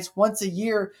horror nights once a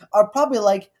year are probably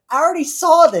like I already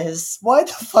saw this. Why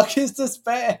the fuck is this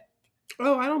back?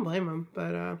 Oh, I don't blame him,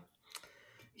 but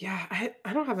yeah,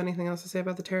 I don't have anything else to say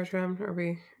about the Terror Tram. Are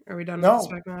we done with the No.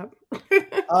 spec map?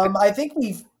 I think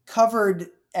we've covered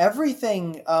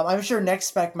everything. I'm sure next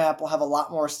spec map will have a lot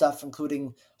more stuff,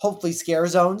 including hopefully scare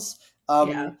zones,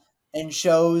 Yeah. and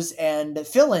shows and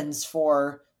fill-ins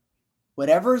for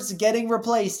whatever's getting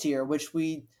replaced here, which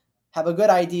we have a good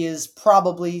idea is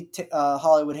probably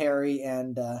Hollywood Harry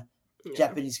and Yeah.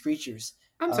 Japanese creatures.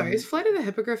 I'm sorry, is Um, Flight of the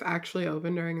Hippogriff actually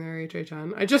open during their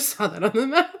HHN? I just saw that on the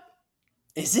map.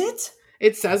 is it?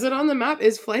 It says it on the map.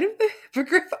 Is Flight of the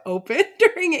Hippogriff open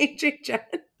during HHN?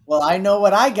 Well, I know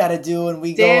what I got to do when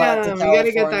we go out to Damn, you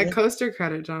gotta get that California. coaster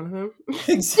credit, Jonathan.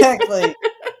 Exactly.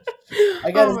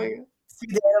 I got Oh to my god. see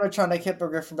the animatronic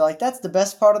hippogriff and be like, that's the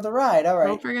best part of the ride. All Don't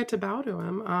right. forget to bow to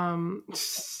him.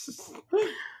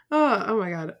 Oh my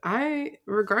god.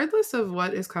 Regardless of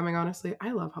what is coming, honestly,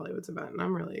 I love Hollywood's event and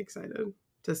I'm really excited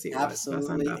to see what's end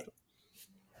Absolutely. up.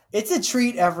 It's a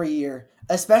treat every year,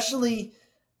 especially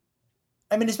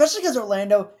because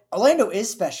Orlando is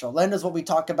special. Orlando's what we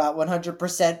talk about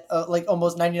 100%, like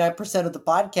almost 99% of the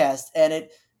podcast, and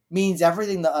it means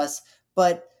everything to us.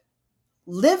 But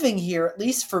living here, at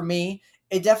least for me,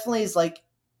 it definitely is like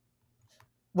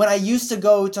when I used to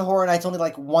go to horror nights only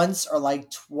like once or like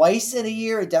twice in a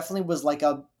year. It definitely was like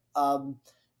a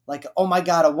like oh my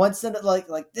god, a once in like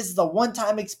this is a one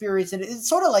time experience, and it's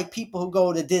sort of like people who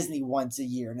go to Disney once a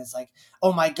year, and it's like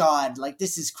oh my god, like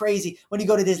this is crazy. When you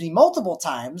go to Disney multiple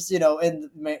times, in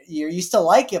the year, you still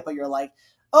like it, but you're like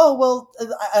oh well,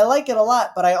 I like it a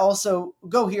lot, but I also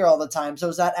go here all the time, so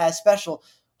it's not as special.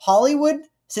 Hollywood,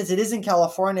 since it is in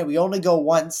California, we only go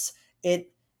once.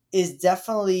 it is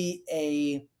definitely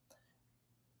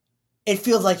it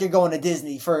feels like you're going to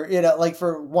Disney for, like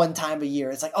for one time a year.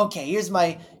 It's like, okay, here's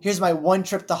my one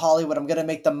trip to Hollywood. I'm going to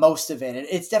make the most of it. And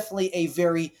it's definitely a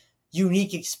very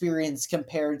unique experience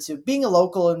compared to being a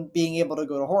local and being able to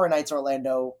go to Horror Nights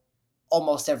Orlando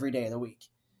almost every day of the week.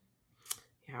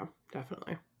 Yeah,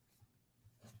 definitely.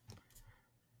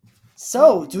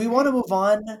 So, do we want to move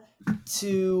on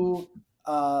to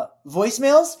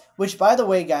voicemails? Which, by the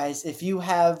way, guys, if you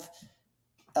have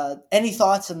any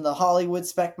thoughts on the Hollywood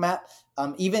spec map,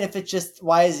 even if it's just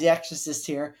why is the Exorcist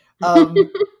here,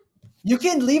 you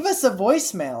can leave us a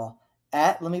voicemail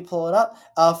at, let me pull it up,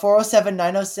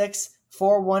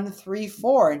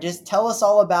 407-906-4134, and just tell us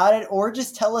all about it, or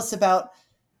just tell us about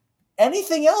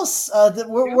anything else. That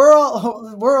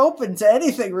we're open to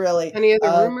anything, really. Any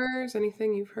other rumors?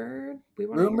 Anything you've heard? We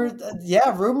want rumors, to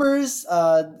yeah, rumors.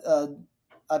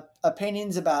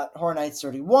 Opinions about Horror Nights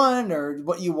 31, or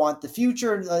what you want the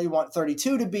future, you want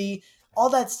 32 to be, all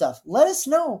that stuff. Let us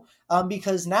know,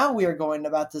 because now we are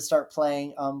about to start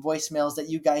playing voicemails that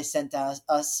you guys sent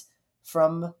us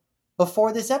from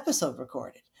before this episode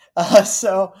recorded.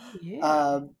 So,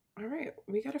 all right,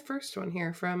 we got a first one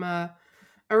here from a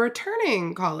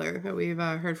returning caller that we've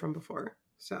heard from before.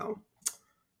 So, all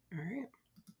right.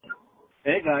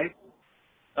 Hey guys,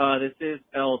 this is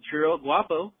El Churro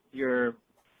Guapo, your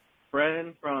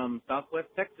friend from Southwest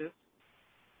Texas.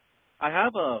 I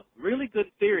have a really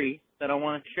good theory that I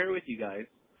want to share with you guys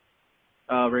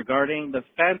regarding the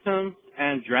Phantom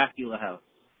and Dracula house.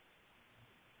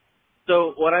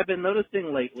 So what I've been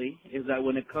noticing lately is that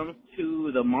when it comes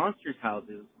to the monsters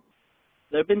houses,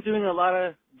 they've been doing a lot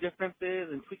of differences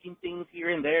and tweaking things here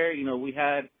and there. You know, we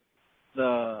had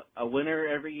a winner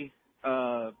every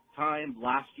time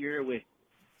last year with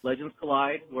Legends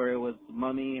Collide, where it was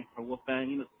Mummy or Wolfman,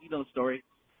 you know the story.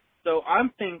 So I'm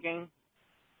thinking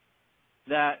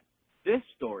that this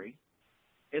story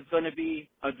is going to be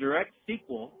a direct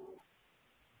sequel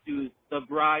to The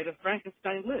Bride of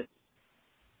Frankenstein Lives.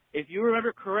 If you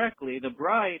remember correctly, the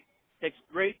bride takes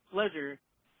great pleasure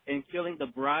in killing the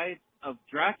brides of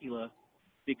Dracula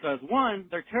because, one,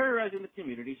 they're terrorizing the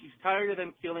community. She's tired of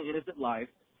them killing innocent lives,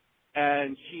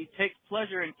 and she takes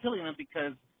pleasure in killing them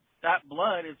because that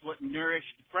blood is what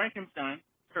nourished Frankenstein,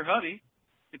 her hubby,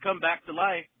 to come back to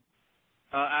life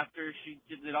after she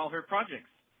did all her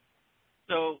projects.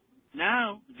 So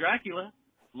now Dracula,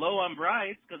 low on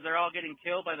brides because they're all getting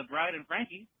killed by the bride and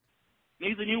Frankie,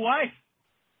 needs a new wife.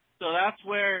 So that's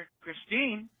where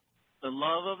Christine, the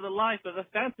love of the life of the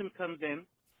Phantom, comes in,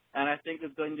 and I think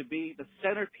is going to be the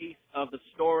centerpiece of the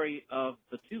story of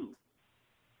the two.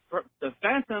 The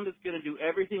Phantom is going to do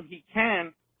everything he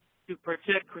can to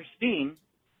protect Christine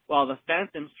while the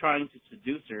Phantom's trying to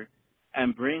seduce her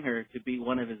and bring her to be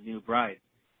one of his new brides.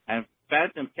 And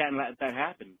Phantom can't let that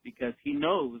happen because he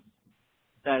knows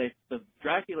that if the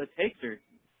Dracula takes her,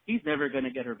 he's never going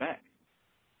to get her back.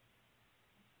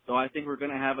 So I think we're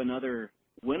going to have another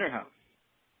Winter House.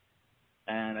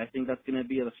 And I think that's going to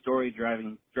be the story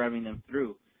driving them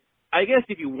through. I guess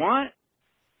if you want,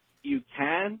 you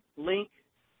can link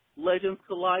Legends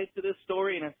Collide to this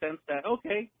story in a sense that,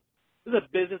 okay, this is a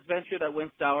business venture that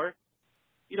went sour.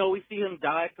 You know, we see him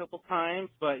die a couple times,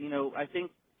 but, you know, I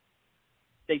think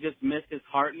they just missed his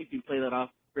heart. You can play that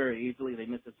off very easily. They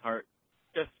missed his heart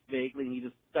just vaguely, and he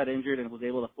just got injured and was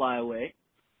able to fly away.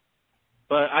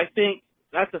 But I think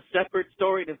that's a separate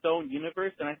story in its own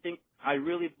universe, and I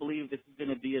really believe this is going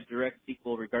to be a direct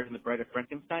sequel regarding the Bride of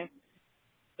Frankenstein.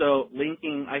 So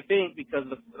linking, I think, because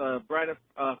the Bride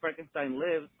of Frankenstein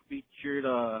Lives featured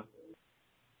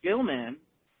Gilman,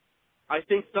 I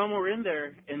think somewhere in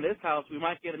there, in this house, we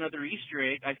might get another Easter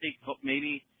egg. I think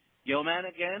maybe Gilman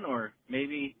again, or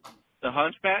maybe the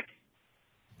Hunchback.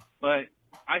 But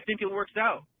I think it works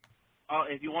out.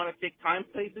 If you want to take time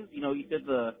places, you know, you did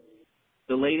the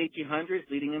late 1800s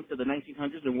leading into the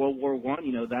 1900s and World War I.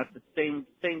 You know, that's the same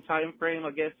time frame,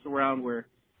 I guess, around where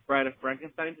Bride of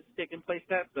Frankenstein is taking place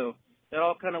at. So that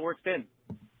all kind of works in.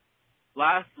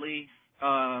 Lastly,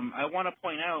 I want to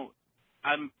point out,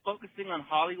 I'm focusing on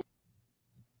Hollywood.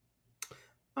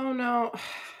 Oh no,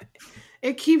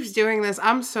 it keeps doing this.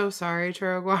 I'm so sorry,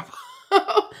 Churro Guapo.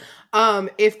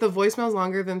 If the voicemail is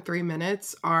longer than 3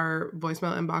 minutes, our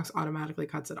voicemail inbox automatically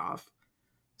cuts it off.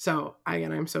 So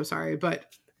again, I'm so sorry.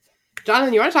 But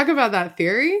Jonathan, you want to talk about that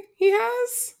theory he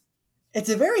has? It's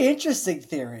a very interesting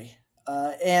theory,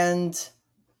 and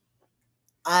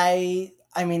I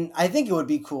mean, I think it would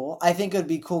be cool. I think it would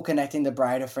be cool connecting the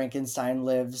Bride of Frankenstein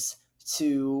Lives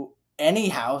to any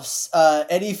house,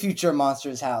 any future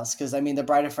monsters house, because I mean, the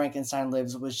Bride of Frankenstein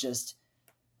Lives was just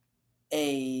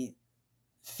a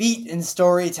feat in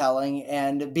storytelling,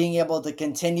 and being able to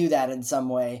continue that in some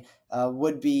way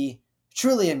would be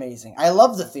truly amazing. I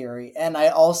love the theory, and I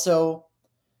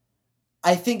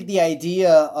think the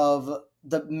idea of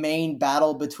the main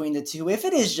battle between the two, if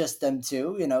it is just them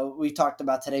two, we talked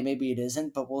about today, maybe it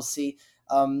isn't, but we'll see.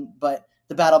 But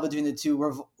the battle between the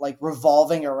two,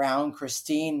 revolving around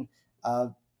Christine,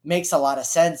 makes a lot of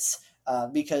sense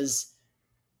because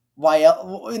why?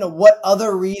 What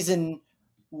other reason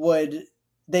would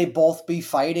they both be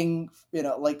fighting?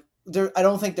 I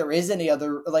don't think there is any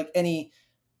other any.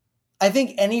 I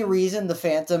think any reason the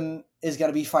Phantom is going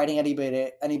to be fighting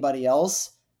anybody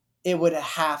else, it would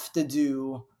have to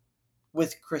do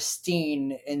with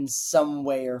Christine in some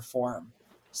way or form.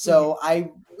 So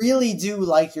I really do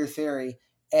like your theory,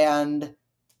 and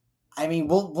I mean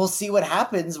we'll see what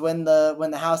happens when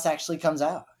the house actually comes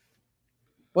out.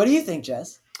 What do you think,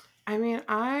 Jess? I mean,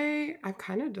 I've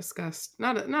kind of discussed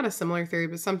not a similar theory,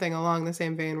 but something along the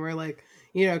same vein where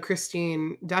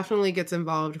Christine definitely gets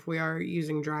involved if we are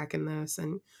using Drac in this,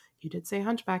 and you did say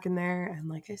Hunchback in there, and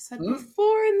like I said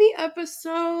before in the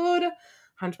episode,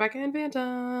 Hunchback and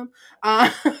Phantom.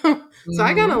 So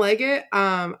I kind of like it.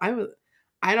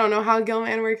 I don't know how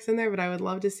Gilman works in there, but I would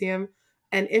love to see him.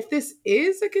 And if this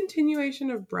is a continuation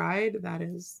of Bride, that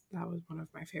was one of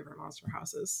my favorite monster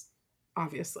houses,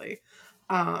 obviously.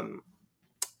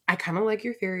 I kind of like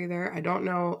your theory there. I don't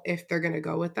know if they're going to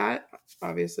go with that,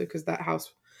 obviously, because that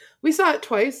house, we saw it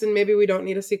twice, and maybe we don't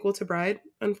need a sequel to Bride,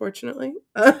 unfortunately.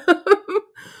 But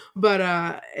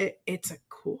it's a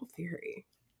cool theory.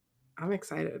 I'm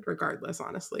excited, regardless,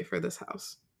 honestly, for this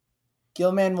house.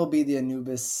 Gilman will be the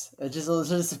Anubis. It'll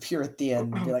just appear at the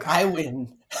end and be like, God. I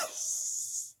win.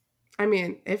 I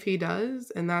mean, if he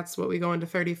does, and that's what we go into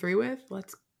 33 with,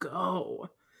 let's go.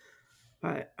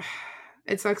 But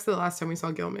it sucks the last time we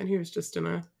saw Gilman, he was just in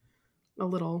a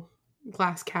little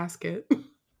glass casket.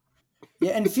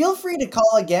 Yeah, and feel free to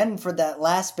call again for that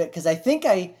last bit, because I think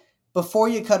before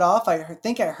you cut off, I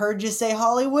think I heard you say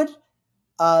Hollywood.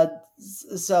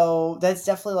 So that's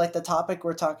definitely like the topic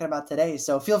we're talking about today.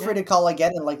 So feel free to call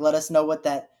again and let us know what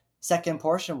that second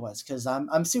portion was, because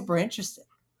I'm super interested.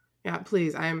 Yeah,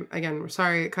 please. We're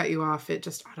sorry it cut you off. It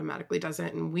just automatically does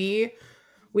it, and we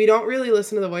don't really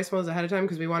listen to the voicemails ahead of time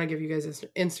because we want to give you guys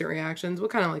instant reactions. We'll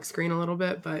kind of screen a little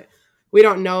bit, but we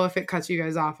don't know if it cuts you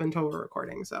guys off until we're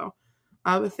recording. So,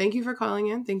 but thank you for calling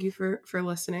in. Thank you for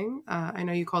listening. I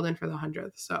know you called in for the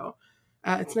 100th, so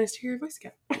it's nice to hear your voice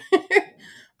again.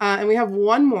 And we have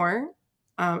one more.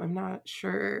 I'm not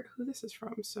sure who this is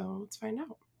from, so let's find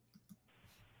out.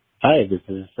 Hi, this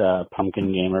is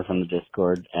Pumpkin Gamer from the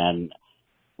Discord, and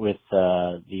with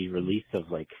the release of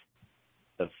the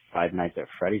Five Nights at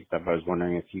Freddy's stuff, I was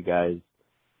wondering if you guys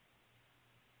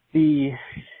see,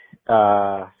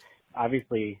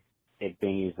 obviously it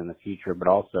being used in the future, but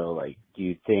also do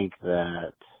you think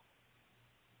that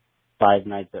Five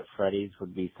Nights at Freddy's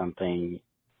would be something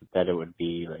that it would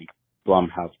be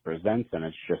Blumhouse Presents and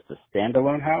it's just a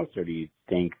standalone house, or do you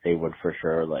think they would for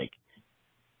sure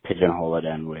pigeonhole it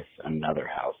in with another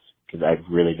house? Because I've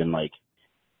really been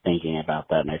thinking about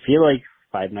that, and I feel like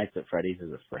Five Nights at Freddy's as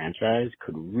a franchise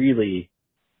could really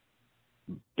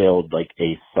build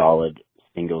a solid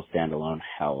single standalone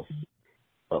house,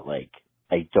 but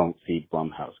I don't see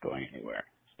Blumhouse going anywhere.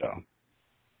 So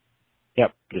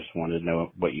yep, just wanted to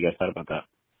know what you guys thought about that.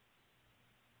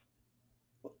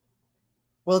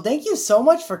 Well, thank you so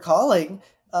much for calling.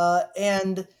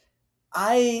 And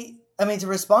I mean, to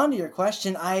respond to your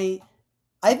question, I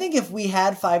think if we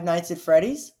had Five Nights at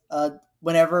Freddy's,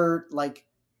 whenever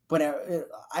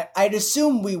I'd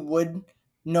assume we would,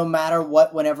 no matter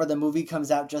what, whenever the movie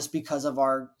comes out, just because of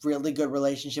our really good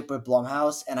relationship with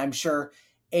Blumhouse. And I'm sure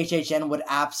HHN would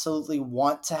absolutely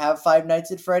want to have Five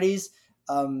Nights at Freddy's,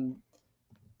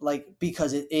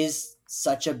 because it is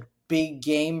such a big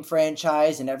game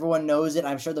franchise and everyone knows it.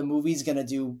 I'm sure the movie's going to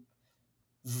do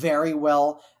very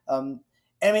well.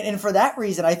 And for that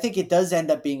reason, I think it does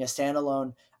end up being a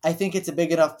standalone. I think it's a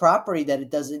big enough property that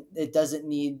it doesn't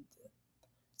need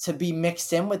to be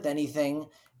mixed in with anything.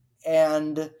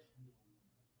 And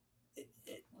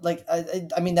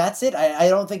I mean, that's it. I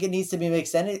don't think it needs to be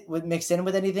mixed in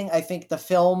with anything. I think the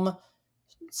film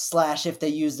 / if they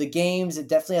use the games, it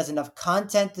definitely has enough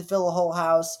content to fill a whole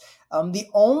house. The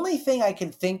only thing I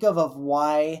can think of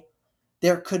why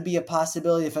there could be a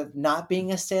possibility of it not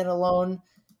being a standalone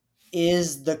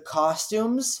is the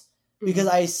costumes, because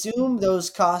I assume those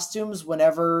costumes,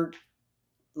 whenever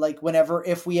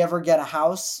if we ever get a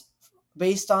house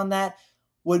based on that,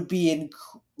 would be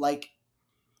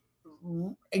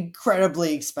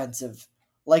incredibly expensive.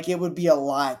 It would be a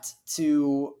lot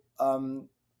to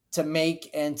to make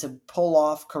and to pull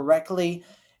off correctly.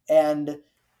 And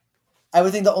I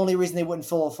would think the only reason they wouldn't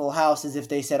fill a full house is if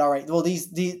they said, all right, well,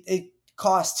 it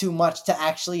costs too much to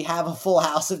actually have a full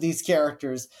house of these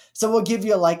characters, so we'll give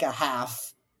you like a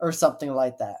half or something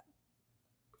like that.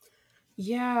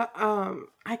 Yeah,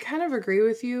 I kind of agree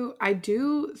with you. I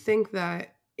do think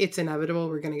that it's inevitable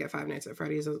we're going to get Five Nights at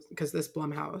Freddy's because this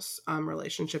Blumhouse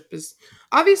relationship is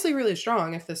obviously really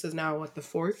strong. If this is now what, the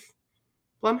fourth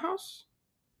Blumhouse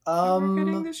that we're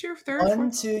getting this year, third,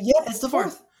 One, fourth? two, yeah, it's the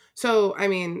fourth. So I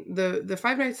mean, the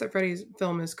Five Nights at Freddy's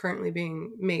film is currently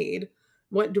being made.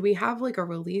 What do we have like a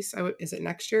release? Is it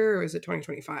next year or is it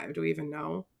 2025? Do we even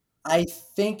know? I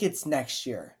think it's next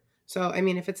year. So, I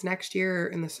mean, if it's next year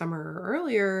in the summer or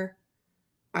earlier,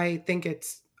 I think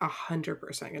it's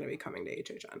 100% going to be coming to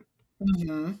HHN.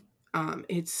 Mm-hmm.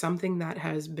 It's something that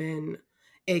has been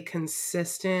a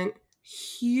consistent,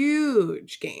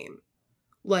 huge game,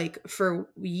 like for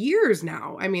years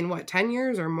now. I mean, what, 10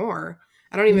 years or more?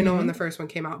 I don't even know when the first one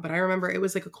came out, but I remember it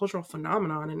was like a cultural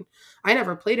phenomenon, and I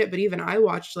never played it, but even I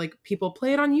watched like people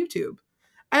play it on YouTube.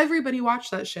 Everybody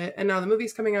watched that shit, and now the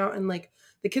movie's coming out, and like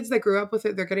the kids that grew up with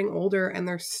it, they're getting older, and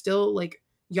they're still like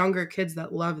younger kids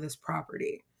that love this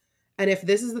property. And if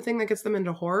this is the thing that gets them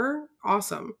into horror,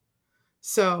 awesome.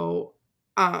 So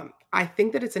I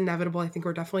think that it's inevitable. I think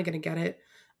we're definitely going to get it.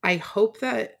 I hope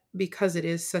that because it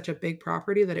is such a big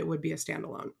property that it would be a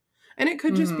standalone. And it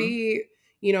could just be,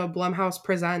 you know, Blumhouse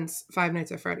presents Five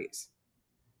Nights at Freddy's.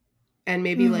 And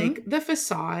maybe like the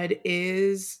facade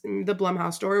is the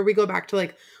Blumhouse store. Or we go back to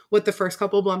like what the first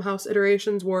couple Blumhouse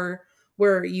iterations were,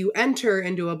 where you enter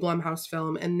into a Blumhouse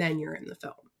film and then you're in the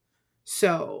film.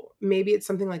 So maybe it's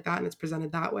something like that and it's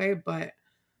presented that way. But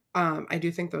I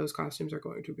do think those costumes are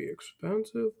going to be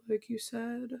expensive, like you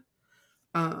said.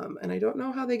 And I don't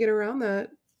know how they get around that.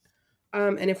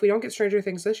 And if we don't get Stranger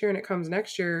Things this year and it comes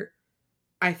next year,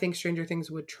 I think Stranger Things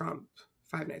would trump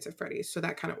Five Nights at Freddy's. So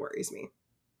that kind of worries me.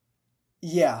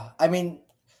 Yeah, I mean,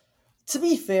 to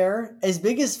be fair, as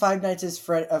big as Five Nights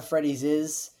at Freddy's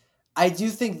is, I do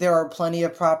think there are plenty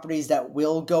of properties that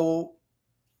will go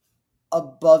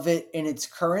above it in its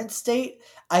current state.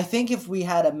 I think if we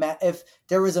had if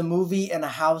there was a movie in a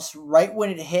house right when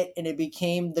it hit and it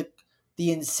became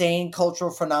the insane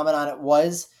cultural phenomenon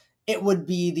it would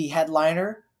be the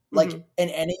headliner, like in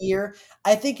any year.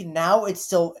 I think now it's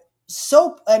still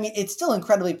it's still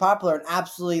incredibly popular and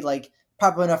absolutely like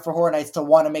popular enough for Horror Nights to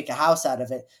want to make a house out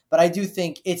of it. But I do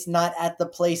think it's not at the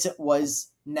place it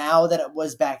was now that it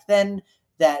was back then,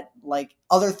 that like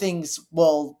other things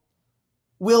will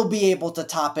be able to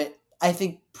top it, I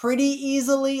think, pretty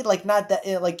easily. Like, not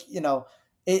that like, you know,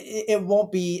 it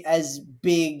won't be as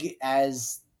big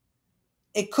as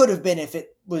it could have been if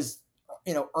it was,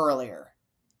 you know, earlier.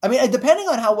 I mean, depending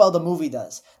on how well the movie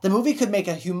does, the movie could make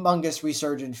a humongous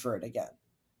resurgence for it again.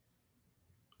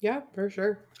 Yeah, for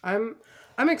sure. I'm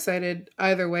excited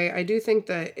either way. I do think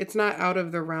that it's not out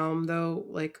of the realm though,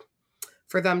 like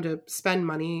for them to spend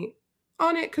money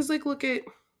on it. Cause like, look at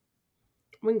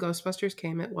when Ghostbusters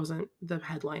came, it wasn't the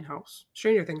headline house.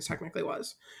 Stranger Things technically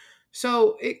was.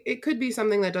 So it could be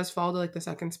something that does fall to like the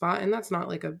second spot. And that's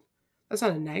not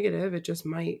a negative. It just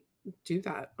might do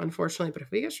that, unfortunately. But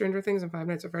if we get Stranger Things and Five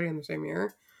Nights at Freddy in the same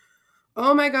year,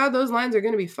 oh my God, those lines are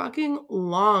going to be fucking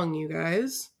long, you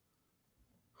guys.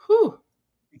 Whew.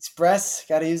 Express,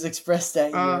 gotta use Express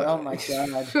that year. Oh my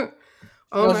God.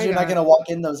 You're not gonna walk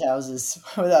in those houses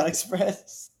without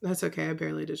Express. That's okay. I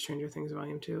barely did Stranger Things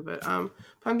Volume 2, but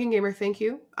Pumpkin Gamer, thank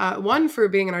you. One, for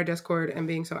being in our Discord and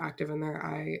being so active in there.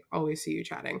 I always see you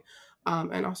chatting.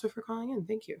 And also for calling in.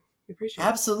 Thank you. We appreciate it.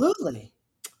 Absolutely.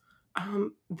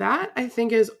 That I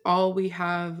think is all we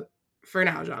have for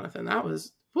now, Jonathan. That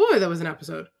was an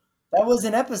episode. That was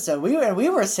an episode. We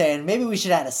were saying maybe we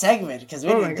should add a segment because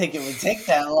we didn't think it would take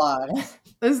that long.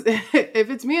 If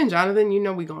it's me and Jonathan, you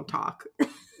know we gonna talk.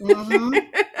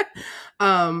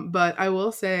 But I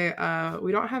will say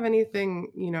we don't have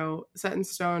anything, you know, set in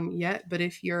stone yet. But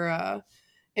if you're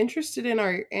interested in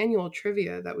our annual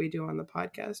trivia that we do on the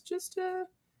podcast, just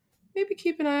maybe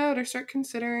keep an eye out or start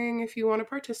considering if you want to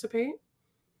participate.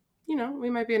 You know, we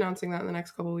might be announcing that in the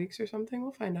next couple of weeks or something.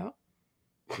 We'll find out.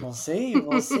 We'll see.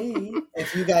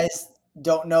 If you guys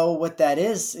don't know what that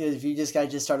is, if you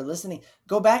guys just started listening,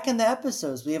 go back in the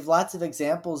episodes. We have lots of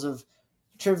examples of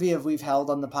trivia we've held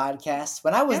on the podcast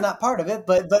when I was not part of it,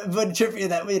 but trivia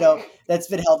that, you know, that's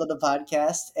been held on the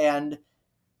podcast, and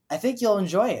I think you'll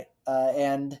enjoy it.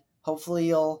 And hopefully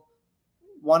you'll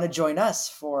want to join us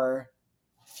for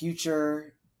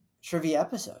future trivia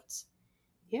episodes.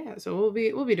 Yeah, so we'll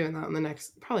be doing that in the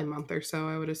next probably month or so,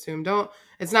 I would assume.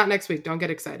 It's not next week. Don't get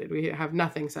excited. We have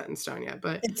nothing set in stone yet,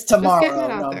 but It's just getting it tomorrow.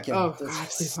 out No, I'm there. kidding. Oh God,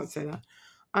 please don't say that.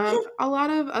 A lot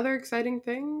of other exciting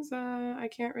things. I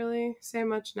can't really say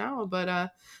much now,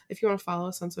 but if you want to follow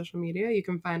us on social media, you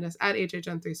can find us at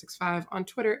HHN365 on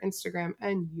Twitter, Instagram,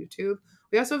 and YouTube.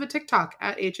 We also have a TikTok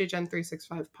at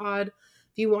HHN365pod.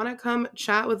 If you want to come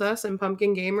chat with us and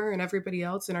Pumpkin Gamer and everybody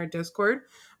else in our Discord,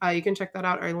 you can check that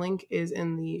out. Our link is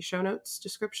in the show notes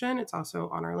description. It's also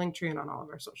on our link tree and on all of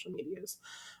our social medias.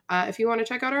 If you want to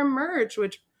check out our merch,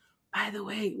 which, by the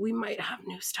way, we might have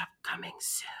new stuff coming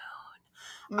soon.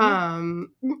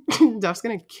 Duff's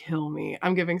gonna kill me.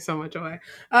 I'm giving so much away.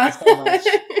 So much.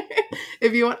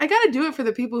 If you want, I gotta do it for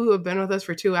the people who have been with us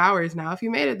for 2 hours now. If you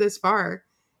made it this far,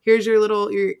 here's your little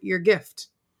your gift.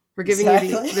 We're giving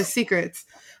you the secrets.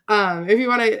 If you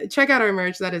want to check out our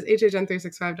merch, that is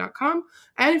hhn365.com.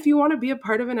 And if you want to be a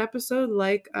part of an episode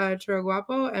like Churro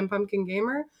Guapo and Pumpkin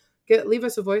Gamer, leave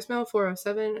us a voicemail,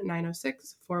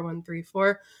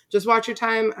 407-906-4134. Just watch your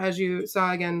time. As you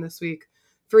saw again this week,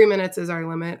 3 minutes is our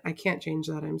limit. I can't change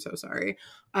that. I'm so sorry.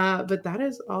 But that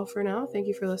is all for now. Thank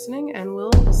you for listening, and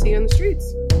we'll see you in the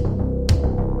streets.